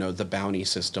within, the bounty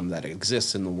system that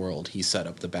exists in the world, he set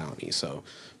up the bounty. So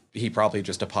he probably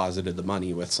just deposited the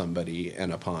money with somebody,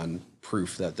 and upon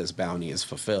proof that this bounty is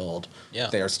fulfilled,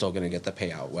 they are still going to get the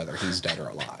payout whether he's dead or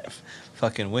alive.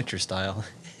 Fucking Witcher style.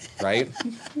 Right?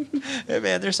 Hey,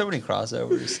 man, there's so many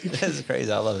crossovers. This is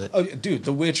crazy. I love it. Oh, dude,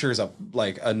 The Witcher's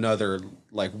another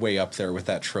way up there with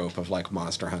that trope of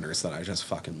monster hunters that I just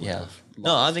fucking love. Yeah.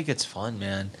 No, I think it's fun,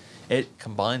 man. It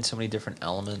combines so many different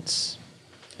elements.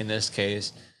 In this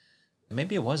case,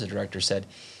 maybe it was a director said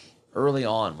early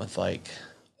on with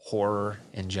horror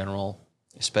in general,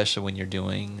 especially when you're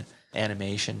doing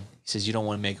animation. He says you don't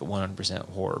want to make it 100%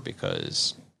 horror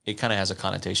because it kind of has a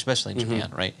connotation, especially in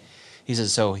Japan, right? He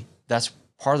says so that's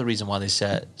part of the reason why they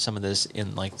set some of this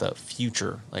in the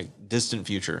future, distant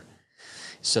future.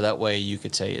 So that way you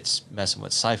could say it's messing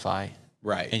with sci-fi.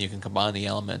 Right. And you can combine the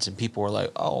elements, and people are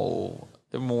like, oh,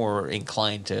 they're more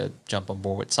inclined to jump on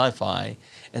board with sci-fi,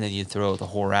 and then you throw the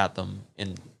horror at them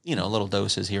in, little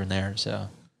doses here and there.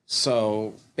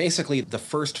 So basically the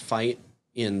first fight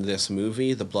in this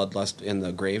movie, the Bloodlust in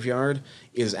the Graveyard,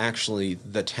 is actually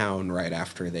the town right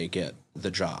after they get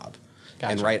the job.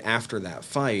 Gotcha. And right after that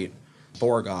fight,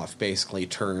 Borgoff basically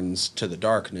turns to the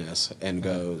darkness and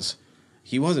goes,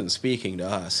 he wasn't speaking to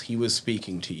us, he was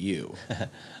speaking to you.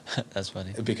 That's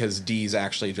funny. Because Dee's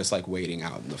actually just waiting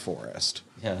out in the forest.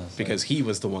 Yeah. Because he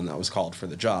was the one that was called for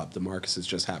the job. The Marcuses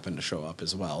just happened to show up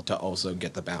as well to also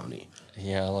get the bounty.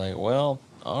 Yeah, well,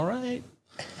 all right.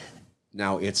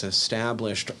 Now, it's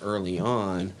established early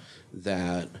on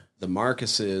that the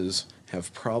Marcuses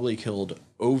have probably killed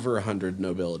over 100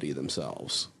 nobility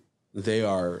themselves. They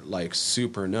are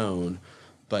super known,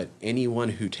 but anyone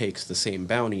who takes the same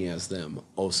bounty as them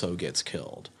also gets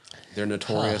killed. They're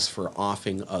notorious for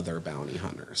offing other bounty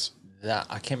hunters. That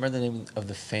I can't remember the name of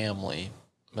the family,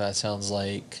 but that sounds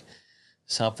like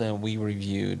something we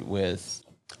reviewed with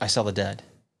I Saw the Dead.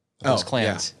 Those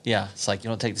clans. Yeah, it's you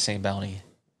don't take the same bounty.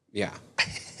 Yeah.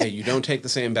 Hey, you don't take the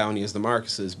same bounty as the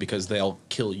Marcuses because they'll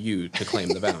kill you to claim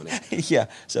the bounty. Yeah.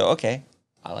 So, okay.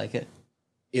 I like it.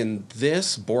 In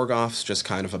this, Borgoff's just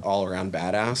kind of an all-around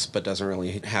badass, but doesn't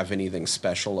really have anything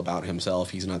special about himself.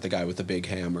 He's not the guy with the big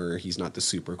hammer. He's not the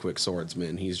super quick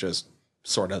swordsman. He's just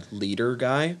sort of leader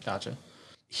guy. Gotcha.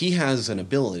 He has an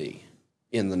ability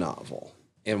in the novel.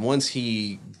 And once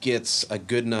he gets a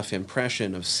good enough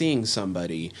impression of seeing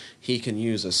somebody, he can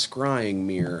use a scrying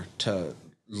mirror to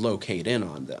locate in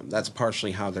on them. That's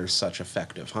partially how they're such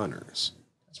effective hunters.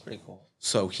 That's pretty cool.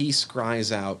 So he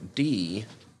scries out Dee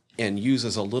and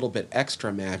uses a little bit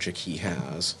extra magic he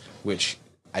has, which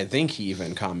I think he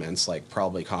even comments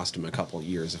probably cost him a couple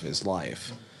years of his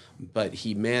life. But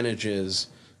he manages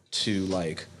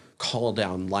to call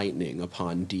down lightning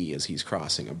upon Dee as he's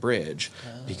crossing a bridge,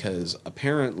 because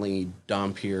apparently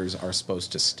Dhampirs are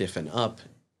supposed to stiffen up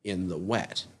in the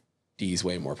wet. Dee's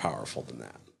way more powerful than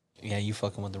that. Yeah, you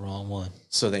fucking with the wrong one.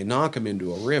 So they knock him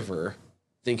into a river,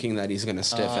 thinking that he's going to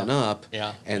stiffen up,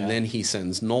 and then he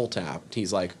sends Noltap.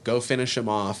 He's like, go finish him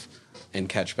off and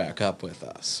catch back up with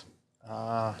us.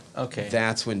 Okay.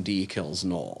 That's when Dee kills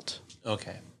Nolt.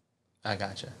 Okay. I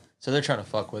gotcha. So they're trying to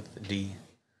fuck with Dee.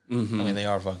 Mm-hmm. I mean, they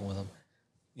are fucking with him.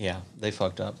 Yeah, they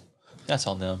fucked up. That's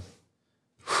on them.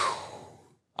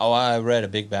 Oh, I read a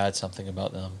big bad something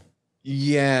about them.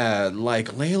 Yeah,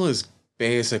 Layla's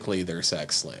basically their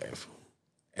sex slave.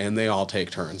 And they all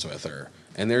take turns with her.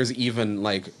 And there's even,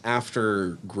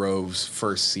 after Grove's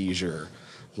first seizure,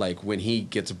 when he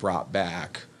gets brought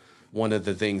back, one of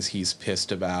the things he's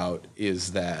pissed about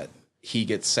is that he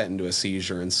gets sent into a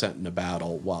seizure and sent into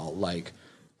battle while,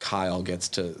 Kyle gets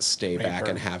to stay back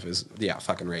and have his... Yeah,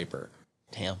 fucking rape her.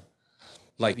 Damn.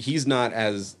 He's not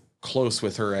as close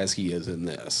with her as he is in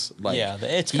this. Yeah,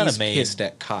 it's kind of made... He's pissed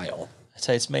at Kyle. I'd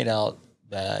say it's made out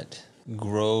that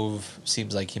Grove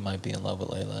seems like he might be in love with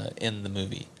Layla in the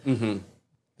movie. Mm-hmm.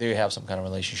 They have some kind of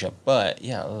relationship. But,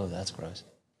 yeah, that's gross.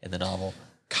 In the novel.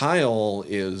 Kyle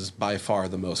is by far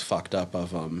the most fucked up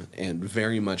of them and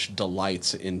very much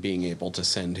delights in being able to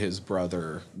send his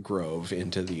brother Grove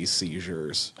into these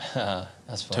seizures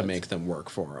That's to make them work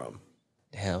for him.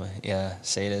 Damn, yeah,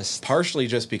 sadist. Partially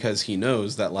just because he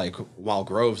knows that, while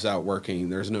Grove's out working,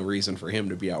 there's no reason for him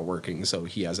to be out working, so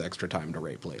he has extra time to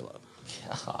rape Layla.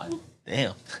 God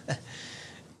damn.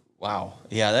 Wow.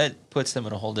 Yeah, that puts them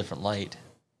in a whole different light.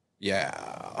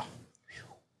 Yeah.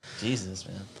 Jesus,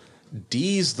 man.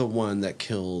 Dee's the one that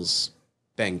kills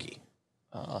Bengi.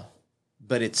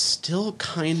 But it's still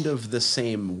kind of the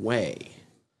same way.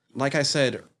 Like I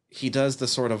said, he does the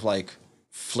sort of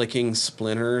flicking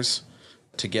splinters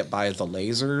to get by the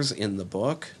lasers in the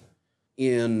book.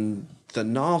 In The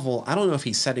novel, I don't know if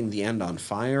he's setting the end on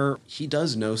fire. He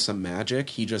does know some magic.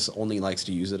 He just only likes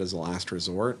to use it as a last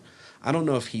resort. I don't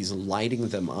know if he's lighting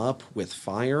them up with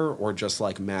fire or just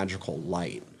like magical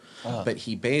light. But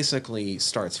he basically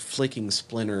starts flicking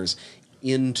splinters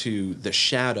into the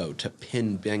shadow to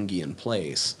pin Bengi in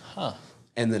place.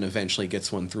 And then eventually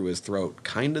gets one through his throat,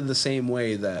 kind of the same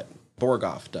way that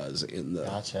Borgoff does in the...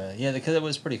 Gotcha. Yeah, because it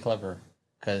was pretty clever.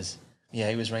 Because, yeah,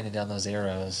 he was raining down those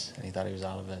arrows, and he thought he was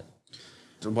out of it.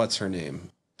 What's her name?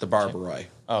 The Barbaroi.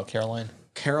 Oh, Caroline?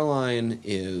 Caroline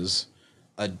is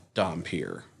a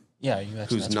Dhampir. Yeah, you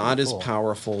mentioned who's not as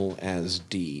powerful as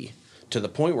Dee, to the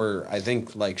point where I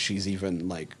think like she's even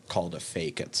like called a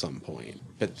fake at some point.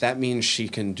 But that means she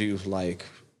can do like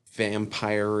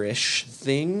vampire-ish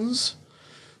things.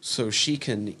 So she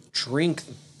can drink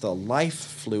the life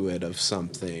fluid of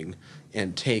something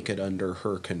and take it under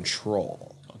her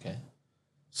control. Okay.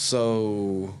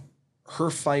 So her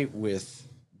fight with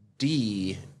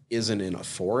Dee isn't in a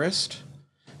forest.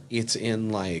 It's in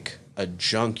like a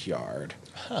junkyard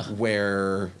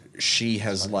where she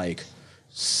has like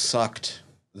sucked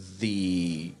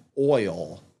the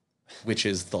oil, which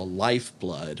is the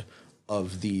lifeblood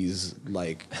of these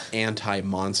like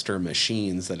anti-monster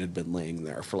machines that had been laying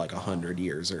there for like 100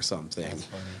 years or something,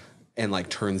 and like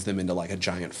turns them into like a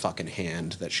giant fucking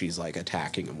hand that she's like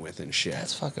attacking them with and shit.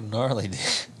 That's fucking gnarly, dude.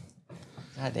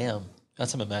 God damn.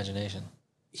 That's some imagination.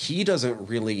 He doesn't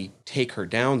really take her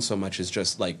down so much as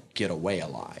just like get away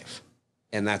alive.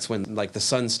 And that's when like the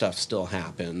sun stuff still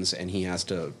happens and he has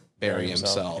to bury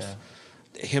himself.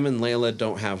 Yeah. Him and Layla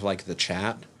don't have like the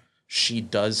chat. She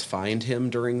does find him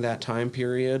during that time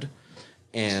period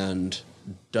and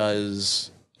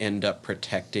does end up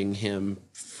protecting him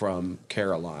from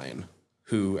Caroline,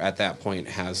 who at that point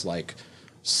has like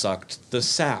sucked the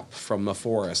sap from the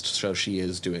forest. So she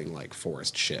is doing like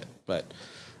forest shit, but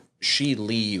she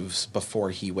leaves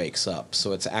before he wakes up.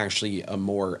 So it's actually a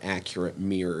more accurate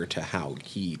mirror to how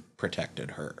he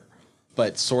protected her.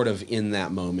 But sort of in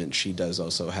that moment, she does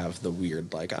also have the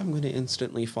weird, like, I'm going to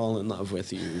instantly fall in love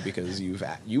with you because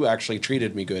you actually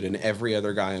treated me good and every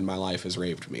other guy in my life has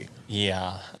raped me.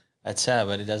 Yeah, that's sad,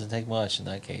 but it doesn't take much in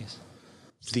that case.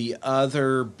 The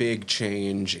other big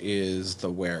change is the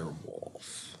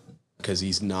werewolf, because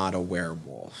he's not a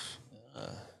werewolf.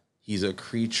 He's a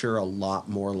creature a lot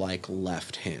more like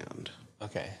Left Hand.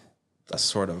 Okay. A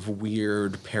sort of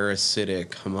weird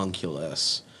parasitic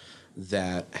homunculus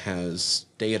that has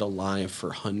stayed alive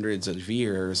for hundreds of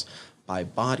years by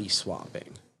body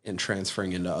swapping and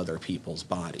transferring into other people's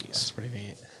bodies. That's pretty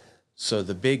neat. So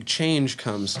the big change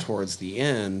comes towards the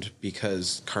end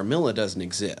because Carmilla doesn't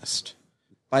exist.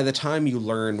 By the time you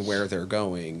learn where they're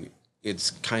going,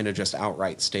 it's kind of just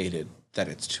outright stated that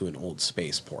it's to an old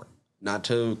spaceport. Not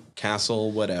to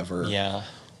castle, whatever. Yeah.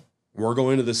 We're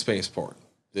going to the spaceport.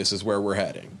 This is where we're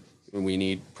heading. And we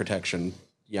need protection,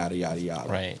 yada, yada, yada.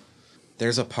 Right.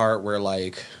 There's a part where,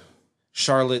 like,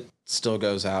 Charlotte still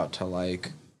goes out to,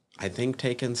 like, I think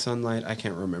take in sunlight. I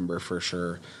can't remember for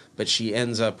sure. But she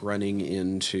ends up running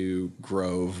into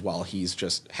Grove while he's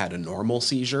just had a normal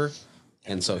seizure.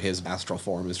 And so his astral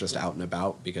form is just out and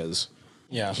about because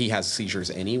he has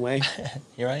seizures anyway.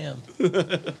 Here I am.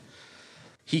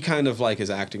 He kind of, like, is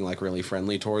acting, like, really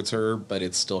friendly towards her, but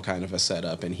it's still kind of a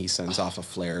setup, and he sends off a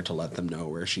flare to let them know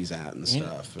where she's at and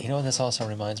stuff. You know what this also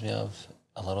reminds me of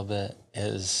a little bit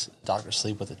is Dr.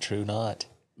 Sleep with a True Knot.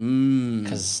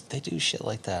 Because they do shit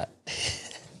like that.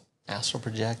 Astral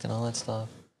project and all that stuff.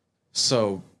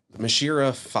 So,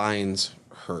 Mashira finds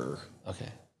her. Okay.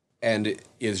 And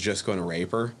is just going to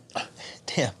rape her.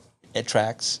 Damn. It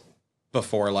tracks.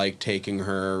 Before, like, taking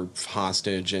her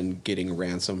hostage and getting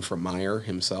ransom from Meyer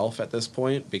himself at this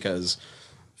point, because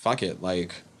fuck it,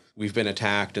 like, we've been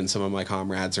attacked and some of my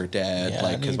comrades are dead, Yeah,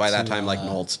 like, because by that time, like,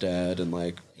 Nolt's dead, and,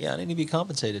 like... Yeah, I need to be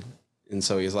compensated. And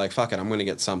so he's like, fuck it, I'm going to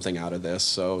get something out of this,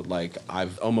 so, like,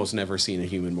 I've almost never seen a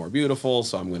human more beautiful,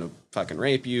 so I'm going to fucking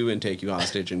rape you and take you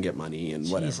hostage and get money and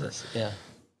whatever. Jesus. Yeah.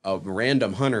 A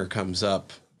random hunter comes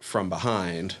up from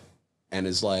behind and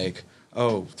is like,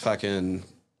 oh, fucking...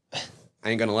 I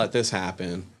ain't gonna let this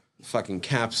happen. Fucking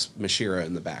caps Mashira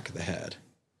in the back of the head.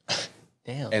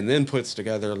 Damn. And then puts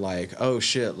together like, oh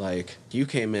shit, like, you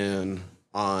came in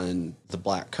on the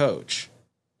black coach,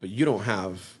 but you don't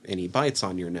have any bites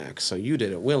on your neck, so you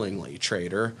did it willingly,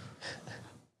 traitor.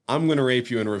 I'm gonna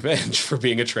rape you in revenge for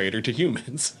being a traitor to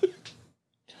humans.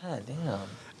 God damn.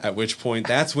 At which point,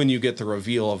 that's when you get the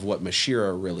reveal of what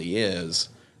Mashira really is,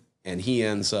 and he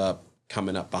ends up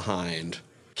coming up behind,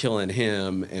 killing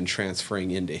him and transferring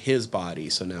into his body,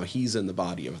 so now he's in the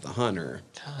body of the hunter.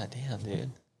 God damn,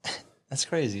 dude. That's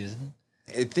crazy, isn't it?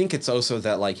 I think it's also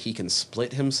that like he can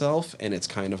split himself and it's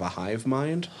kind of a hive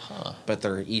mind, but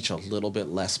they're each a little bit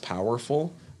less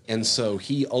powerful. And so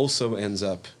he also ends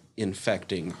up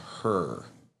infecting her,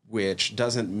 which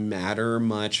doesn't matter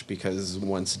much because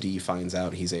once D finds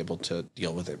out, he's able to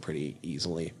deal with it pretty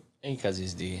easily. Because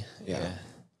he's D. Yeah.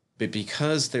 But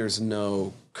because there's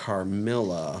no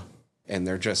Carmilla and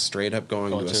they're just straight up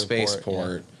going to a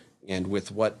spaceport, and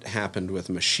with what happened with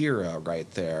Mashira right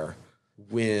there,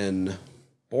 when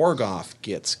Borgoff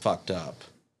gets fucked up,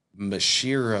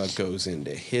 Mashira goes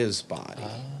into his body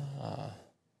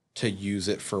to use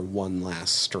it for one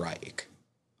last strike.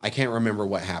 I can't remember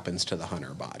what happens to the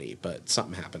Hunter body, but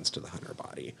something happens to the Hunter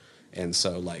body. And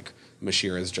so, like,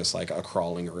 Mashira is just like a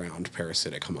crawling around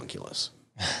parasitic homunculus.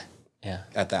 Yeah.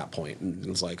 At that point. And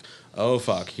it's like, oh,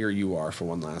 fuck, here you are for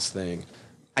one last thing.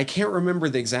 I can't remember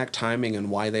the exact timing and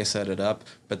why they set it up,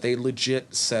 but they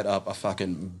legit set up a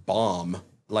fucking bomb,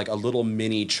 like a little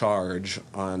mini charge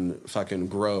on fucking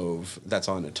Grove that's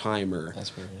on a timer.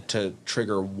 That's weird. To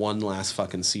trigger one last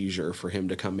fucking seizure for him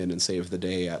to come in and save the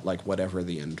day at like whatever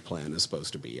the end plan is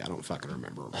supposed to be. I don't fucking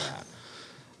remember that.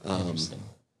 Interesting.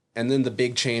 And then the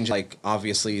big change, like,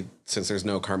 obviously, since there's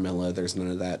no Carmilla, there's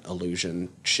none of that illusion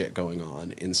shit going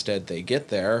on. Instead, they get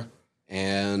there,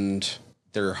 and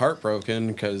they're heartbroken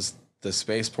because the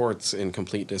spaceport's in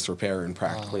complete disrepair and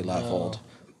practically leveled.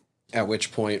 At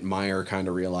which point, Meyer kind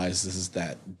of realizes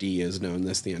that D has known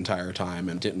this the entire time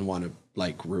and didn't want to,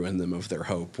 like, ruin them of their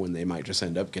hope when they might just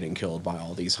end up getting killed by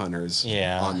all these hunters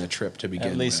on the trip to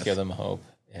begin with. At least give them hope,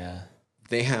 yeah.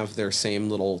 They have their same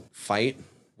little fight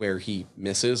where he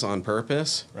misses on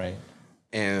purpose. Right.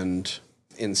 And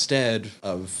instead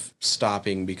of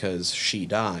stopping because she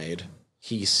died,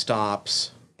 he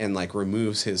stops and like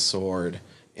removes his sword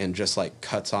and just like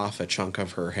cuts off a chunk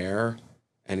of her hair.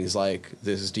 And he's like,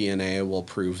 this DNA will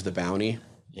prove the bounty.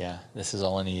 Yeah, this is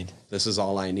all I need. This is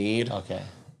all I need. Okay.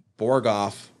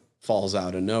 Borgoff falls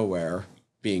out of nowhere,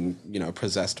 being,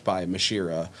 possessed by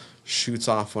Mashira, shoots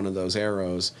off one of those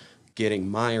arrows, getting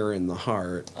Meyer in the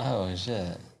heart. Oh,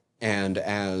 shit. And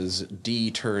as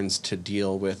D turns to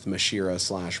deal with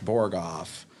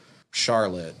Mashira/Borgoff,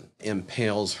 Charlotte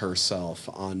impales herself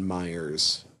on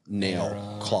Meyer's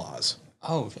nail claws.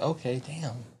 Oh, okay,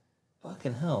 damn.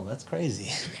 Fucking hell, that's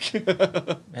crazy.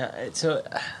 Yeah, so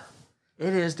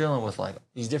it is dealing with like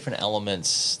these different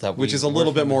elements that which is a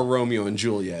little bit more Romeo and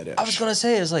Juliet-ish. I was gonna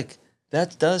say is like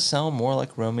that does sound more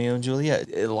like Romeo and Juliet.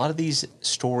 A lot of these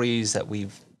stories that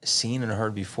we've seen and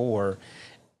heard before,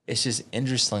 it's just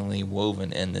interestingly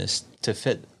woven in this to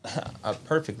fit a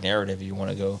perfect narrative. You want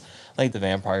to go like the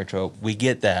vampire trope. We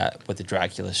get that with the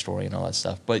Dracula story and all that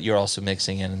stuff, but you're also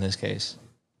mixing in this case,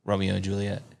 Romeo and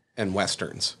Juliet. And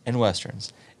Westerns. And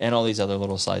Westerns. And all these other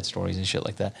little side stories and shit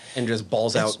like that. And just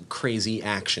balls out crazy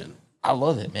action. I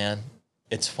love it, man.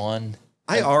 It's fun.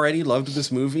 I already loved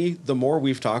this movie. The more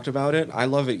we've talked about it, I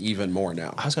love it even more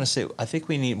now. I was going to say, I think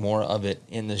we need more of it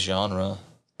in this genre.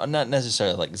 Not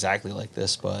necessarily like exactly like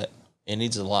this, but it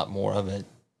needs a lot more of it.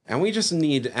 And we just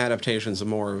need adaptations of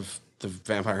more of the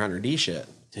Vampire Hunter D shit.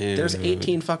 Dude. There's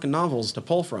 18 fucking novels to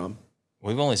pull from.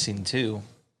 We've only seen 2.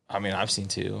 I mean, I've seen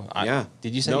 2. Yeah.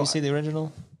 Did you say you see the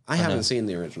original? I haven't seen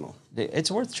the original. It's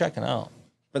worth checking out.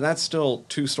 But that's still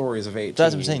 2 stories of 18.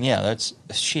 That's what I'm saying. Yeah, that's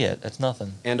shit. That's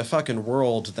nothing. And a fucking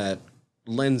world that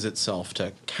lends itself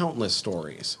to countless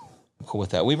stories. Cool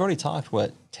with that. We've already talked,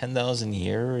 10,000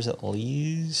 years at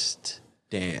least?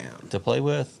 Damn. To play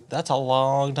with? That's a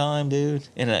long time, dude.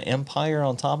 And an empire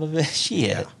on top of it? Shit.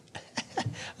 Yeah.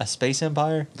 A space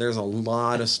empire? There's a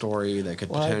lot of story that could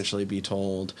potentially be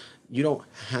told. You don't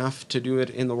have to do it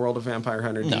in the world of Vampire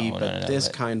Hunter D, but this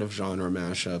kind of genre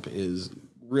mashup is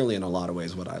really in a lot of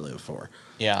ways what I live for.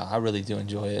 Yeah, I really do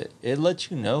enjoy it. It lets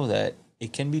you know that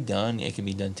it can be done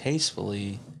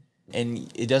tastefully, and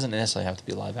it doesn't necessarily have to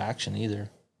be live action either.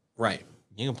 Right.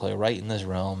 You can play right in this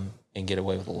realm and get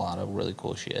away with a lot of really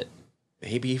cool shit.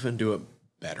 Maybe even do it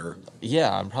better.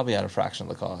 Yeah, I'm probably at a fraction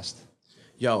of the cost.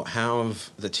 Yo, have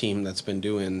the team that's been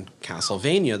doing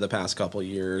Castlevania the past couple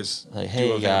years like, hey,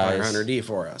 do a Vampire Hunter D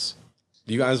for us.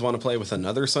 Do you guys want to play with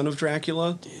another Son of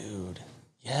Dracula? Dude,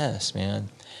 yes, man.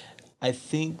 I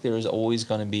think there's always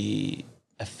going to be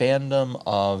a fandom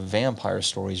of vampire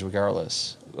stories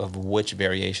regardless of which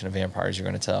variation of vampires you're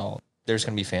going to tell. There's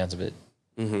going to be fans of it.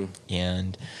 Mm-hmm.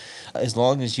 And as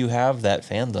long as you have that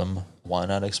fandom, why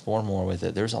not explore more with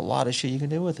it? There's a lot of shit you can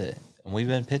do with it. And we've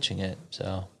been pitching it,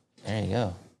 so... There you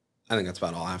go. I think that's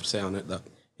about all I have to say on it, though.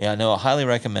 Yeah, no, I highly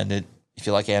recommend it. If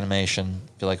you like animation,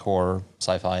 if you like horror,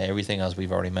 sci-fi, everything else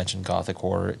we've already mentioned, gothic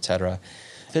horror, etc.,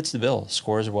 fits the bill.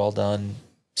 Scores are well done.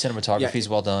 Cinematography is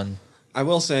well done. I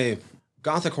will say,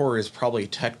 Gothic horror is probably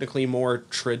technically more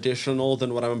traditional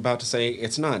than what I'm about to say.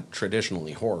 It's not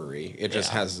traditionally horror-y. It just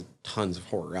has tons of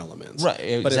horror elements. Right,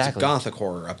 exactly. But it's Gothic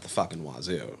horror up the fucking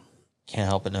wazoo. Can't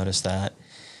help but notice that.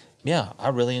 Yeah, I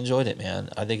really enjoyed it, man.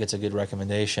 I think it's a good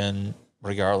recommendation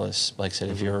regardless. Like I said,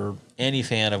 if you're any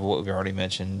fan of what we've already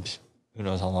mentioned, who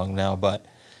knows how long now, but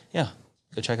yeah,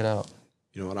 go check it out.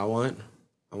 You know what I want?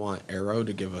 I want Arrow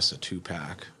to give us a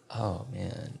 2-pack. Oh,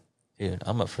 man. Dude,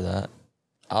 I'm up for that.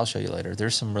 I'll show you later.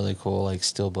 There's some really cool like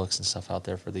steel books and stuff out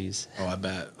there for these. Oh, I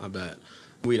bet.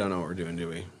 We don't know what we're doing, do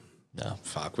we? No.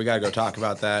 Fuck. We got to go talk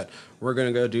about that. We're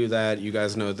going to go do that. You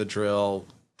guys know the drill.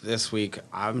 This week,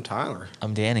 I'm Tyler.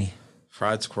 I'm Danny.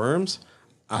 Fried Squirms.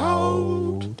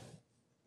 Out.